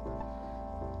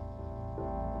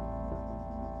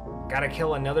 Gotta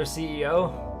kill another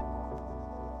CEO?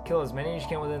 Kill as many as you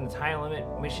can within the time limit.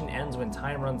 Mission ends when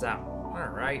time runs out.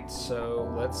 Alright, so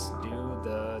let's do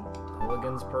the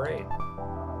Hooligans Parade.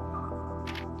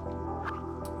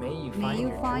 May you find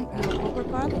your poker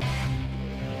card?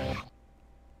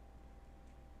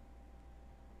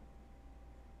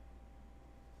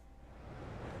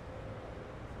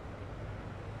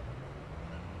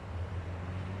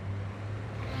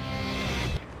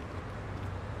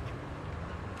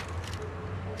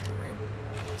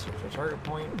 Search for target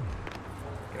point.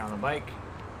 Get on the bike.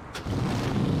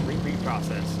 Repeat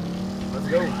process. Let's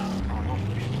go. Oh no.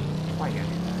 Why you gotta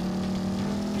do that?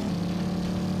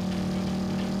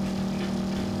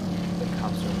 The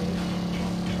cops are made of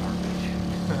garbage.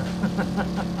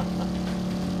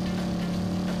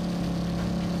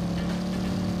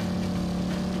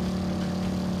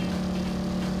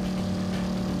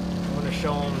 I'm gonna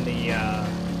show them the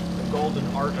golden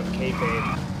art of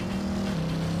kayfabe.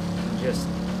 Just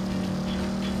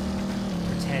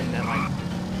pretend that like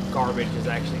garbage is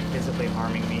actually physically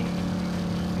harming me,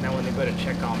 and then when they go to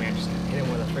check on me, I just hit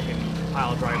them with a freaking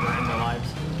pile driver in their lives.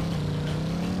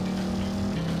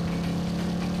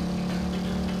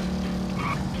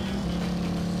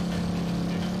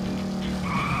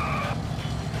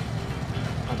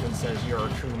 says you're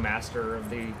a true master of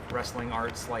the wrestling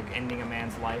arts, like ending a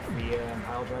man's life via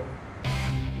pile driver.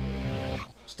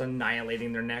 Just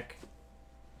annihilating their neck.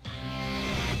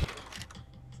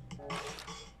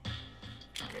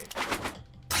 Okay.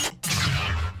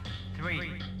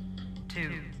 3,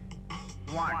 2,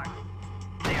 1,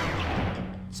 0.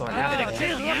 So I have to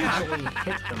actually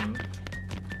hit them.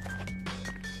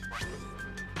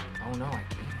 Oh no, I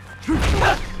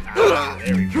can't. Ah,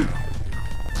 there we go.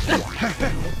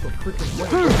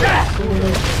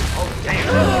 Oh, damn.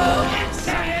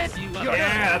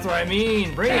 Yeah, that's what I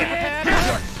mean. Bring it.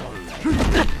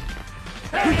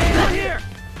 Here.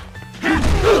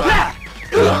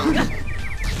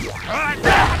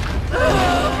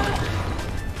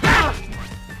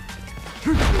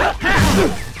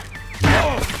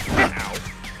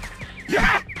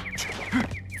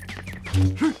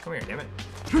 Come here, damn it.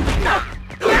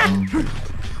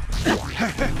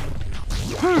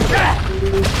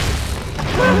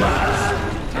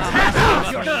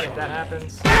 If that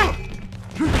happens.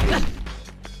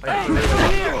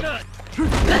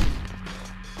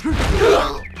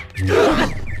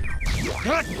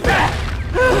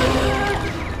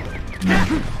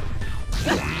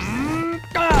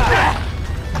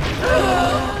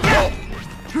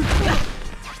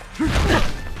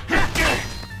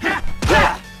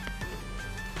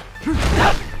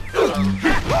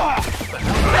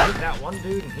 That one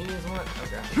dude and he is what?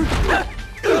 Okay.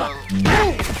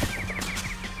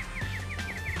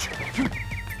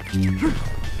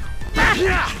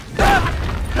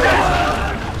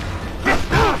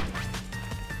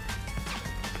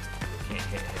 Can't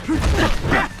hit him.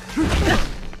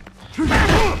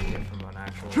 Get from an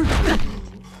actual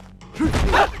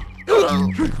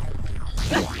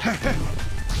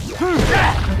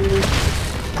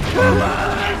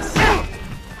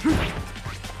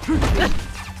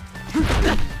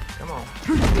Come on.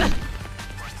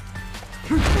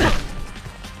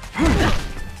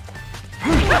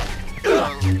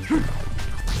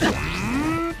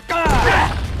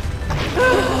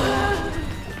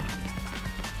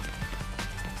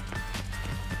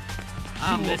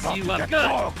 I'll mess you up good.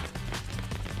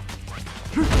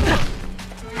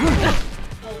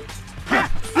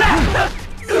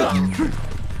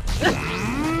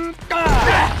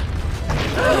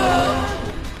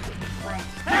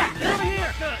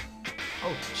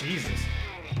 Oh, Jesus.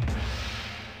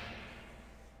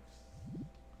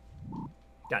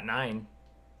 Got 9.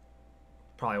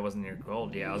 Probably wasn't near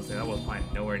gold. Yeah, I was saying that was probably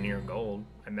nowhere near gold.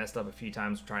 I messed up a few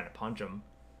times trying to punch him.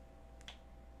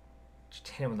 Just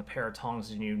hit him with a pair of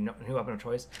tongs and you new weapon of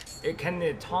choice. Can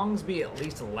the tongs be at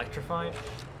least electrified?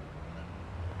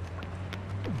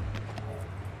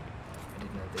 I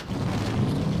didn't know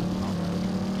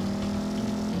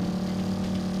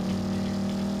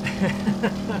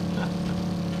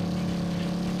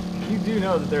that. You do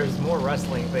know that there's more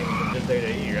wrestling things than just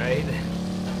WWE, right?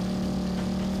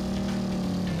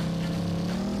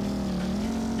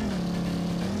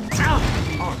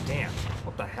 Oh, damn.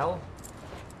 What the hell?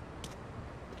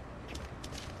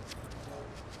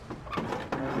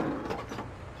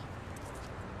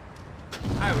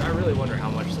 I really wonder how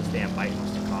much this damn bike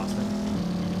must have cost him.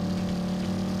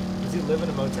 Does he live in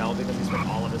a motel because he spent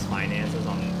all of his finances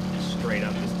on straight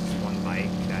up just this one bike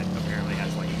that apparently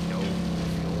has like no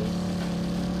fuel?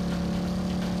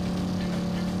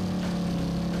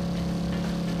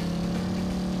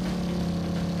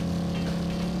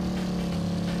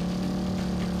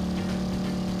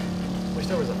 Wish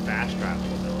there was a fast travel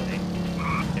ability.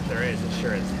 If there is, it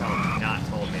sure as hell not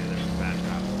told me that there's a fast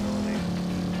travel ability.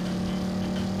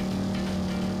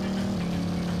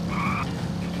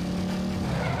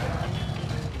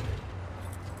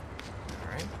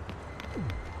 Alright.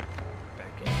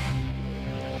 Back in.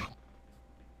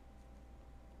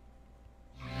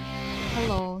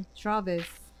 Hello, Travis.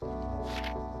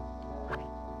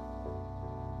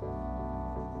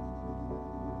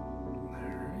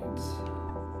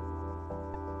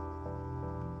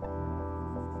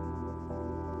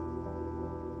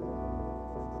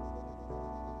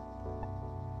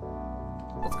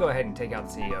 Let's go ahead and take out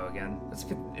the CEO again. It's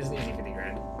an easy 50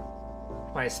 grand.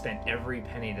 Probably spent every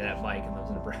penny to that bike and lives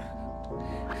in a brand.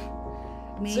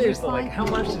 Seriously, like, how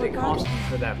much did it cost you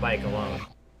for that bike alone?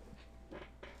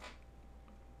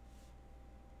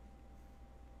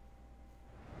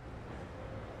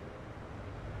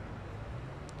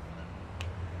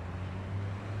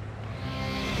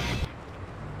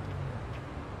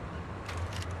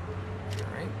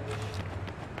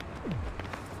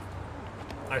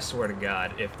 I swear to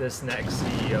God, if this next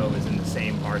CEO is in the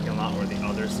same parking lot where the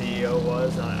other CEO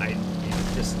was, I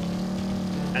just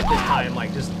at this time,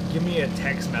 like, just give me a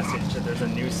text message that there's a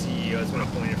new CEO that's been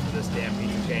appointed for this damn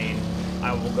pizza chain.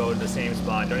 I will go to the same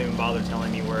spot. Don't even bother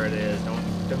telling me where it is. Don't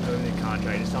do the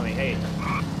contract. Just tell me, hey,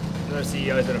 another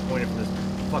CEO has been appointed for this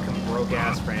fucking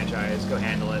broke-ass franchise. Go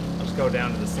handle it. I'll just go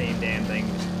down to the same damn thing,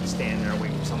 just stand there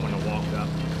waiting for someone to walk up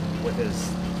with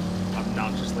his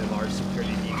obnoxiously large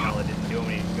security detail that didn't do him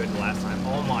any good the last time.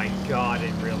 Oh my god,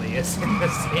 it really is in the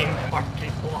same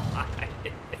parking lot.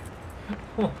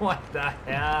 What the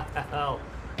hell?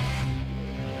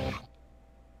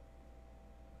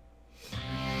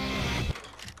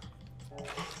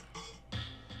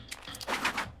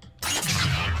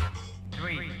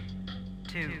 Three,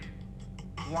 two,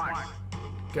 one.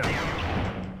 Go.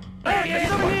 Hey,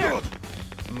 it's over here!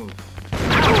 Move.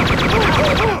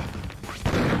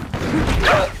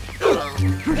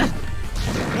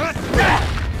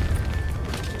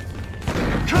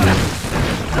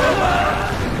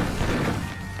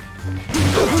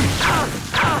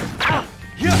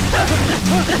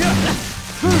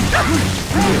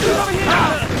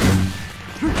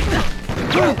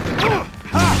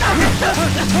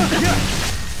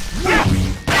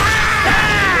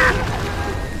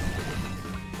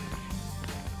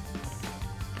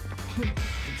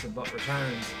 Pizza butt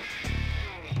returns.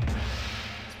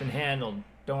 It's been handled.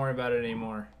 Don't worry about it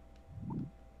anymore.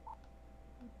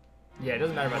 Yeah, it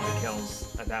doesn't matter about the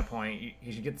kills at that point.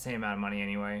 You should get the same amount of money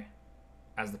anyway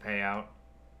as the payout.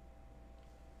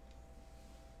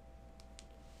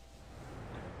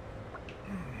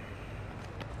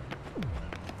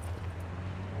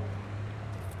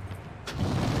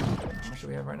 How much do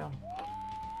we have right now?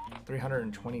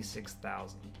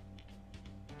 326,000.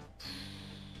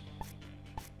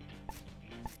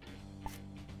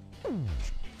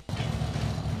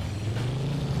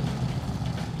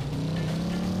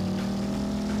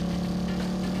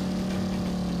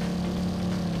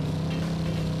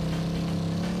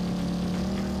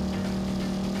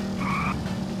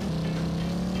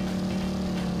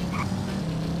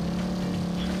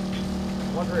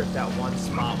 I wonder if that one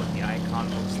spot with the icon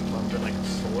looks a little bit like a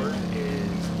sword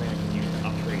is something I can use to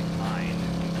upgrade mine.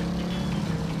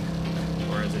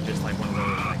 Or is it just like one of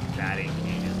those like batting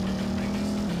cages looking things?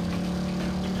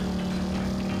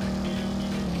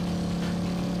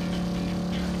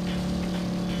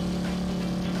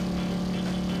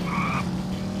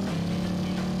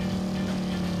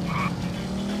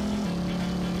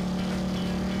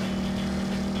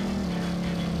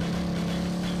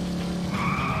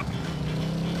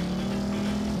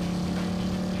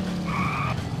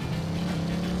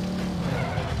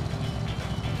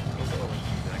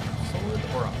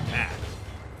 Or a bat.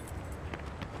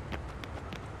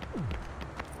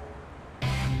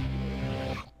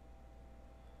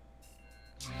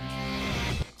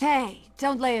 Hey,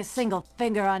 don't lay a single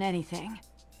finger on anything.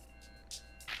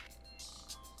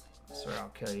 Sir, I'll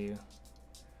kill you.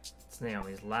 It's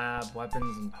Naomi's lab,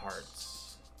 weapons, and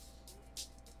parts.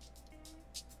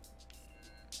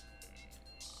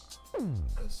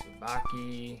 The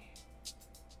Tsubaki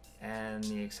and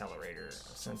the accelerator, a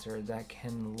sensor that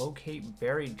can locate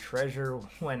buried treasure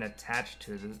when attached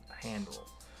to the handle.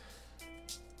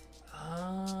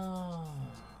 Oh.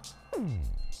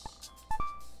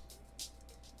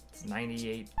 It's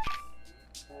 98.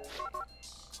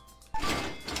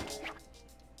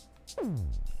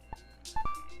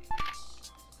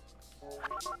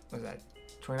 What's that?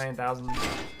 29,000?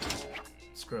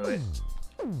 Screw it.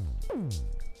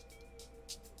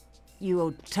 You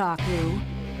otaku.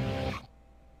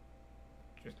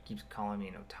 Just keeps calling me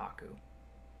an otaku.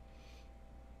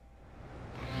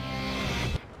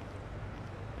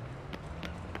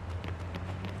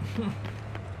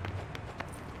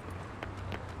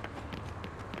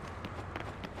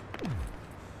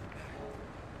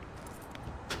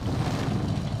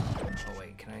 Oh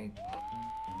wait, can I...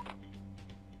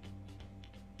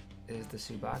 Is the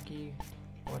Tsubaki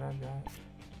what I've got?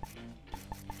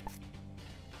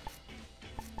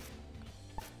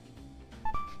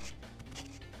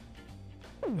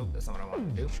 Nope, that's not what I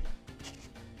wanted to do.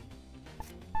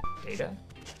 Data?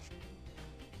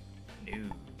 No.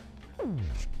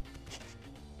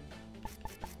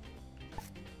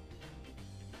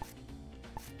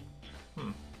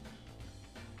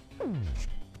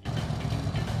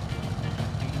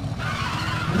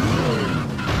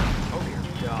 Oh dear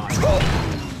God.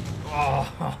 Oh.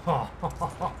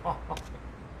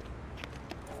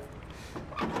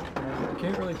 I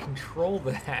can't really control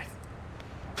that.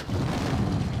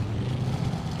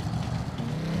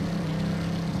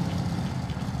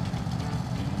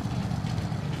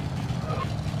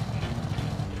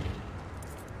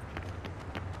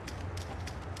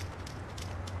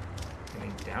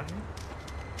 Down here?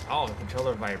 Oh, the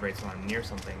controller vibrates when I'm near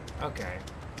something. Okay.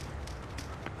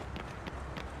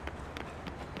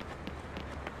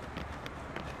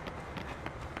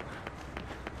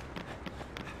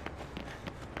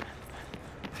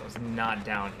 So it's not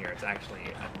down here, it's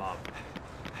actually above.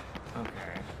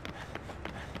 Okay.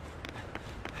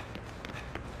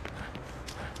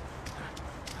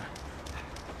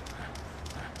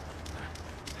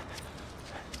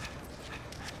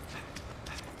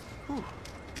 Whew.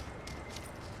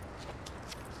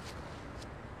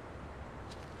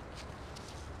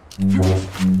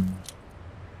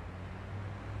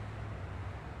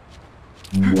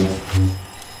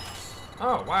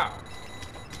 Oh, wow.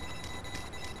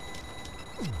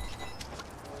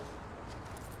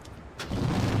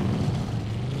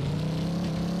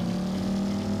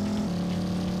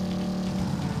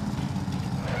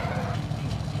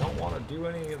 Don't want to do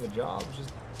any of the jobs,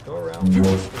 just go around for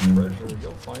the treasure,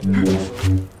 you'll find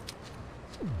it.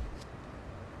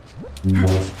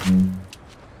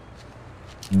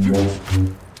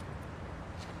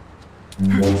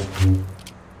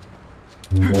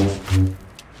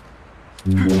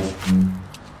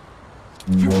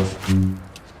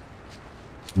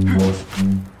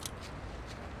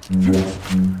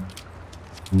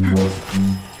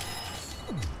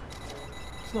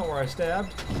 It's not where I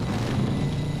stabbed.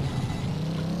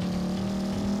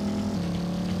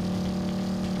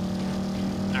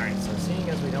 Alright, so seeing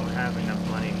as we don't have enough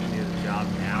money to do the job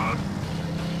now,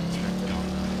 spent it on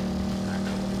that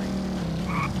couple thing.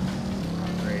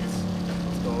 Upgrades.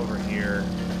 Let's go over here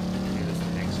and do this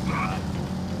next job.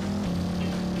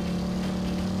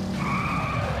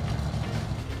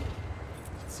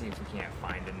 Let's see if we can't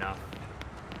find enough.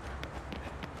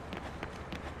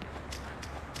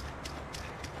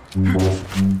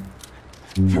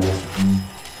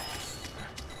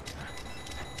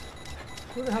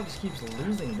 Who the hell just keeps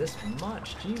losing this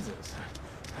much? Jesus.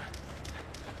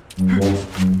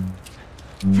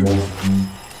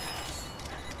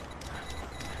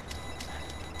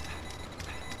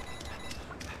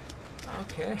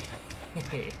 Okay.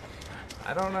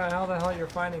 I don't know how the hell you're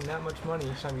finding that much money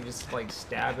each time you just like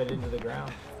stab it into the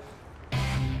ground.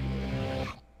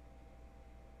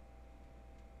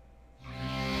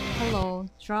 Hello,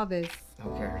 Travis.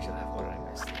 Okay, what did I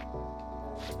miss?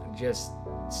 Just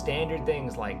standard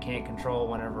things like can't control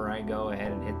whenever I go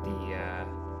ahead and hit the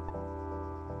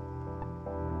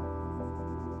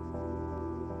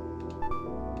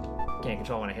can't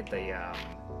control when I hit the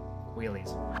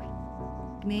wheelies.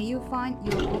 May you find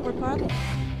your copper card?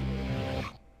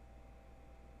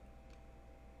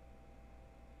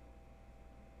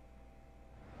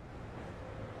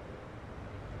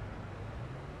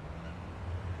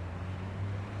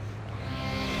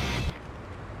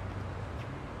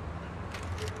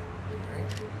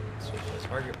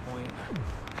 Target point. I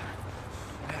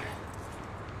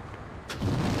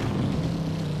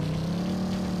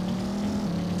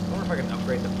wonder if I can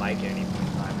upgrade the bike at any point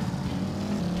in time.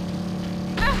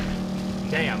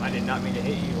 Damn, I did not mean to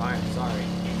hit you. I am sorry.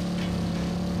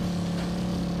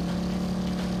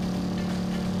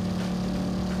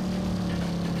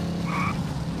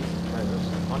 There's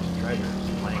a bunch of treasures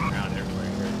laying around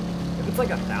everywhere here. If it's like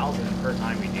 1,000 per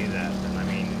time you do that, then I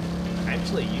mean,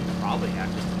 eventually you probably have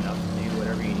just enough to do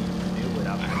whatever you need to do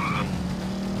without actually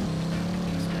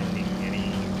spending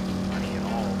any money at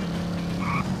all.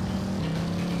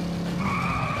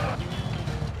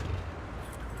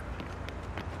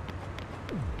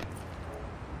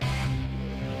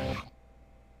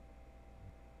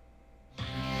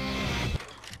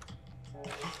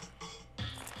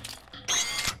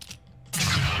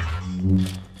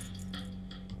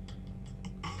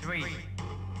 Three,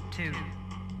 two,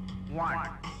 one.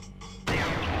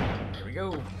 Here we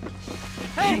go.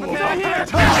 Hey, what's down here?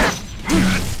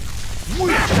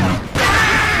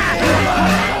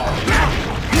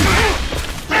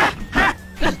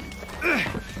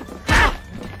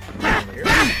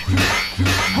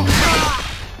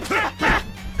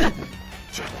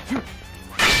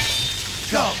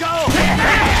 Go! Go!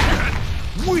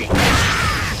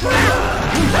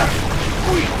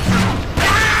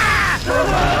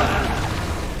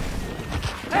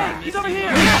 Hey, he's over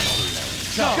here!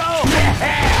 Go! Go!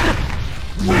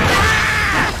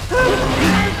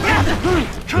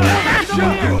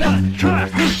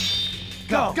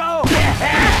 Go! Go!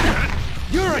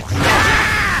 You're a Go!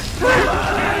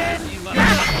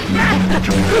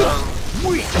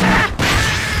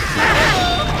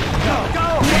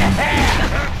 Go!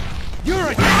 You're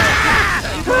a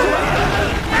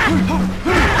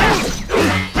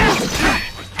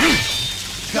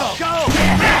Go! Go!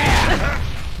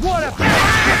 What a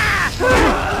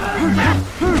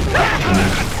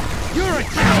You're a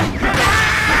joke!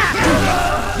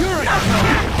 You're a joke!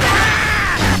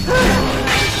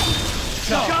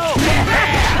 Go!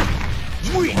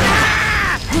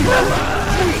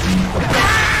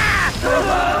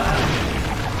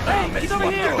 Hey, he's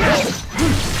over here!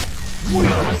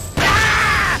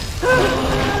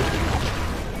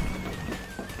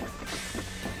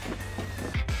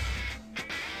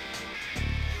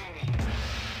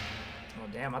 Oh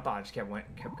damn! I thought I just kept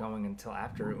going until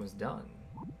after it was done.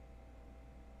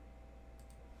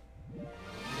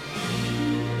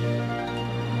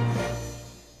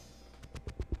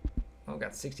 Oh,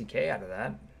 got 60K out of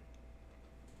that.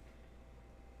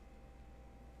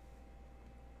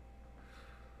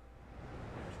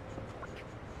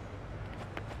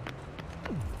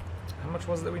 How much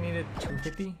was it that we needed?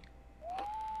 250?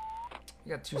 We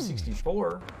got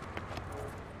 264.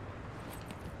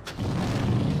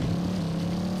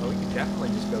 So we could definitely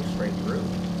just go straight through.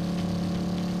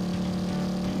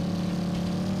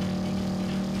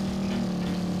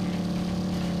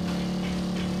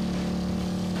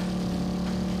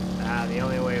 The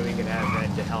only way we could have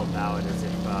Red to help out is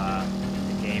if the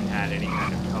game had any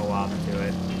kind of co-op to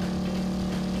it.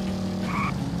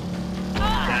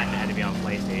 That had to be on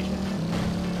PlayStation.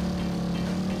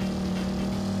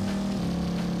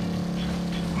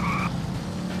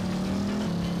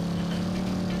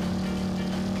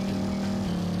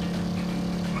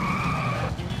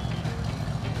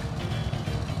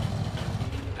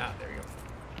 Ah, there you go.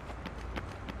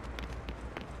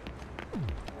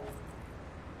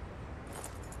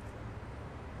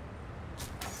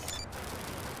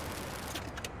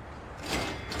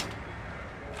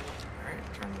 Alright,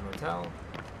 return to the motel.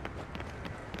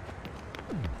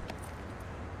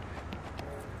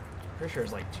 Pretty sure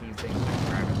there's like 2 things I can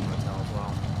grab at the motel as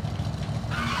well.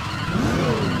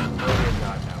 Oh dear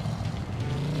God, no.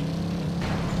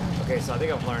 Okay, so I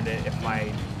think I've learned it. If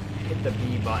I hit the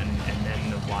B button and then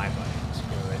the Y button,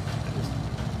 screw it.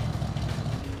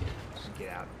 Just get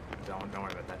out. Don't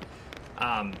worry about that.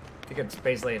 I think it's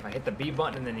basically if I hit the B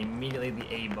button and then immediately the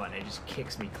A button, it just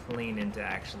kicks me clean into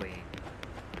actually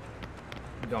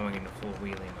going into full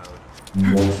wheelie mode.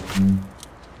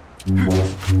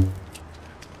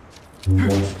 There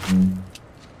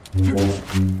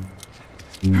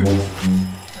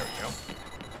we go.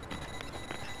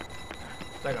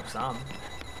 Dug up some.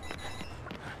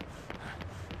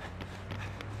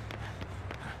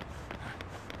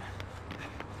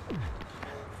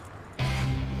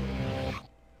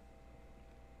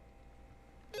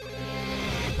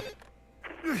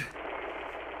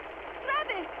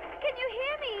 Rabbit, can you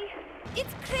hear me?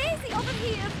 It's crazy over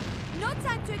here. No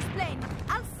time to explain.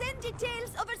 I'll send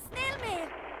details over snail mail.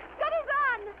 Gotta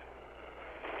run!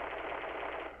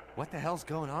 What the hell's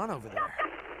going on over there?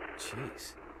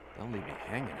 Jeez, don't leave me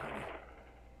hanging, honey.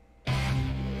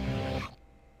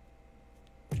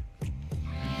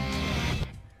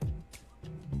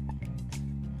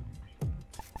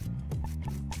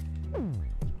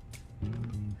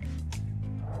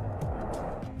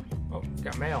 Oh,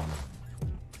 got mail.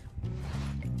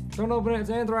 Don't open it, it's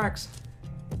anthrax.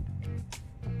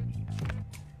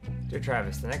 Dear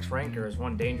Travis, the next ranker is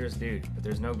one dangerous dude, but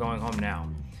there's no going home now.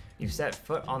 You've set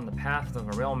foot on the path of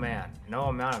a real man. No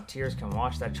amount of tears can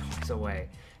wash that choice away.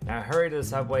 Now hurry to the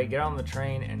subway, get on the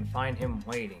train, and find him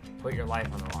waiting. Put your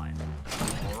life on the line.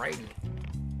 Alrighty.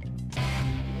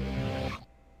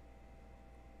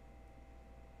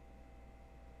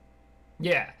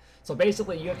 Yeah, so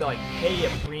basically you have to like pay a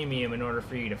premium in order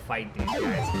for you to fight these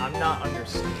guys. I'm not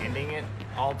understanding it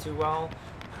all too well.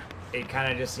 It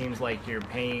kind of just seems like you're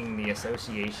paying the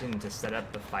association to set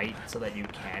up the fight so that you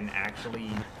can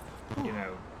actually, you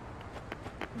know,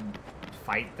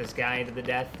 fight this guy to the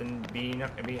death and be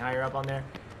higher up on there.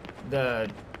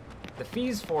 The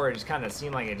fees for it just kind of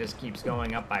seem like it just keeps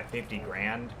going up by 50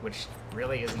 grand, which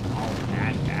really isn't all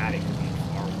that bad. It could be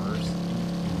far worse.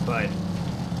 But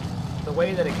the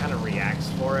way that it kind of reacts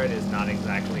for it is not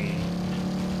exactly...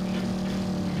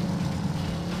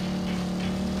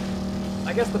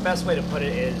 I guess the best way to put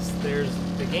it is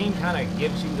the game kind of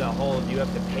gives you the whole you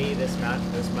have to pay this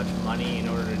much money in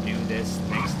order to do this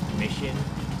next mission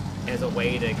as a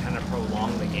way to kind of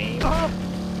prolong the game.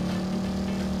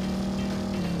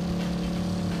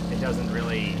 It doesn't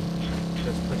really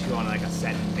just put you on like a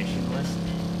set mission list.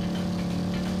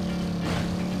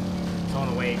 So in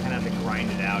a way you kind of have to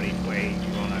grind it out each way.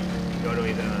 You want to go to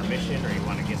either another mission or you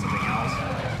want to get something else.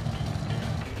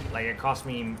 Like, it cost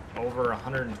me over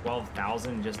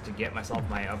 112,000 just to get myself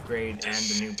my upgrade and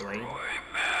the new blade.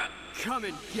 Come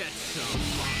and get some.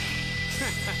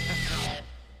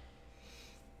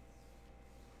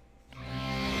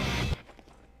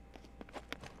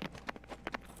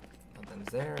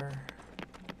 one's there.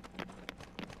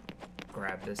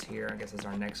 Grab this here. I guess it's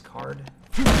our next card.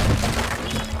 Number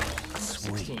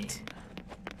 16.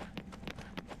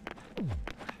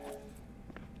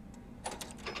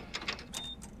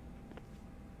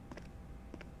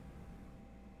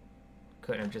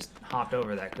 Couldn't have just hopped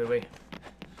over that, could we?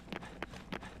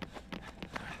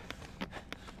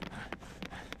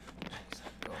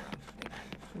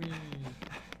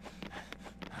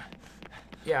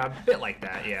 Yeah, a bit like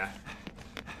that, yeah.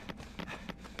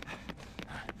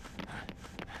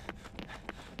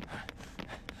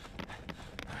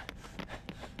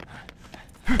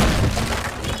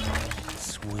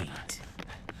 Sweet.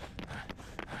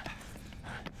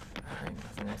 Alright,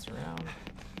 nothing else around.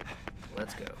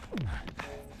 Let's go.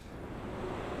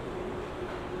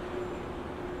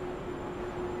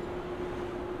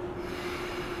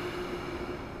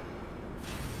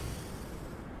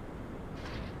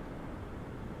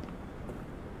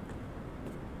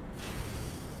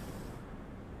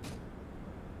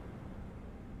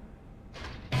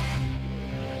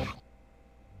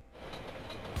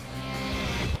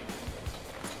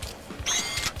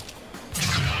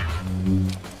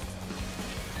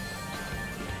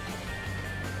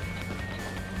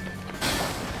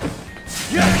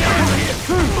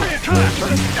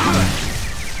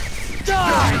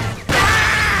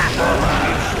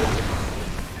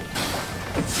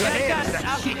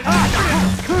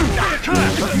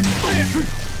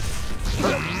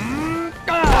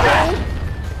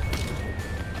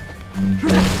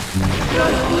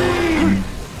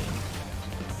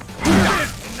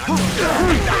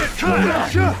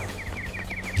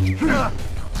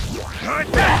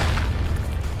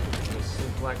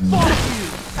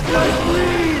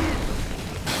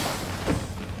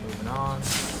 Moving on.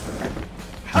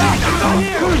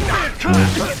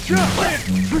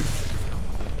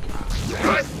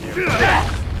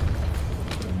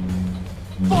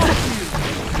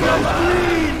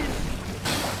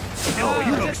 Oh,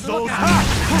 you look so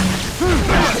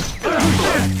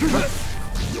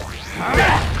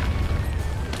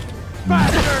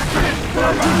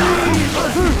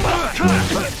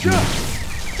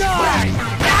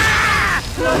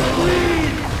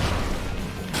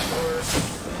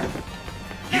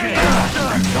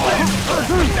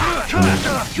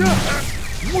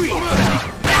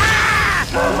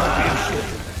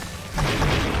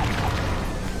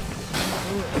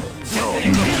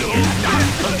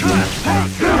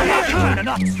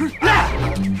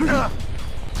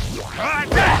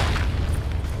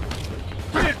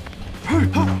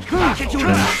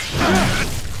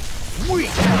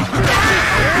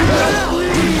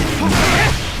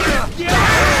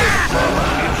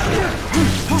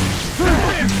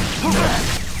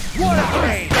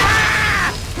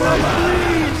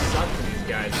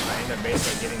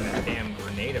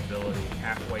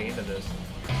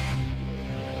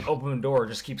Open door,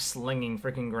 just keep slinging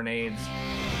freaking grenades.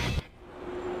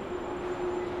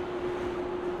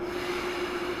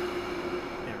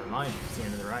 Never mind, it's the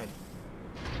end of the ride.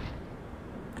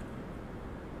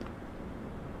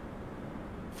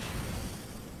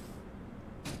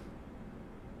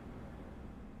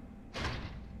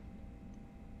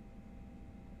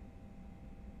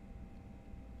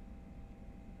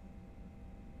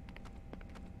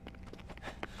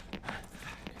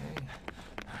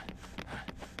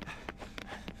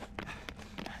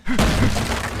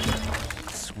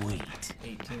 Sweet.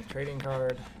 18th trading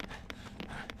card.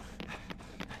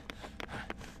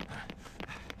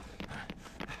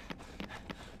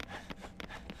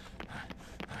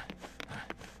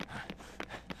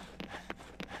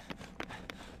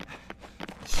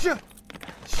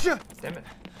 Damn it.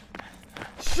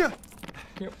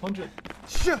 Can't punch it.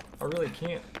 I really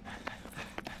can't.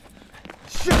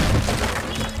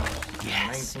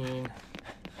 Yes. 19.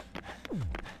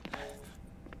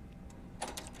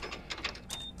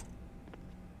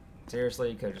 Seriously,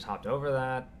 you could have just hopped over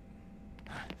that.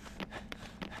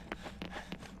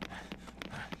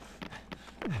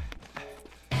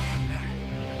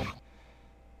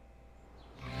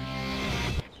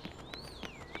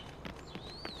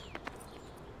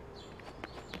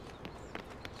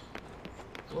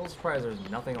 A little surprised there's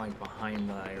nothing like behind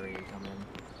the area you come in.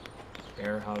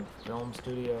 Bear Hug Film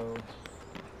Studio.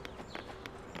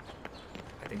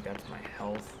 I think that's my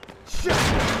health.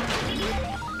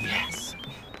 Yes.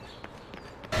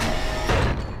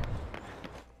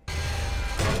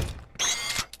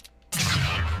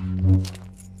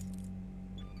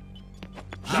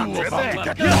 Oh,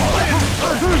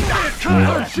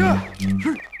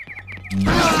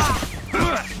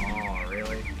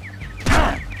 really?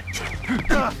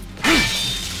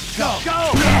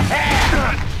 Go!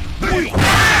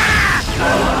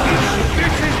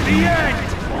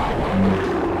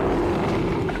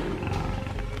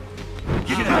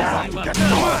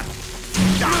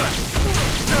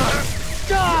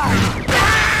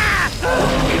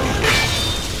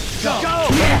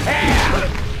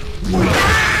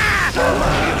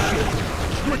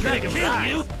 We're gonna kill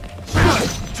you!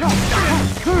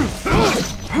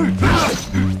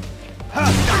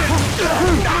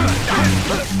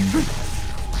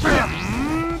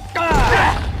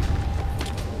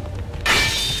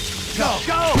 Go!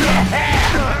 Go!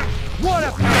 What a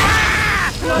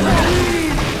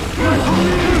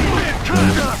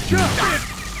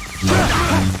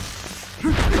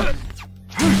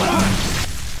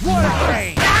what a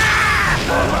pain!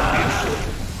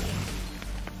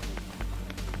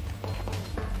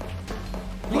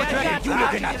 Look at you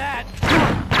looking at that!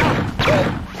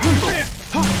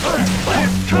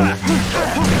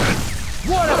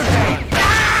 What a pain!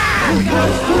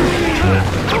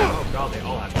 Oh god, they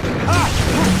all have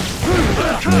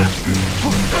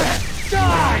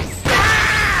Die!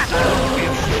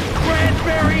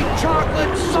 Cranberry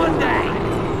chocolate sundae!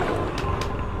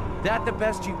 That the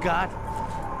best you got?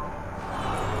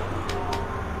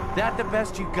 That the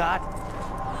best you got?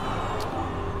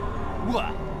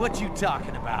 What? What you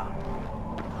talking about?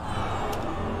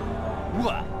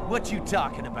 What? What you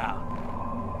talking about?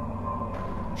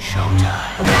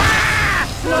 Showtime.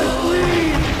 What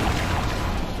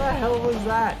the hell was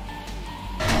that?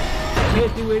 You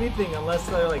can't do anything unless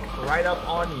they're like right up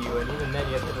on you, and even then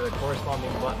you have to hit the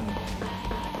corresponding button.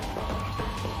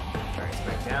 Alright, so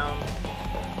back down.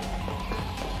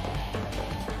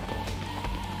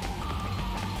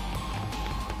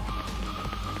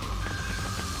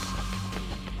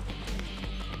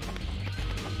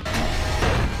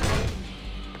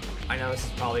 I know this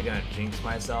is probably gonna jinx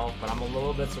myself, but I'm a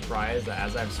little bit surprised that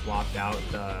as I've swapped out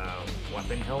the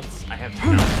weapon hilts, I have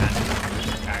not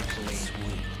had to actually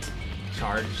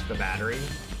charge the battery.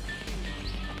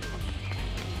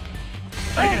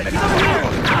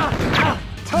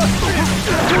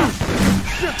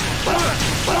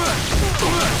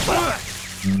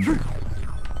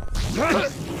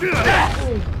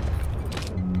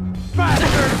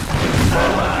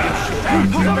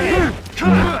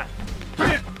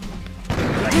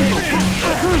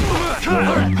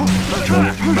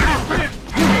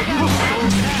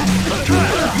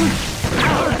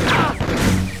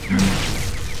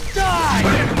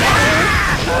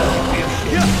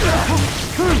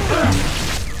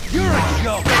 You're a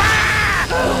joke!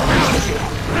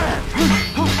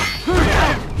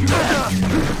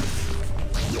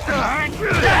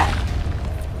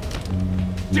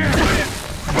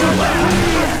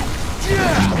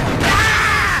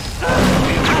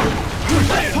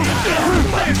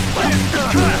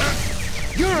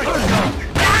 You're a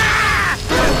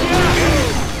joke!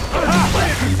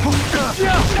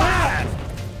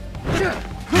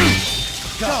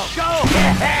 Go! Go!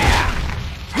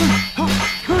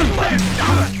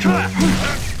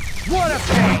 What a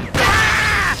pain!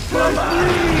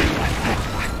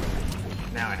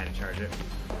 Now I had to charge it.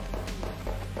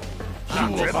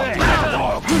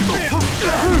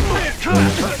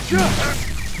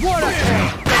 What a pain!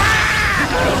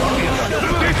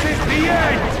 This is the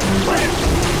end!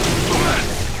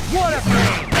 What a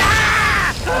pain!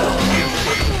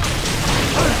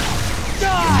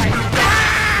 Die!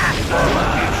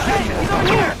 Hey, he's over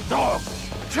here! Dog!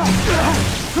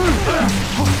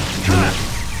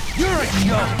 You're a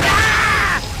joke!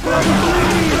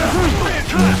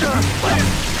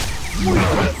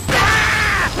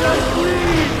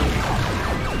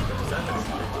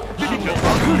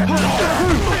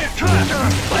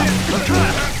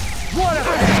 What a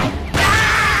pain!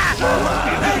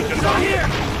 He's on here!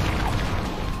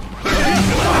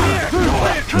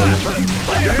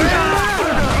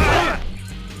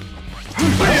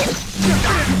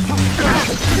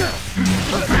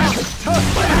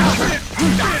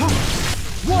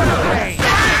 What a pain!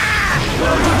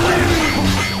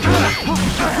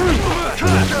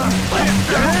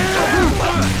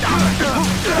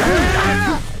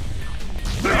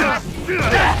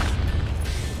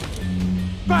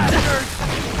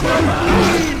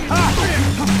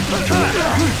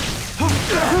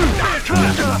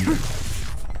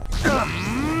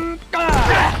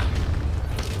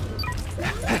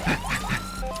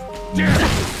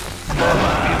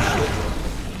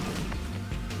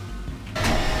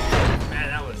 Man,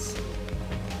 that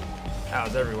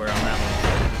was everywhere on that one.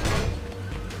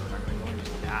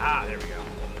 Ah, there we go.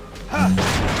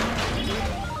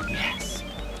 Yes.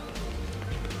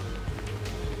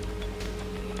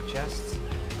 Chests?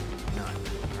 None.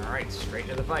 Alright, straight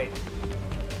to the fight.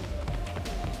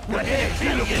 What is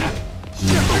it?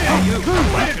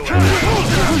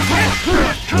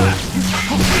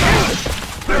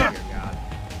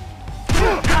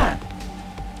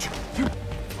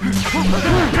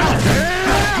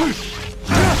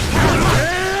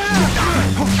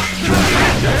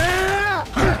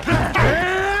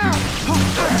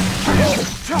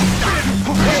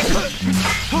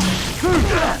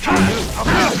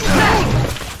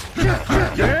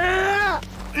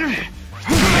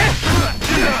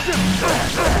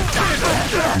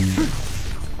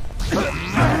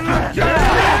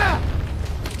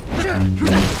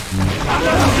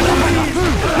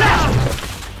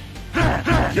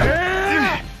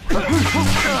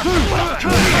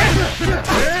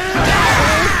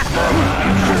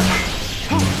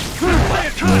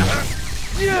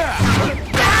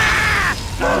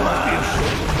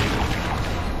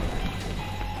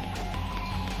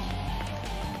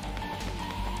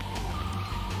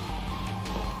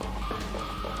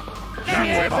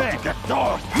 We're about to get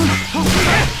dark.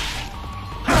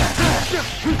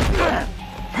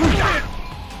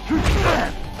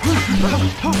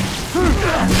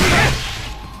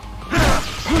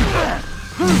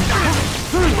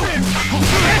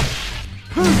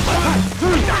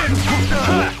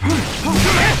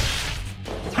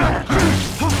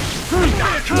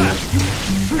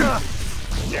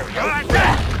 There we go.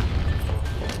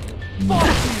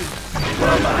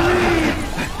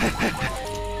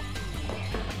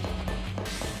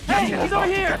 Hey, he's over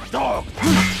here! Dog!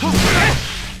 I'm not sure who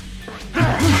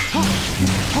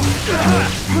you're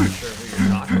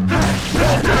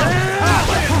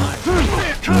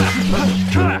talking about.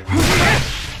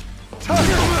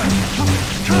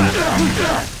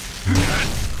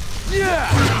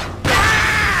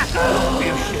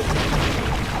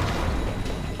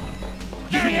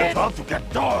 You're about to get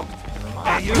dogged!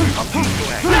 Hey, you! I'll beat you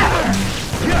at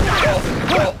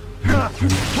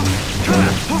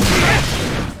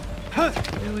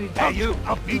Hey, you!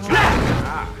 I'll beat you!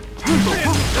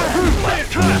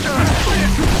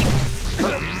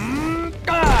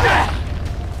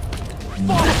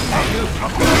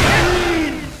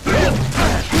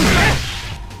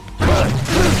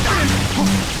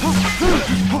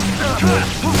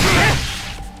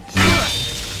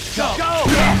 Go!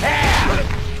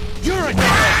 You're a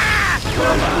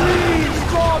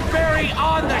strawberry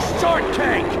on the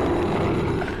shortcake!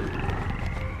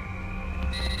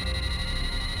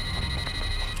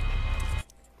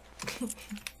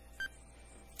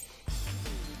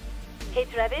 Hey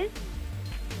Travis,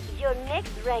 your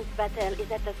next ranked battle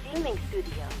is at the filming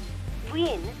studio.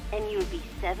 Win and you'll be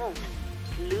 7th.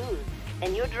 Lose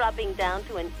and you're dropping down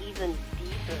to an even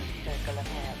deeper circle of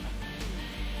hell.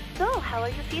 So, how are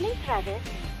you feeling, Travis?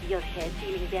 Your head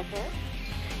feeling better?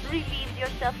 Relieved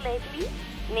yourself lately?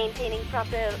 Maintaining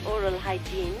proper oral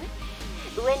hygiene?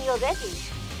 When you're ready,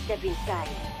 step inside.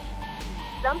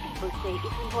 Some people say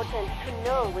it's important to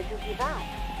know when to give up.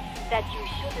 That you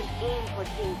shouldn't aim for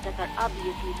things that are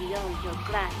obviously beyond your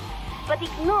grasp. But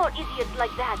ignore idiots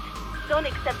like that. Don't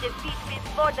accept defeat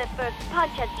before the first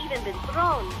punch has even been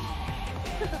thrown.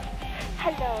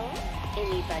 Hello?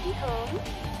 Anybody home?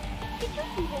 Did you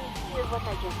even hear what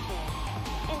I just said?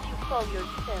 And you call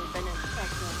yourself an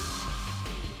assassin?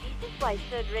 This is why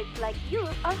third rates like you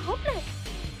are hopeless.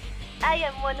 I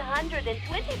am 120%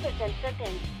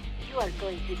 certain you are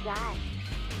going to die.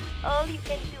 All you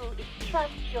can do is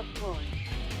trust your force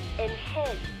and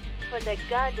head for the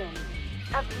Garden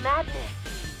of Madness.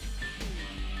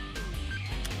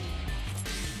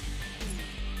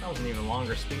 That was an even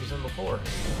longer speech than before.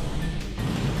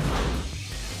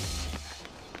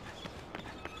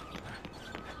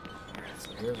 Alright, so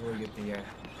here's where we get the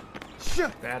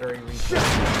battery reset.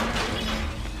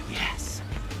 Yes.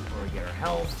 Where we get our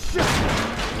health.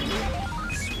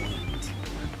 Sweet.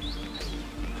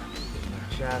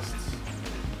 Chests.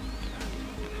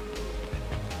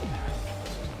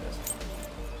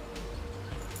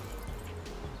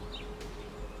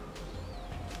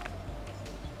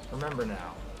 Remember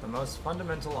now, the most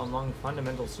fundamental among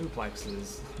fundamental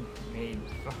suplexes made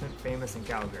famous in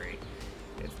Calgary.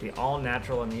 It's the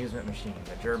all-natural amusement machine,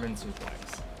 the German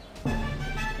suplex.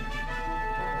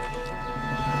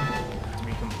 To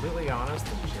be completely honest,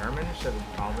 the German should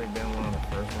have probably been one of the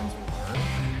first ones we learned.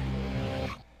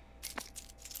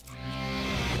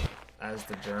 As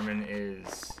the German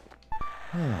is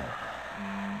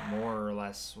more or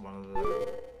less one of the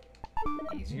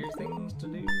easier things to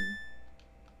do.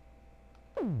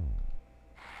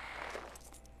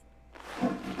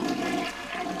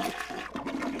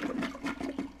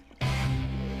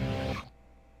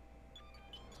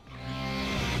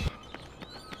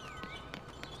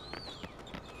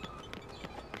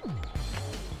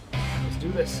 Let's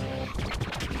do this.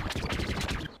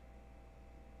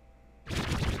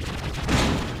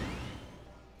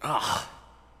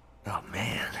 Oh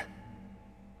man.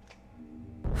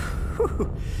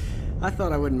 Whew. I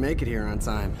thought I wouldn't make it here on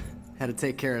time. Had to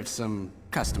take care of some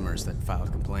customers that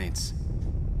filed complaints.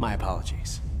 My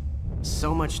apologies.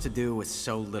 So much to do with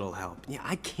so little help. Yeah,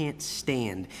 I can't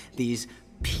stand these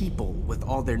people with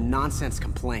all their nonsense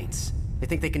complaints. They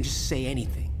think they can just say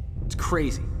anything. It's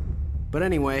crazy. But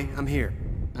anyway, I'm here.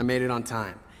 I made it on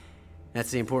time.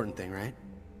 That's the important thing, right?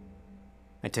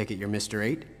 I take it you're Mr.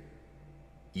 8?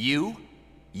 You?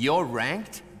 You're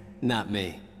ranked? Not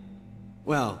me.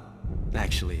 Well,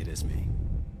 actually it is me.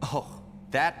 Oh,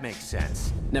 that makes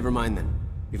sense. Never mind then.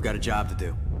 You've got a job to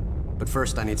do. But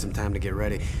first I need some time to get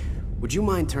ready. Would you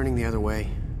mind turning the other way?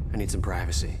 I need some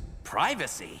privacy.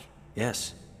 Privacy?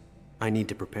 Yes. I need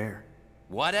to prepare.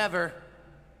 Whatever.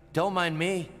 Don't mind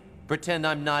me. Pretend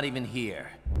I'm not even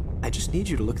here. I just need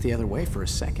you to look the other way for a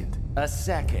second. A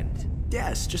second?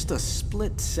 Yes, just a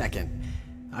split second.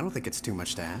 I don't think it's too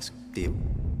much to ask, do you?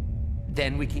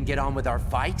 Then we can get on with our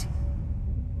fight?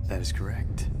 That is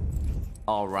correct.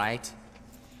 All right.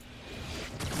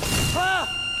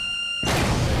 Ah!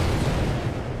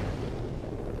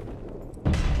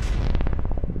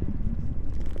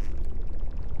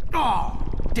 Oh,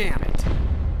 damn it.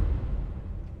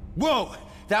 Whoa!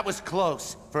 That was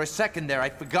close. For a second there, I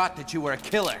forgot that you were a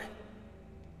killer.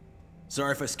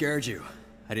 Sorry if I scared you.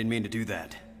 I didn't mean to do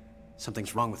that.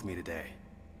 Something's wrong with me today.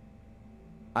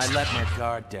 I let my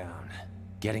guard down.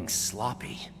 Getting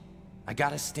sloppy. I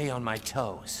gotta stay on my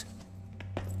toes.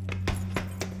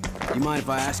 You mind if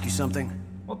I ask you something?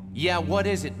 Yeah, what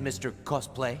is it, Mr.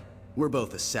 Cosplay? We're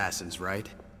both assassins, right?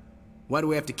 Why do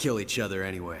we have to kill each other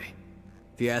anyway?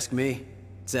 If you ask me,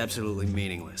 it's absolutely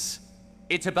meaningless.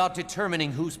 It's about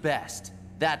determining who's best.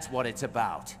 That's what it's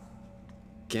about.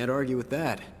 Can't argue with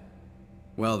that.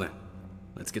 Well then,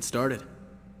 let's get started.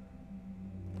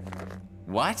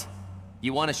 What?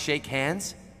 You want to shake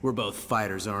hands? We're both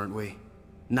fighters, aren't we?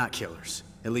 Not killers.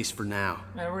 At least for now.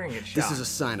 Man, we're gonna get shot. This is a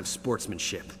sign of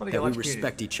sportsmanship. That we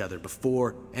respect each other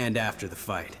before and after the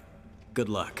fight. Good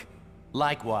luck.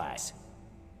 Likewise.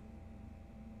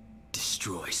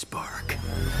 Destroy Spark.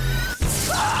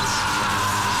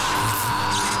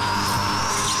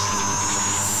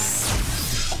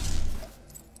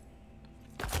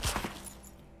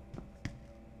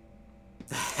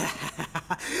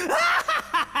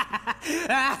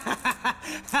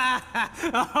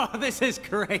 Oh, this is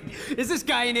great. Is this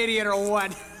guy an idiot or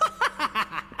what?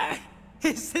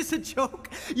 Is this a joke?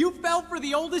 You fell for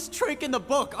the oldest trick in the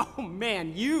book. Oh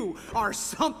man, you are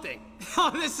something.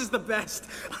 Oh, this is the best.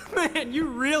 Man, you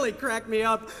really cracked me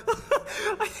up.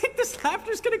 I think this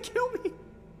laughter's gonna kill me.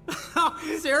 Oh,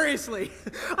 seriously,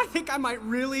 I think I might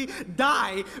really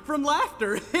die from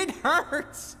laughter. It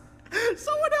hurts.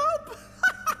 Someone help!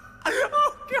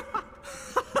 Oh God!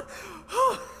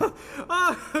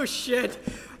 Oh shit!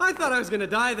 I thought I was gonna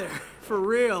die there, for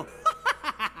real.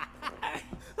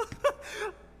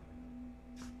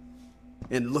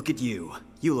 And look at you.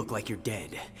 You look like you're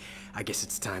dead. I guess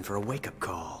it's time for a wake-up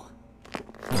call.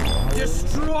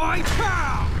 Destroy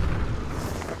power!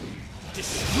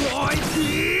 Destroy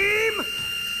beam!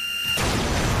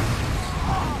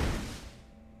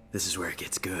 This is where it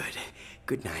gets good.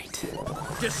 Good night.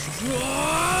 Destroy!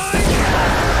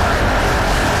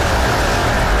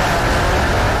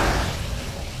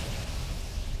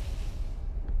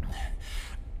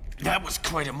 That was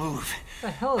quite a move.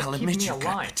 The hell is I'll keeping admit me you've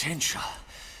got alive? potential.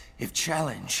 If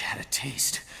challenge had a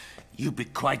taste, you'd be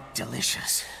quite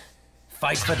delicious.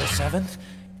 Fight for the 7th?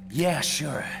 Yeah,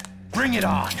 sure. Bring it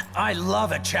on. I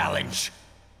love a challenge.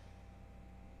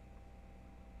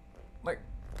 Like,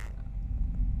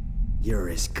 You're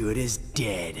as good as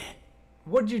dead.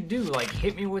 what'd you do? Like,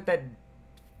 hit me with that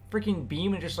freaking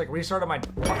beam and just like restarted my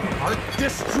fucking heart?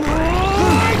 Destroy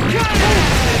me!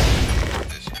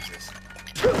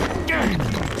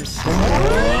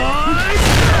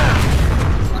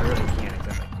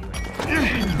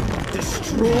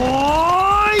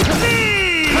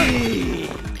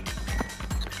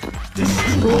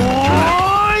 Destroy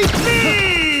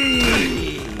me!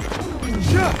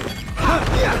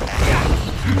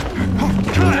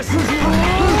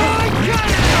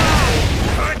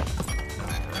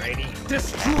 Alrighty.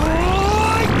 Destroy!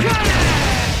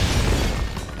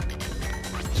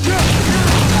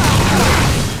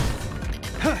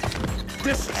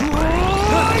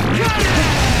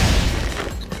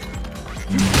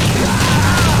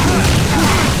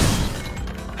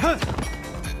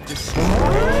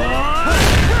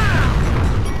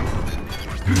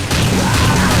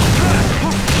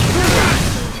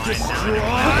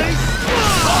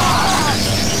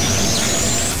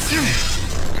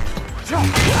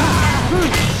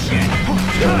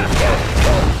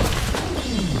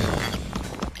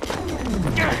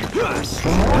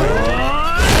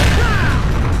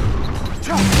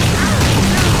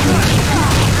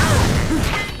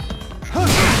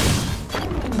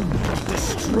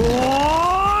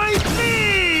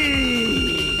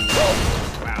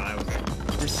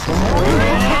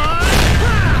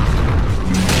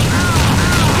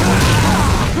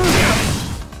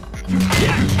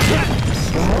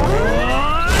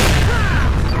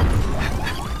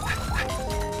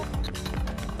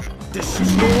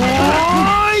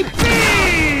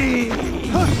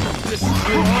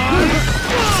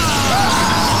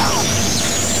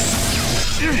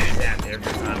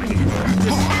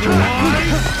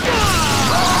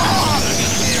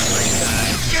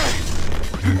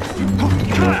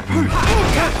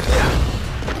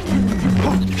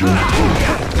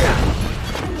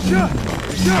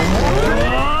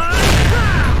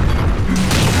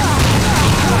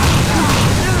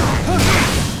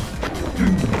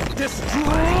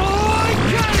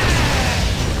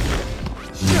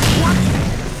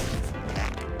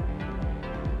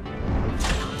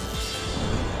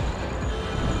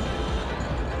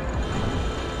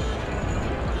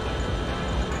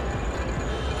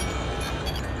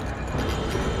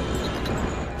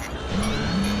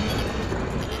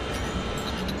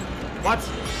 What?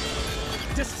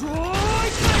 Destroy!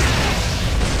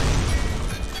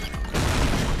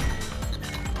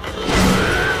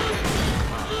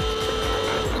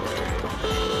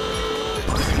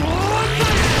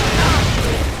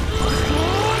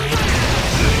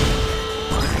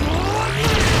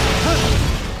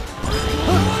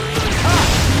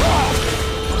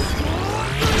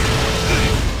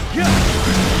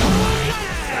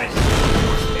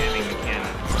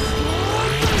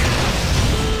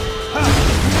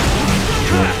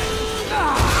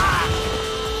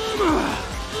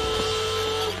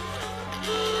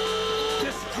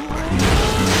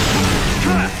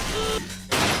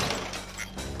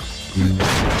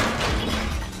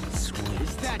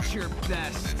 Is that your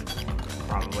best?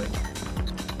 Probably.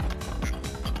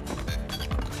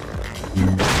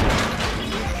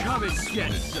 Come and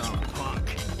get some, punk.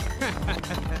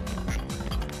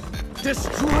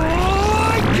 Destroy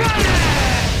cannon!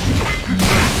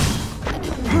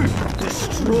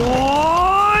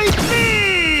 Destroy me!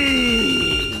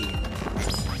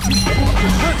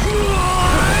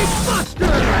 Destroy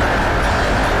buster!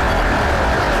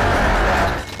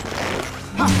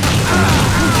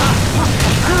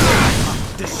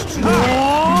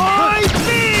 Destroy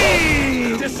me!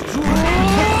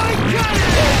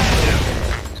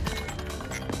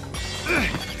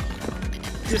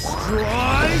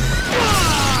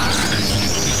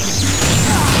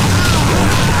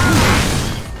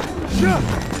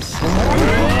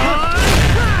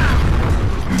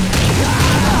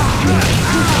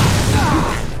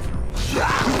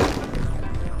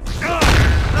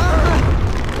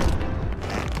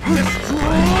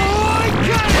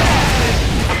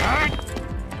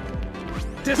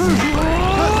 Destroy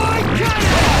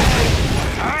cannon!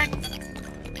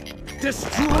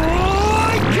 Destroy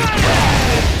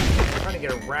I'm trying to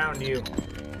get around you.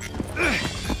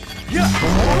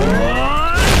 Destroy!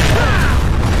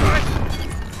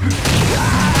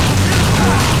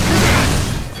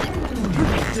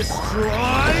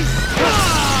 Destroy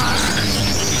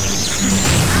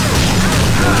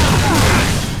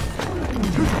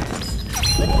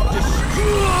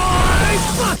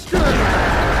buster!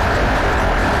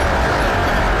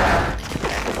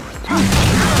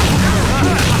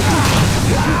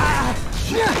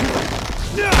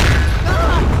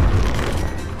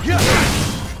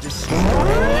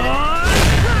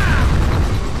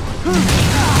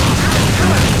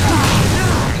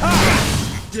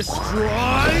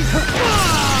 Destroy!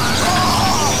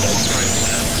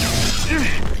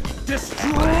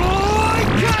 Destroy!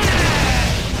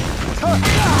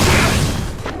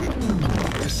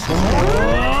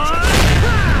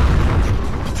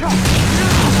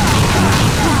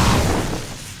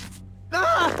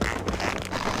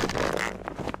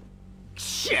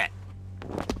 Shit!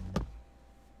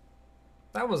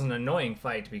 That was an annoying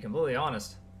fight, to be completely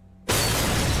honest.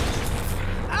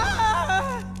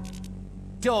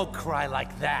 Don't cry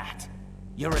like that.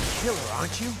 You're a killer,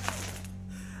 aren't you?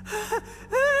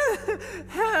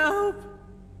 Help!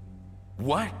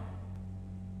 What?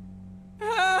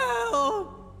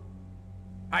 Help!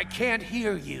 I can't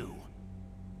hear you.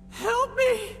 Help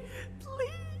me!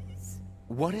 Please!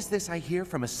 What is this I hear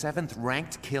from a 7th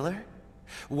ranked killer?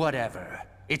 Whatever.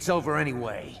 It's over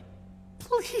anyway.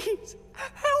 Please!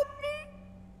 Help me!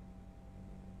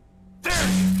 There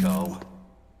you go!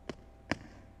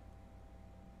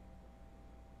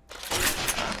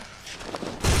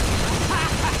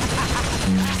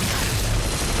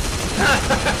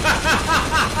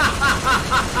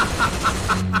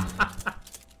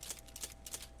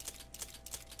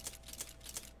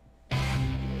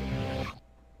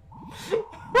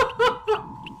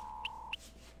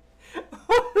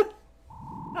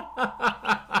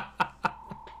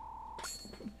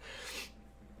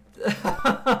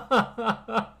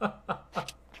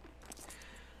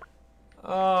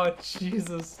 Oh,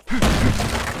 Jesus.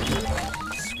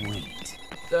 Sweet.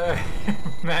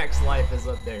 Max life is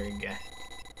up there again.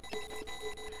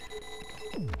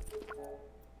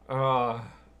 Oh.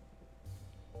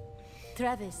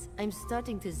 Travis, I'm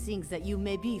starting to think that you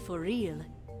may be for real.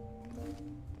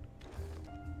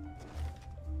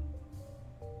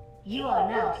 You are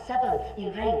now 7th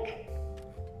in rank.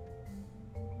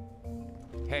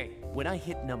 Hey, when I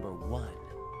hit #1,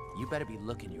 you better be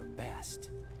looking your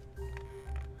best.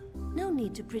 No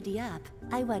need to pretty up.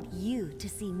 I want you to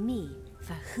see me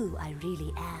for who I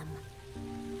really am.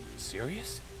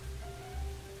 Serious?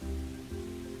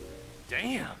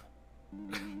 Damn!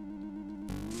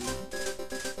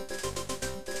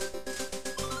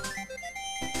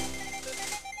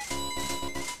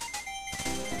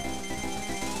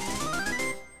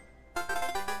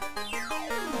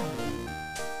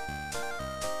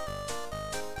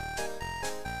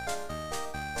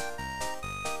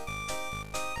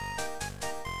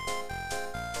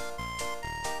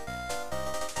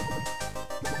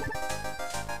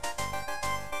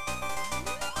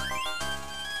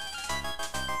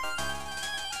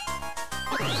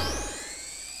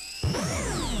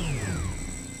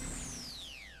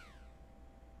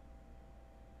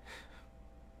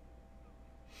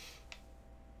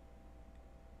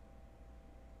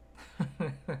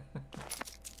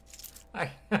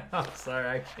 I'm sorry,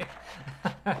 I can't.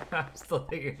 I'm still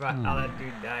thinking about how that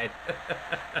dude died.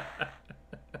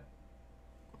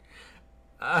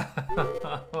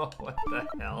 What the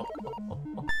hell?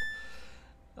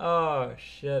 Oh,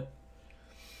 shit.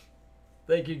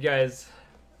 Thank you guys.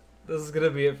 This is gonna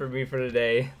be it for me for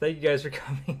today. Thank you guys for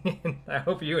coming in. I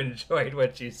hope you enjoyed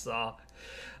what you saw.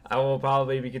 I will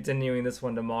probably be continuing this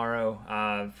one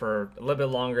tomorrow for a little bit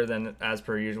longer than as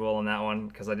per usual on that one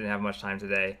because I didn't have much time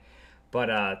today. But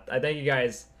I thank you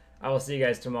guys. I will see you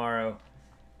guys tomorrow.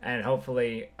 And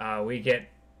hopefully we get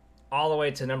all the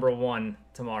way to #1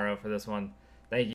 tomorrow for this one.